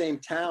in the same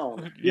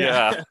town.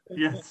 Yeah.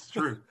 Yeah, it's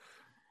true.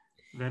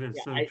 That is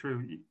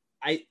true.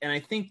 I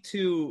think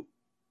too,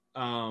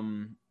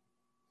 Aaron,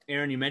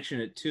 you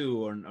mentioned it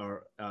too,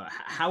 or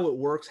how it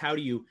works. How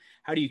do you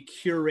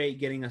curate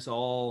getting us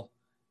all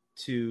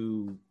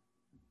to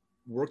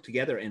work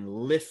together and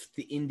lift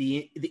the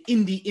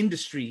indie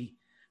industry?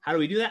 How do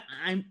we do that?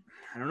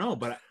 I don't know,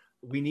 but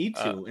we need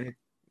to.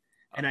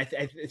 And I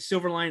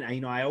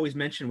Silverline, I always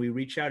mention, we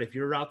reach out if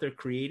you're out there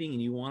creating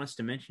and you want us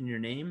to mention your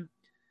name.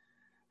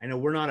 I know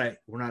we're not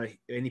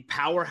any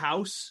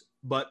powerhouse,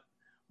 but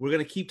we're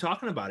going to keep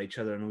talking about each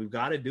other, and we've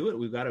got to do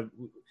it.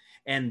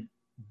 And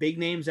big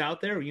names out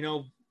there,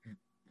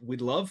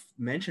 we'd love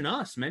mention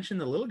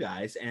the little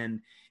guys. And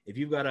if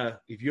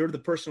you're the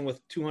person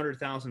with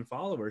 200,000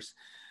 followers,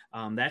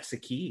 that's the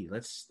key.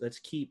 Let's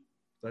keep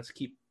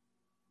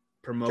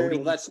promoting. Okay,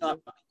 well, that's not.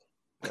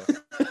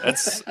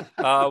 That's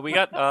we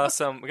got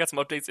some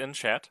updates in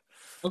chat.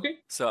 Okay.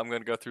 So I'm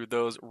going to go through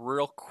those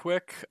real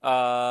quick.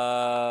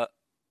 Roland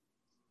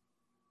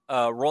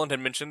had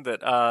mentioned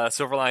that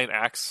Silverline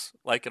acts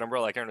like an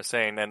umbrella, like Aaron was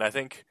saying, and I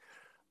think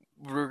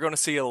we're going to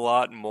see a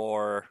lot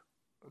more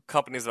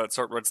companies of that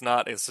sort where it's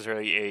not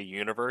necessarily a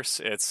universe;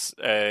 it's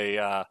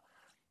a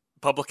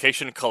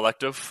publication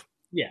collective.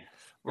 Yeah.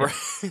 Where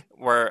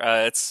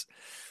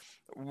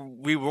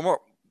we were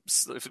more.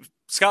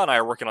 Scott and I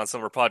are working on some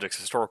of our projects,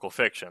 historical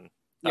fiction.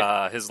 His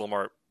a little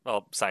more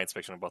science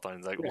fiction, both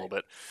on like a little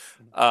bit.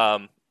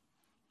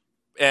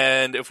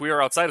 And if we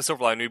were outside of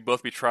Silverline, we'd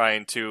both be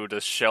trying to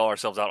just shell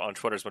ourselves out on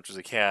Twitter as much as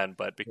we can.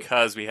 But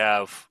because we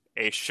have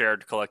a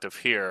shared collective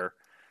here,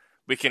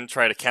 we can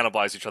try to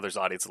cannibalize each other's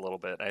audience a little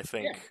bit. I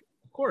think,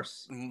 of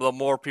course, the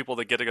more people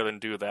that get together and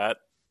do that,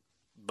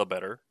 the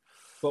better.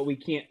 But we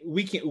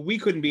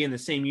couldn't be in the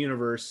same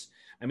universe.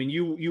 I mean,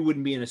 you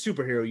wouldn't be in a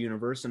superhero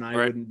universe, and I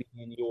wouldn't be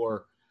in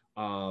your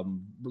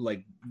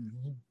like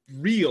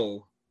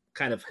real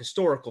kind of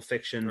historical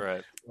fiction,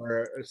 right?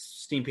 Where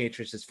Steam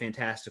Patriots is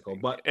fantastical.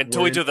 But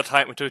until we do the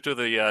time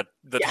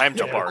time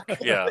jump arc,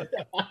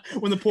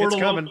 when the portal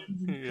coming,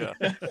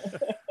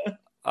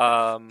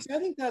 See,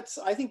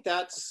 I think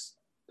that's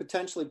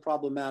potentially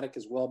problematic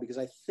as well, because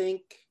I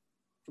think,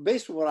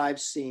 based on what I've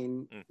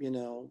seen,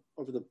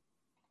 over the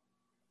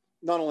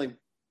not only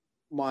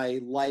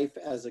my life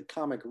as a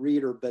comic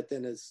reader, but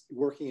then as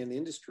working in the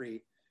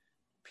industry,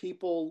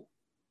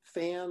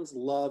 fans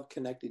love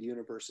connected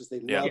universes.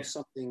 They love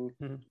something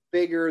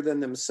bigger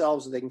than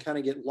themselves, and they can kind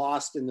of get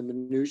lost in the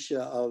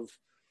minutia of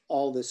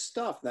all this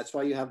stuff. And that's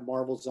why you have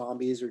Marvel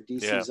Zombies or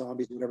DC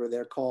Zombies, whatever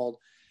they're called.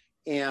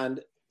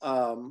 And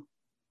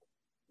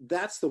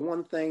that's the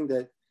one thing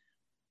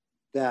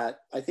that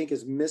I think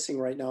is missing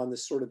right now in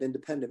this sort of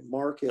independent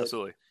market.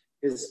 Absolutely.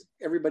 Is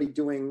everybody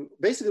doing,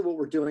 basically what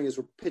we're doing is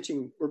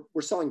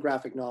we're selling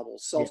graphic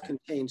novels,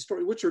 self-contained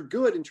story, which are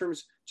good in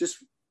terms just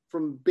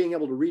from being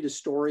able to read a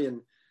story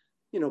and,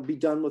 be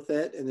done with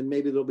it. And then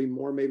maybe there'll be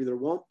more, maybe there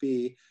won't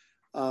be.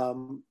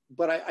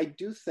 But I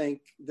do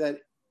think that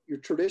your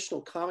traditional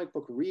comic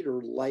book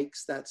reader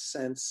likes that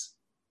sense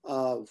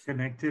of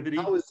connectivity.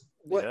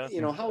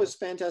 How is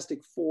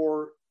Fantastic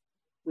Four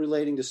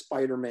relating to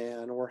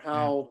Spider-Man, or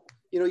how,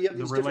 you have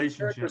these different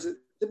characters that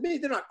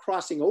they're not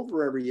crossing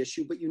over every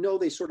issue, but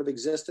they sort of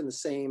exist in the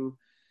same,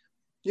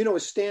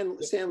 as Stan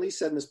Lee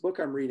said in this book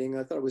I'm reading,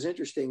 I thought it was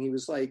interesting. He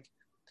was like,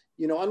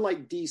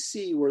 unlike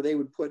DC, where they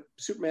would put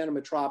Superman in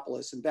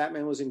Metropolis and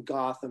Batman was in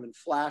Gotham and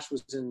Flash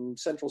was in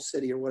Central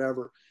City or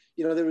whatever,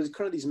 there was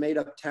kind of these made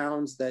up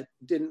towns that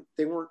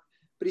weren't,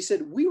 but he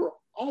said,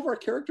 all of our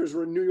characters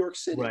were in New York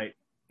City. Right.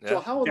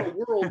 So how in the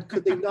world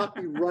could they not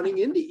be running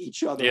into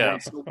each other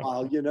once in a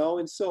while,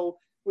 And so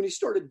when he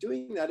started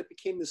doing that, it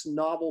became this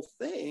novel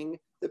thing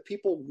that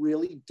people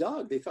really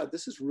dug. They thought,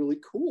 this is really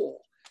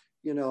cool,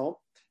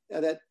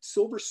 that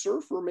Silver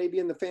Surfer may be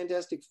in the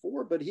Fantastic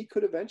Four, but he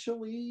could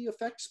eventually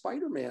affect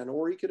Spider-Man,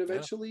 or he could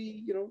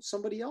eventually,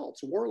 somebody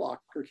else,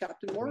 Warlock or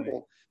Captain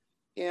Marvel.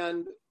 Right.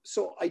 And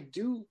so I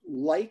do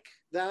like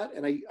that.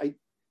 And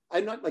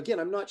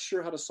I'm not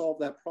sure how to solve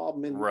that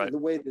problem in the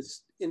way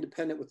this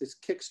independent with this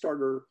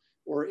Kickstarter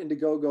or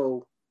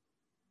Indiegogo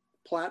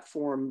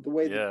platform, the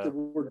way that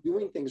we're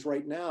doing things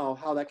right now,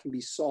 how that can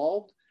be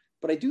solved.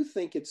 But I do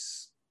think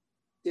it's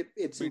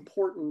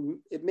important.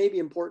 It may be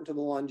important to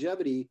the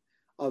longevity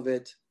of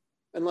it,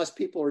 unless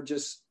people are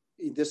this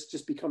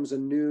just becomes a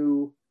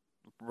new,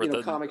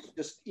 comics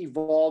just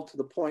evolve to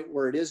the point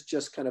where it is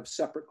just kind of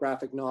separate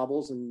graphic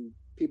novels, and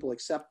people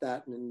accept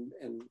that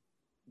and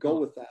go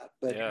with that.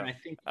 But yeah, I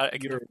think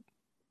Aaron,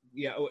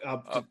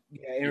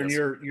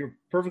 you're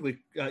perfectly,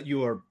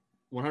 you are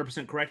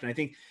 100% correct. And I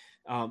think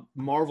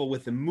Marvel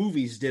with the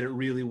movies did it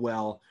really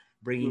well,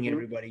 bringing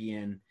everybody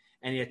in.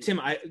 And yeah, Tim,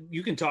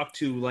 you can talk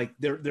to, like,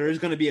 there is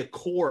going to be a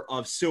core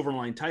of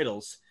Silverline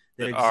titles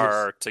that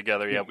are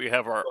together. Yeah, we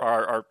have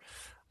our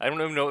I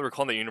don't even know what we're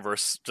calling the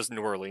universe, just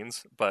New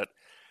Orleans. But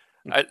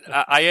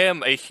I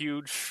am a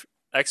huge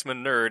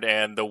X-Men nerd,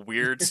 and the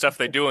weird stuff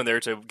they do in there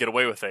to get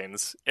away with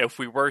things. If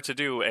we were to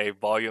do a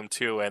volume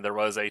 2 and there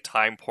was a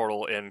time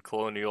portal in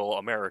colonial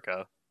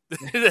America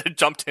that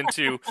jumped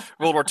into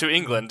World War II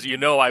England,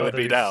 I would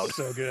be down.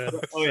 So good.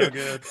 So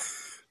good.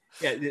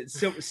 Yeah,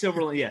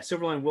 Silverline. Yeah,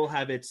 Silverline will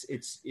have its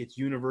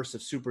universe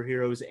of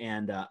superheroes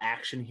and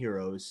action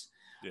heroes,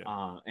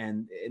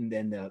 and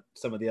then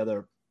some of the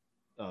other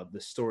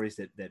the stories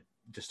that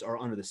just are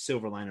under the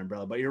Silverline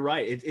umbrella. But you're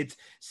right; it's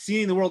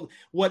seeing the world.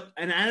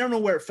 And I don't know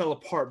where it fell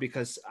apart,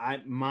 because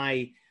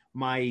my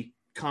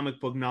comic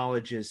book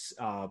knowledge is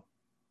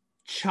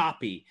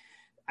choppy.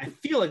 I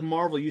feel like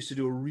Marvel used to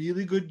do a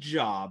really good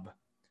job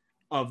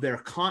of their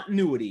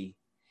continuity,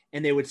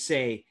 and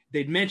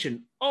they'd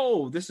mention,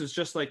 oh, this is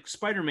just like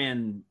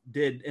Spider-Man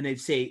did, and they'd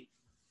say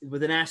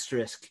with an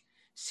asterisk,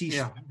 see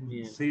such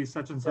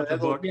and such a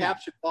book.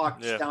 Caption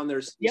box down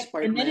there.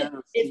 And then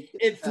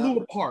it flew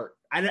apart.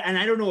 And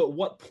I don't know at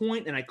what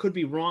point, and I could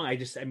be wrong.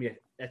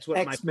 That's what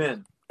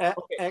X-Men.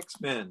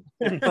 X-Men.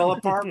 It fell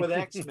apart with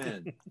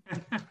X-Men.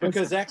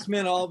 Because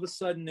X-Men, all of a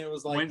sudden, it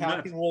was like,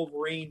 how can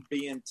Wolverine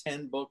be in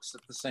 10 books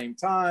at the same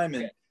time?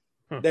 And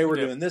they were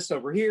doing this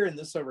over here, and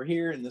this over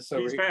here, and this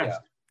over here. Yeah.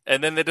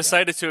 And then they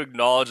decided to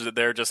acknowledge that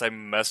they're just a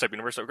messed up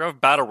universe. So we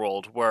have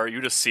Battleworld, where you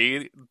just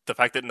see the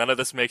fact that none of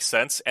this makes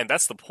sense, and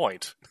that's the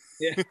point.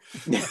 Yeah.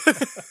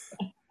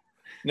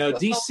 No,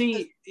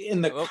 DC,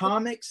 in the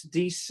comics,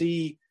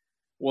 DC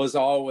was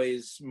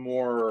always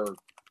more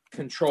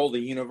control the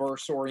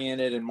universe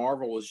oriented, and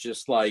Marvel was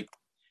just like,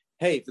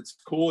 hey, if it's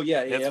cool,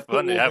 it's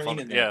fun to have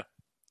fun. Yeah.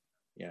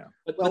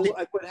 But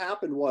what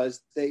happened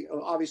was they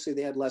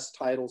had less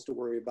titles to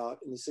worry about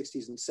in the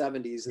 60s and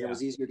 70s, and it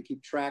was easier to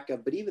keep track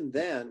of. But even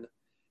then,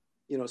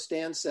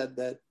 Stan said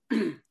that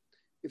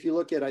if you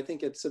look at, I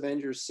think it's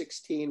Avengers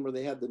 16, where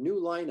they had the new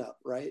lineup,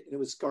 right? And it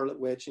was Scarlet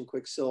Witch and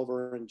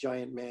Quicksilver and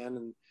Giant Man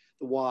and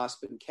the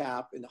Wasp and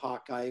Cap and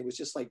Hawkeye. It was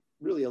just like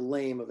really a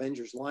lame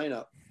Avengers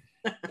lineup.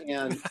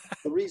 And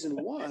the reason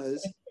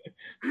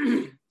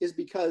is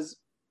because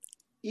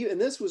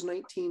and this was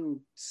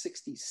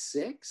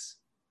 1966,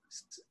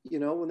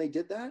 when they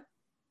did that.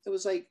 It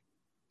was like,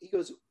 he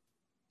goes,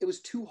 it was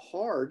too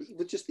hard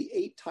with just the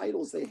 8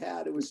 titles they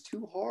had. It was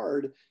too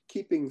hard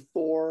keeping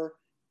Thor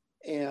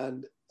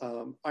and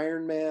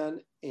Iron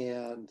Man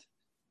and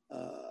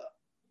the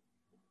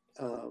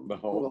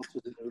Hulk.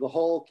 The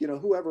Hulk,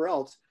 whoever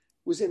else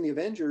was in the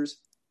Avengers.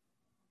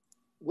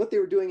 What they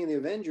were doing in the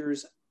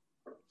Avengers,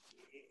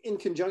 in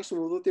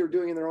conjunction with what they were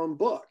doing in their own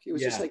book, it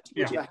was just like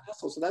too much of a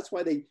hassle. So that's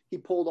why he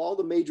pulled all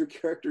the major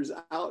characters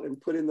out and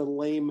put in the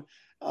lame,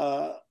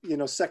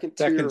 second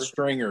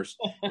stringers.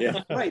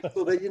 Yeah, right.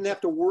 So they didn't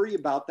have to worry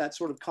about that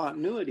sort of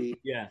continuity.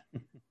 Yeah.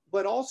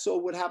 But also,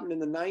 what happened in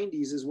the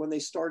 90s is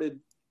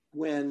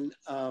when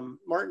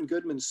Martin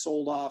Goodman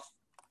sold off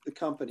the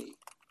company,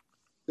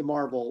 the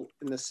Marvel,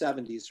 in the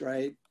 70s,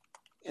 right?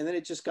 And then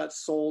it just got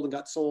sold and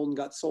got sold and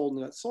got sold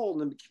and got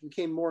sold, and it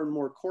became more and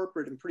more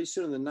corporate. And pretty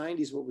soon in the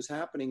 90s, what was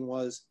happening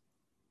was,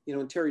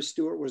 and Terry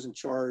Stewart was in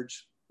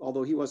charge,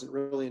 although he wasn't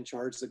really in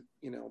charge.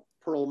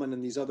 Perlman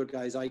and these other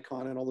guys,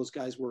 Icon and all those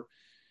guys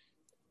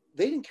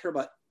they didn't care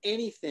about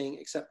anything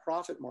except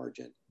profit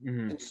margin.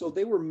 Mm-hmm. And so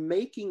they were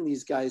making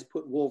these guys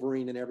put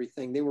Wolverine in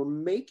everything. They were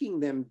making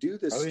them do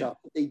this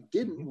stuff that they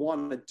didn't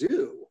want to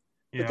do.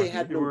 Yeah,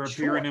 but they were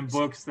appearing in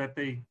books that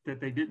they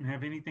didn't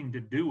have anything to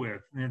do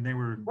with, and they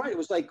were right. It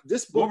was like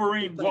this book.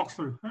 Wolverine walks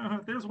through.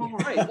 There's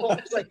Wolverine. Right. Well,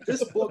 it's like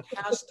this book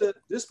has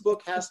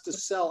to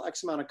sell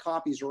X amount of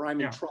copies, or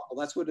I'm in trouble.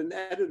 That's what an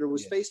editor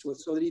was faced with.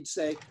 So that he'd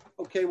say,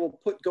 "Okay, we'll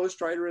put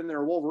Ghost Rider in there,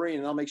 or Wolverine,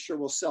 and I'll make sure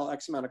we'll sell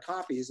X amount of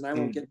copies, and I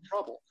won't get in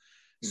trouble."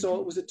 Mm-hmm. So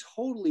it was a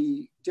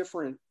totally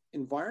different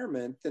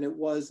environment than it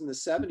was in the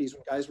 70s,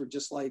 when guys were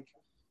just like,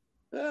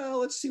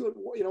 let's see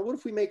what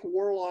if we make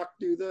Warlock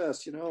do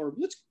this, or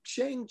let's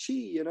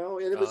Shang-Chi, and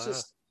it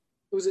was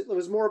it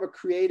was more of a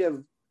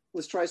creative,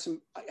 let's try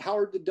some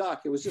Howard the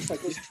Duck. It was just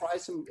like, let's try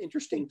some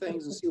interesting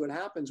things and see what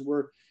happens.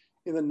 Where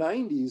in the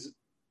 90s,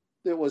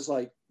 it was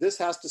like, this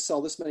has to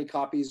sell this many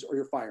copies or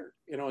you're fired,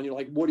 and you're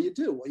like, what do you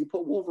do? Well, you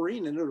put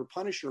Wolverine in it, or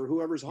Punisher, or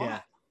whoever's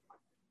hot.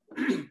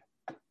 Yeah.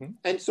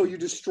 And so you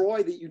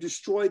destroy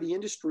the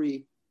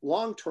industry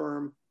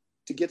long-term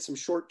to get some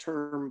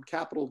short-term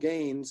capital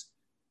gains.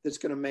 That's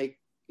going to make,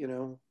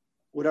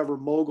 whatever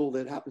mogul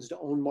that happens to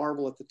own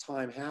Marvel at the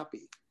time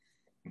happy.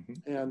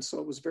 Mm-hmm. And so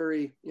it was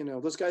very,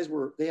 those guys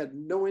they had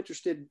no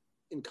interest in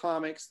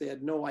comics. They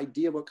had no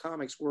idea what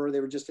comics were.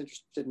 They were just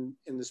interested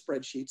in the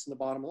spreadsheets and the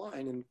bottom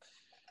line.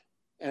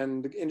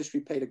 And the industry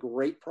paid a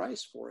great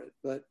price for it.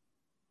 But,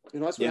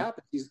 that's what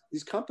happens.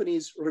 These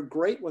companies are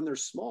great when they're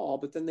small,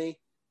 but then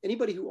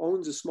anybody who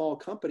owns a small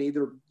company,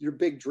 your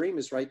big dream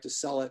is, right, to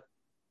sell it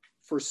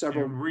for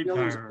several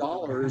millions of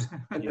dollars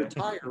and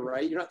retire,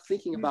 right? You're not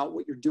thinking about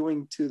what you're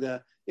doing to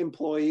the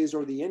employees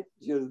or the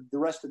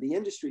rest of the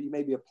industry you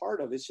may be a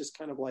part of. It's just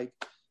kind of like,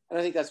 and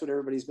I think that's what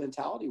everybody's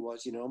mentality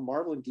was.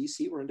 Marvel and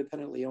DC were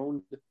independently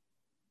owned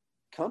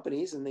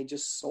companies, and they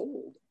just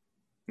sold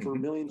for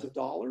millions of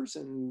dollars,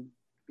 and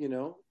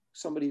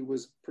somebody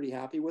was pretty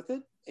happy with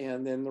it,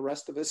 and then the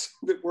rest of us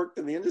that worked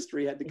in the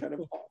industry had to kind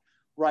of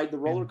ride the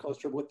roller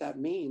coaster of what that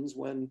means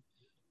when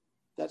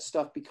that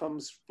stuff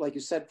becomes, like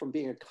you said, from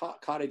being a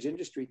cottage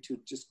industry to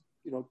just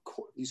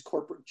these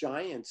corporate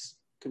giants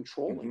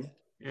controlling it.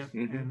 Yeah,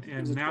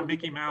 and now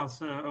Mickey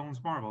Mouse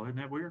owns Marvel. Isn't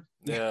that weird?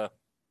 Yeah.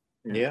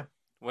 Yeah.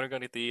 When are we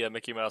going to get the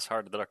Mickey Mouse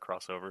Hard of the Duck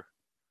crossover?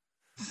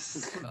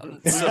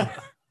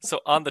 So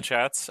on the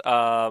chats,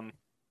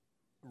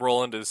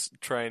 Roland is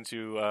trying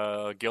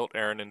to guilt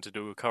Aaron into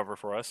do a cover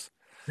for us.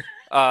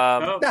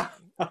 Hyper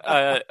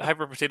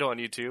Potato on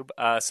YouTube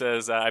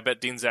says, I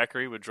bet Dean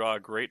Zachary would draw a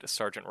great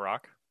Sergeant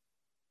Rock.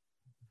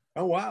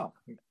 Oh, wow.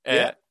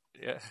 Yeah.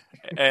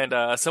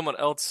 And someone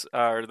else,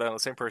 or the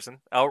same person,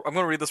 I'm going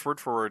to read this word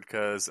for word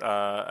because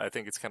I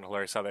think it's kind of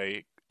hilarious how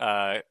they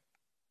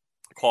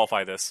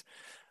qualify this.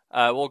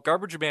 Will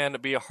Garbage Man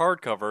be a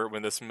hardcover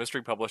when this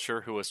mystery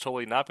publisher, who has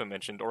totally not been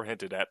mentioned or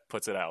hinted at,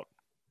 puts it out?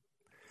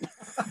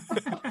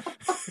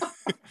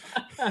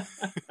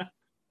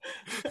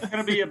 It's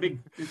gonna be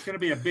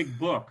a big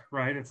book,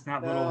 right? It's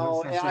not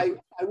little. No, I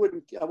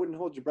wouldn't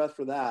hold your breath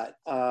for that.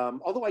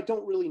 Although I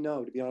don't really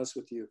know, to be honest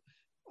with you.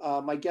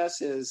 My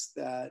guess is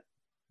that,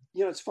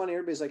 it's funny.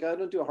 Everybody's like, I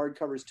don't do a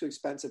hardcover; it's too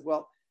expensive.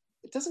 Well,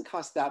 it doesn't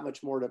cost that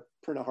much more to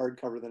print a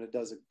hardcover than it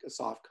does a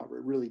soft cover.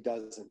 It really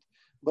doesn't.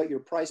 But your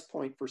price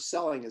point for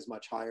selling is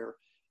much higher.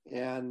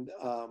 And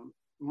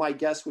my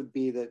guess would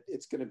be that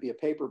it's going to be a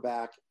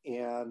paperback,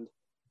 and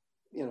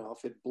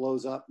if it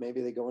blows up,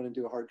 maybe they go in and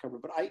do a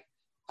hardcover. But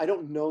I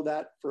don't know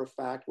that for a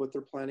fact what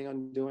they're planning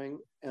on doing.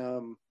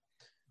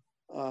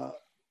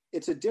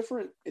 It's a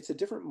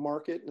different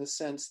market in the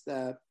sense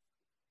that,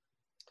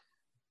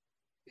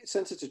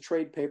 since it's a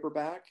trade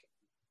paperback,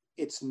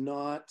 they're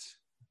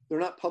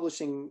not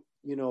publishing,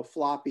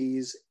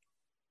 floppies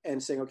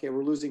and saying, okay,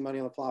 we're losing money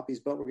on the floppies,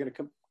 but we're going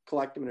to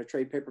collect them in a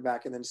trade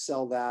paperback and then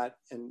sell that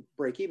and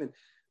break even.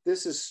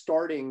 This is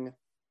starting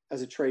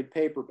as a trade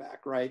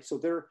paperback, right? So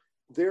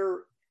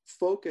their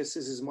focus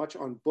is as much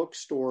on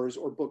bookstores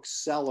or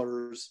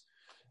booksellers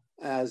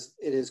as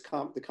it is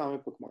the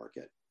comic book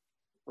market,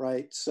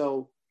 right?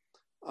 So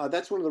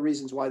that's one of the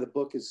reasons why the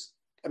book is,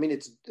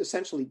 it's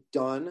essentially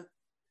done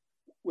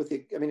with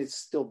it. It's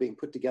still being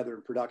put together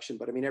in production,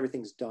 but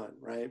everything's done,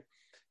 right?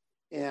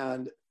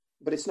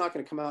 But it's not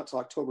going to come out till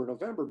October,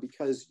 November,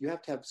 because you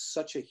have to have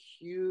such a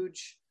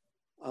huge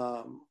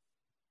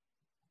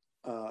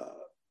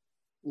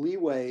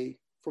leeway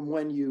from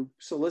when you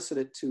solicit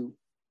it to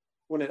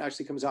when it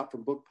actually comes out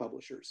from book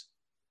publishers.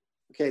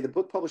 Okay, the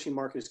book publishing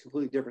market is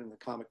completely different than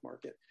the comic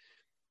market.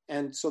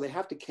 And so they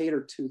have to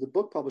cater to the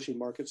book publishing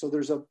market. So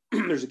there's a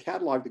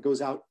catalog that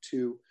goes out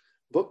to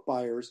book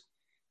buyers,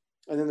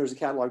 and then there's a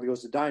catalog that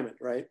goes to Diamond,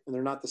 right? And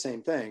they're not the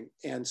same thing.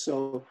 And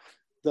so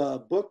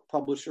the book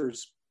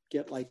publishers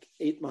get like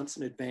 8 months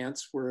in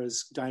advance,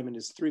 whereas Diamond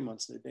is 3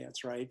 months in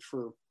advance, right?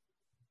 For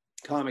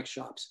comic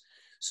shops.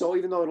 So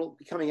even though it'll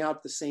be coming out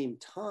at the same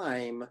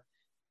time,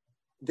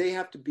 they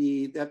have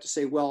to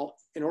say, well,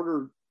 in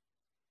order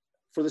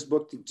for this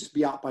book to just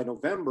be out by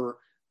November,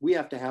 we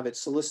have to have it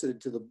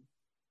solicited to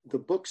the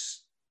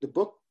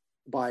book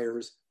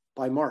buyers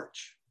by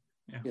March,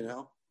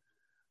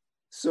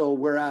 So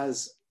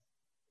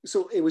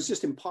so it was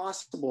just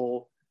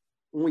impossible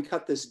when we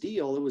cut this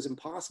deal. It was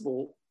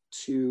impossible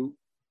to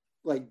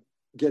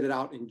get it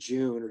out in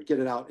June or get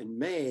it out in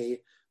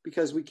May,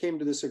 because we came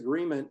to this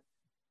agreement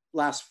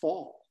last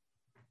fall.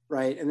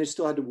 Right. And there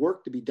still had to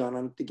work to be done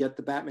on to get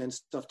the Batman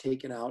stuff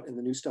taken out and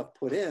the new stuff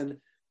put in.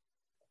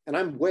 And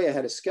I'm way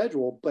ahead of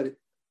schedule, but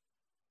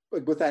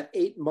with that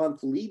 8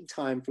 month lead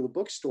time for the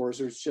bookstores,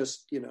 there's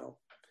just, the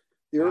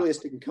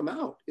earliest it can come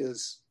out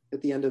is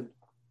at the end of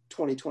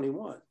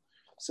 2021.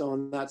 So,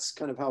 and that's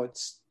kind of how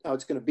it's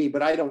going to be.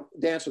 But to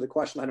answer the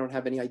question, I don't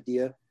have any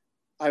idea.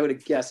 I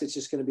would guess it's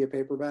just going to be a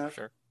paperback.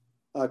 Sure.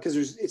 Because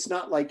it's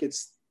not like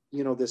it's,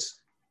 this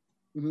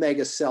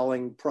mega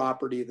selling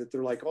property that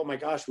they're like, oh my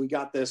gosh, we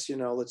got this,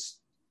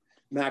 let's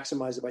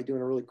maximize it by doing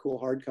a really cool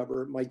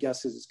hardcover. My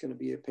guess is it's going to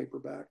be a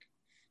paperback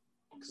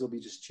because it'll be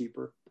just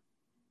cheaper.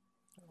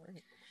 All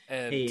right.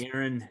 And hey,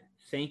 Aaron,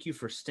 thank you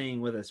for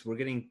staying with us. We're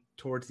getting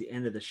towards the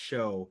end of the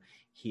show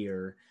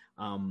here.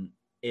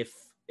 If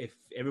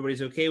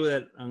everybody's okay with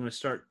it,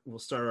 we'll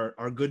start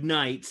our good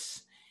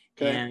nights.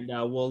 Okay. And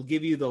we'll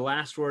give you the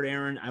last word,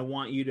 Aaron. I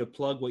want you to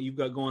plug what you've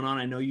got going on.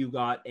 I know you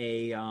got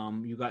a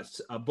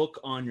book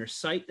on your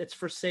site that's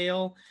for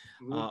sale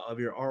of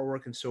your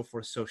artwork and so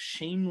forth. So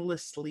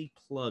shamelessly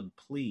plug,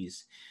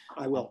 please.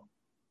 I will.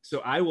 So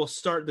I will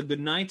start the good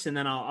nights, and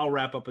then I'll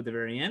wrap up at the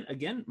very end.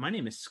 Again, my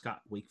name is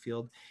Scott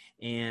Wakefield,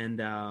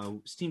 and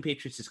Steam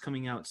Patriots is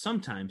coming out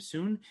sometime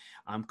soon.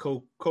 I'm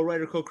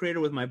co-writer, co-creator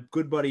with my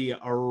good buddy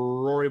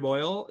Rory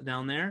Boyle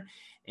down there.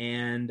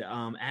 And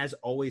as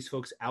always,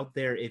 folks out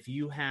there, if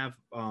you have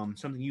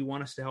something you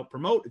want us to help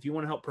promote, if you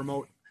want to help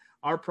promote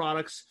our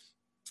products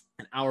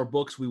and our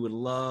books, we would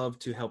love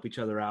to help each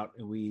other out.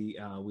 We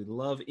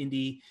love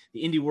the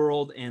indie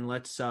world, and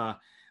let's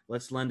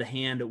lend a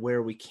hand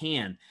where we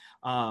can.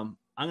 I'm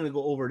going to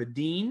go over to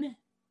Dean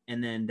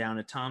and then down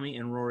to Tommy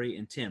and Rory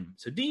and Tim.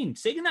 So Dean,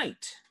 say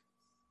goodnight.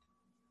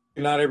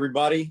 Good night,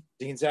 everybody.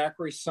 Dean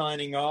Zachary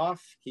signing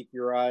off. Keep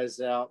your eyes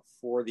out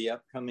for the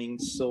upcoming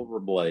Silver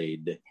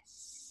Blade.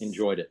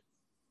 Enjoyed it.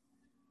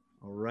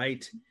 All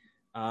right.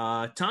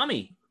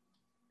 Tommy.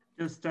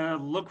 Just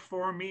look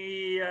for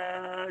me.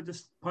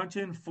 Just punch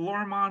in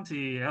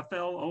Florimonte,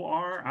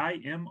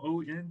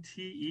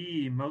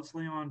 Florimonte,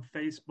 mostly on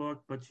Facebook,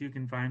 but you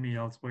can find me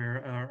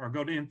elsewhere. Or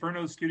go to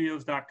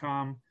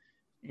infernostudios.com,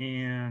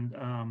 and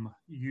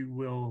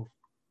you'll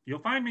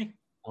find me.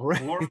 All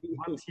right.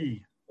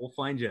 Florimonte. We'll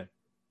find you.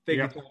 Thank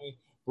you, Tommy.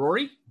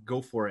 Rory,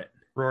 go for it.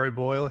 Rory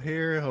Boyle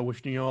here,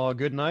 wishing you all a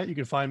good night. You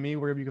can find me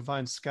wherever you can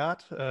find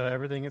Scott.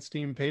 Everything at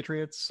Steam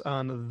Patriots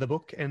on the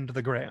book and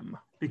the gram.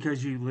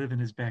 Because you live in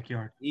his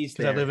backyard.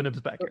 Because I live in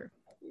his backyard.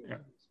 Yeah.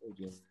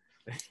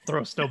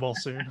 Throw a snowball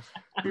soon.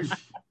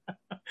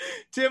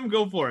 Tim,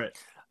 go for it.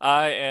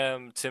 I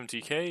am Tim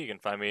TK. You can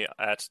find me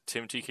at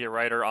Tim TK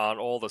Writer on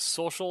all the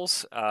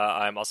socials.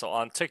 I'm also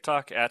on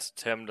TikTok at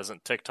Tim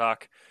Doesn't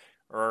TikTok,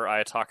 where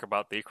I talk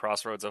about the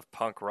crossroads of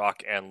punk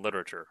rock and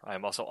literature.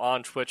 I'm also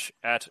on Twitch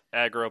at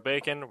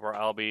AgroBacon, where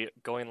I'll be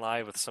going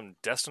live with some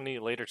Destiny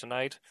later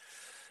tonight,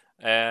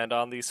 and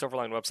on the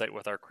Silverline website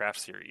with our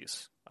craft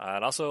series.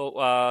 And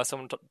also,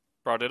 someone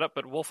brought it up,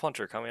 but Wolf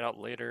Hunter coming out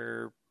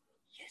later.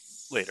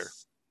 Yes. Later.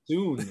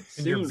 Soon.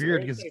 And your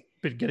beard has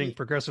been getting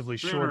progressively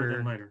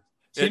shorter. Later.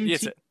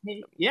 The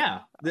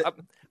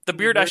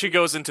beard actually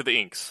goes into the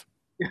inks.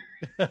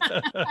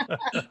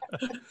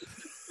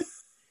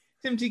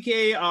 Tim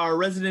TK, our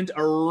resident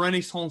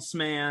Renaissance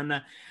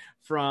man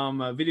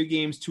from video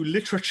games to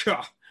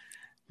literature.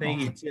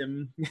 Thank you,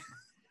 Tim.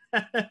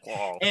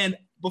 Wow. And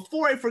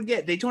before I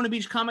forget, Daytona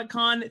Beach Comic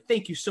Con,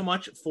 thank you so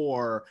much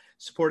for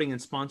supporting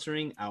and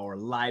sponsoring our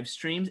live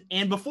streams.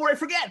 And before I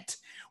forget,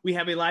 we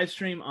have a live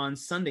stream on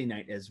Sunday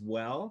night as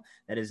well.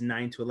 That is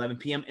 9 to 11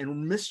 p.m.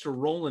 And Mr.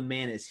 Roland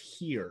Mann is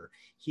here.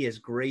 He has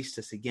graced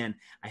us again.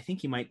 I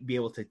think he might be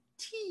able to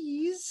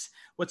tease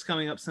what's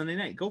coming up Sunday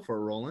night. Go for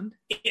it, Roland.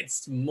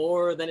 It's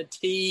more than a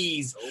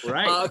tease. All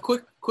right.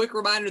 Quick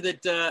reminder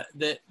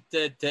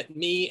that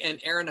me and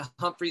Aaron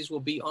Humphreys will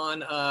be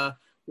on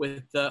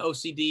with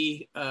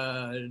OCD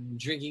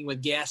Drinking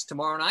with Gas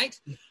tomorrow night.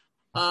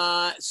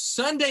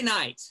 Sunday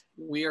night,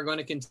 we are going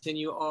to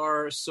continue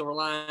our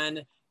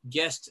Silverline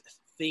guest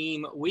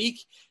theme week,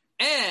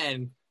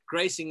 and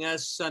gracing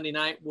us Sunday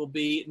night will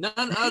be none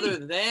other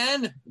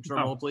than,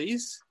 drumroll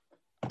please,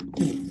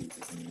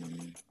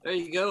 there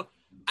you go,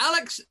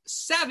 Alex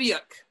Saviuk,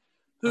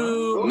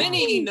 who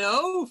many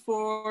know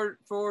for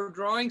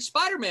drawing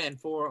Spider-Man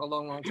for a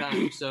long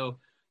time. So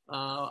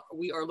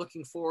we are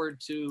looking forward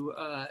to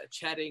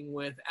chatting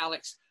with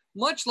Alex,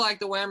 much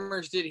like the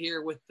Whammers did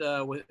here with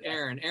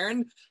Aaron.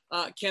 Aaron,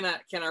 can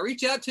I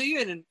reach out to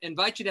you and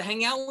invite you to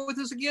hang out with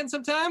us again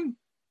sometime?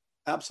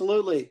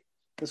 Absolutely.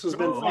 This has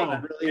been fun. I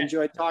really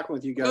enjoyed talking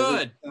with you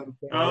guys. Good.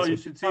 You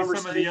should see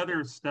some of the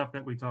other stuff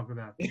that we talk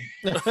about.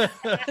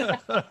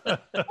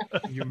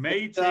 You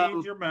may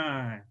change your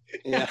mind.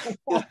 Yeah.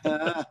 Well,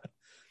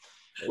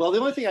 the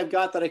only thing I've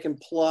got that I can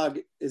plug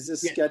is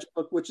this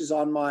sketchbook, which is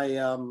on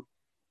my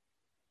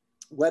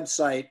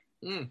website.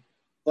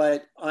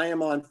 But I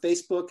am on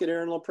Facebook at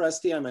Aaron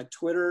Lopresti. I'm at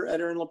Twitter at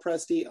Aaron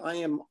Lopresti. I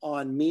am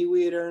on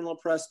MeWe at Aaron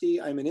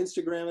Lopresti. I'm on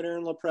Instagram at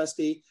Aaron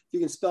Lopresti. If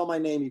you can spell my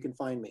name, you can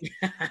find me.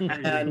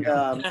 And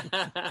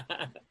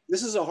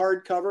this is a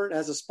hardcover. It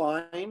has a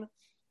spine.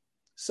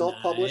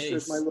 Self-published. Nice.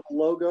 There's my little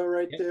logo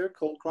right there,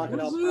 Cold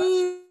Crocodile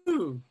Press.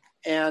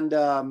 And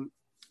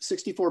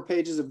 64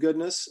 pages of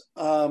goodness.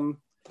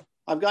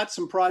 I've got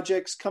some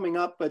projects coming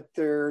up, but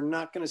they're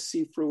not going to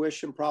see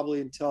fruition probably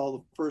until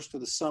the first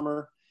of the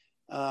summer.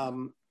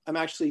 I'm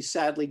actually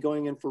sadly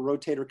going in for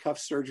rotator cuff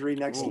surgery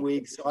next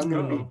week, so I'm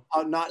going to be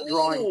not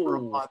drawing for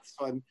a month.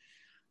 So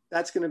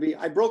that's going to be.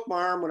 I broke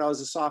my arm when I was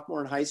a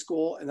sophomore in high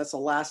school, and that's the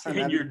last time.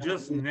 And you're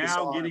just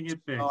now getting it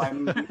fixed. So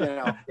I'm,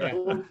 a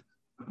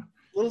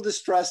little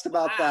distressed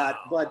about that,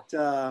 but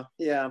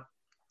yeah.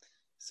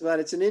 So that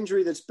it's an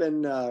injury that's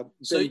been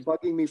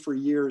bugging me for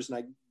years, and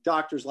I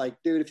doctor's like,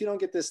 dude, if you don't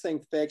get this thing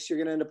fixed, you're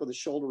going to end up with a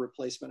shoulder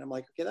replacement. I'm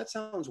like, okay, that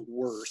sounds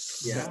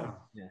worse. Yeah.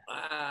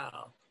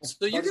 Wow.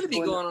 So you're going to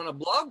be going on a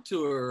blog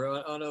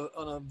tour, on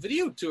a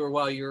video tour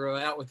while you're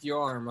out with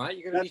your arm, right?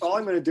 That's all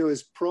I'm going to do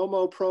is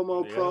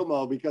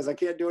promo, because I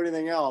can't do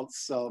anything else.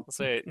 So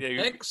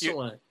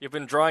excellent. You've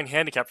been drawing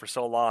handicap for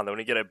so long that when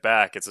you get it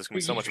back, it's just going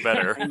to be so much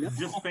better.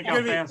 Just think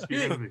how fast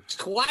you're going to be.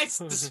 Twice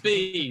the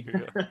speed.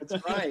 That's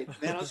right,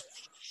 man.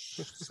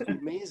 It's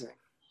amazing.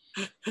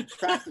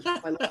 Practice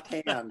with my left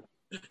hand.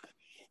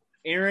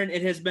 Aaron,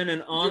 it has been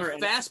an honor. Your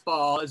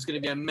fastball is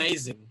going to be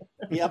amazing.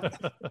 Yep.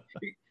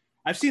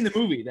 I've seen the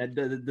movie, that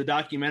the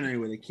documentary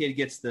where the kid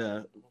gets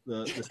the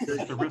what was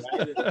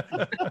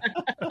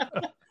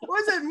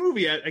that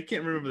movie? I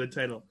can't remember the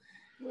title.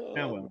 Oh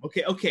well.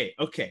 Okay.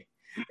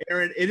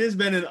 Aaron, it has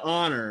been an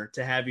honor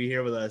to have you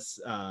here with us.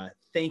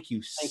 Thank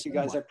you. Thank you,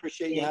 guys. Much. I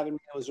appreciate you having me.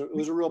 It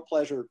was a real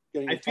pleasure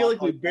getting to I feel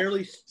like we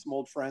barely some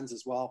old friends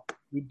as well.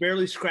 We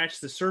barely scratched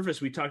the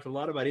surface. We talked a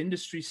lot about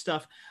industry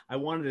stuff. I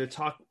wanted to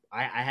talk.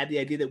 I had the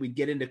idea that we'd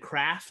get into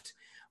craft.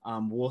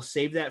 We'll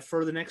save that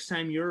for the next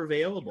time you're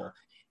available.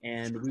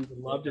 And we would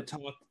love to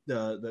talk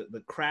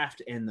the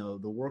craft and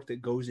the work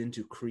that goes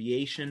into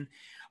creation.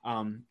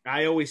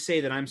 I always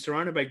say that I'm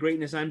surrounded by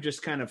greatness. I'm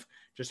just kind of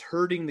just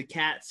herding the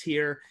cats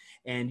here.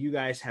 And you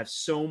guys have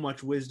so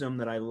much wisdom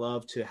that I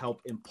love to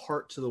help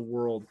impart to the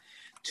world.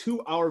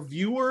 To our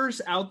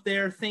viewers out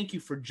there, thank you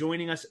for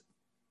joining us.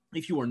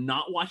 If you are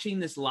not watching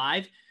this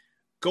live,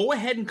 go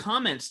ahead and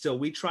comment still.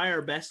 We try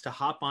our best to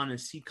hop on and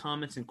see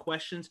comments and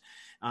questions.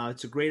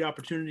 It's a great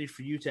opportunity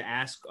for you to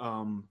ask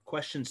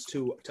questions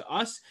to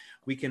us.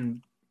 We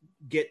can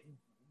get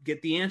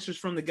the answers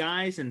from the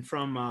guys and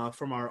from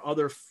our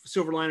other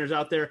Silverliners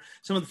out there.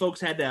 Some of the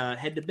folks had to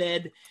head to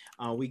bed.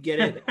 We get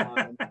it.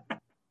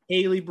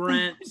 Haley,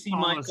 Brent, C.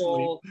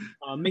 Michael,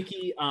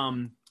 Mickey,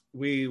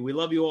 we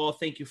love you all.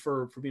 Thank you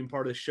for being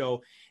part of the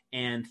show.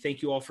 And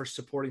thank you all for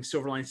supporting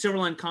Silverline.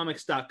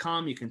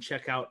 SilverlineComics.com. You can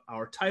check out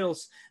our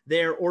titles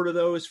there. Order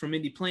those from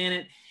Indie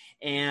Planet.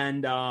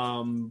 And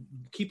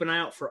keep an eye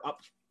out for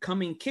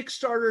upcoming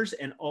Kickstarters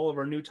and all of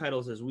our new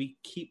titles as we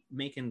keep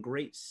making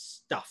great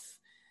stuff.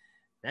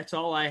 That's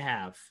all I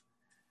have.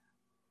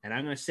 And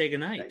I'm going to say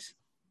goodnight.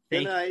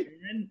 Good night.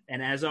 You,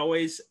 and as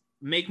always,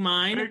 make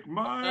mine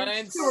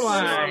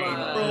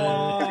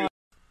Silverline.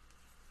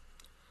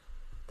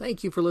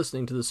 Thank you for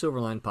listening to the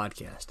Silverline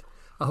Podcast.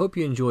 I hope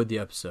you enjoyed the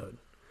episode.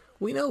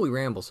 We know we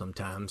ramble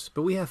sometimes,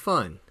 but we have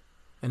fun.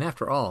 And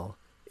after all,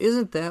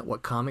 isn't that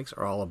what comics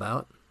are all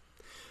about?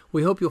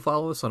 We hope you'll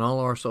follow us on all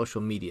our social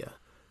media.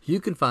 You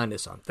can find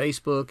us on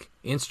Facebook,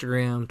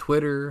 Instagram,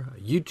 Twitter,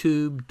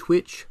 YouTube,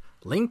 Twitch,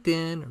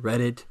 LinkedIn,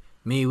 Reddit,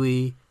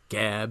 MeWe,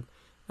 Gab,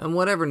 and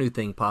whatever new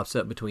thing pops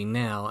up between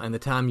now and the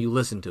time you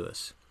listen to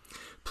us.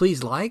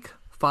 Please like,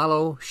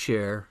 follow,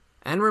 share,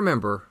 and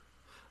remember,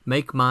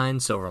 make mine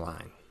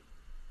Silverline.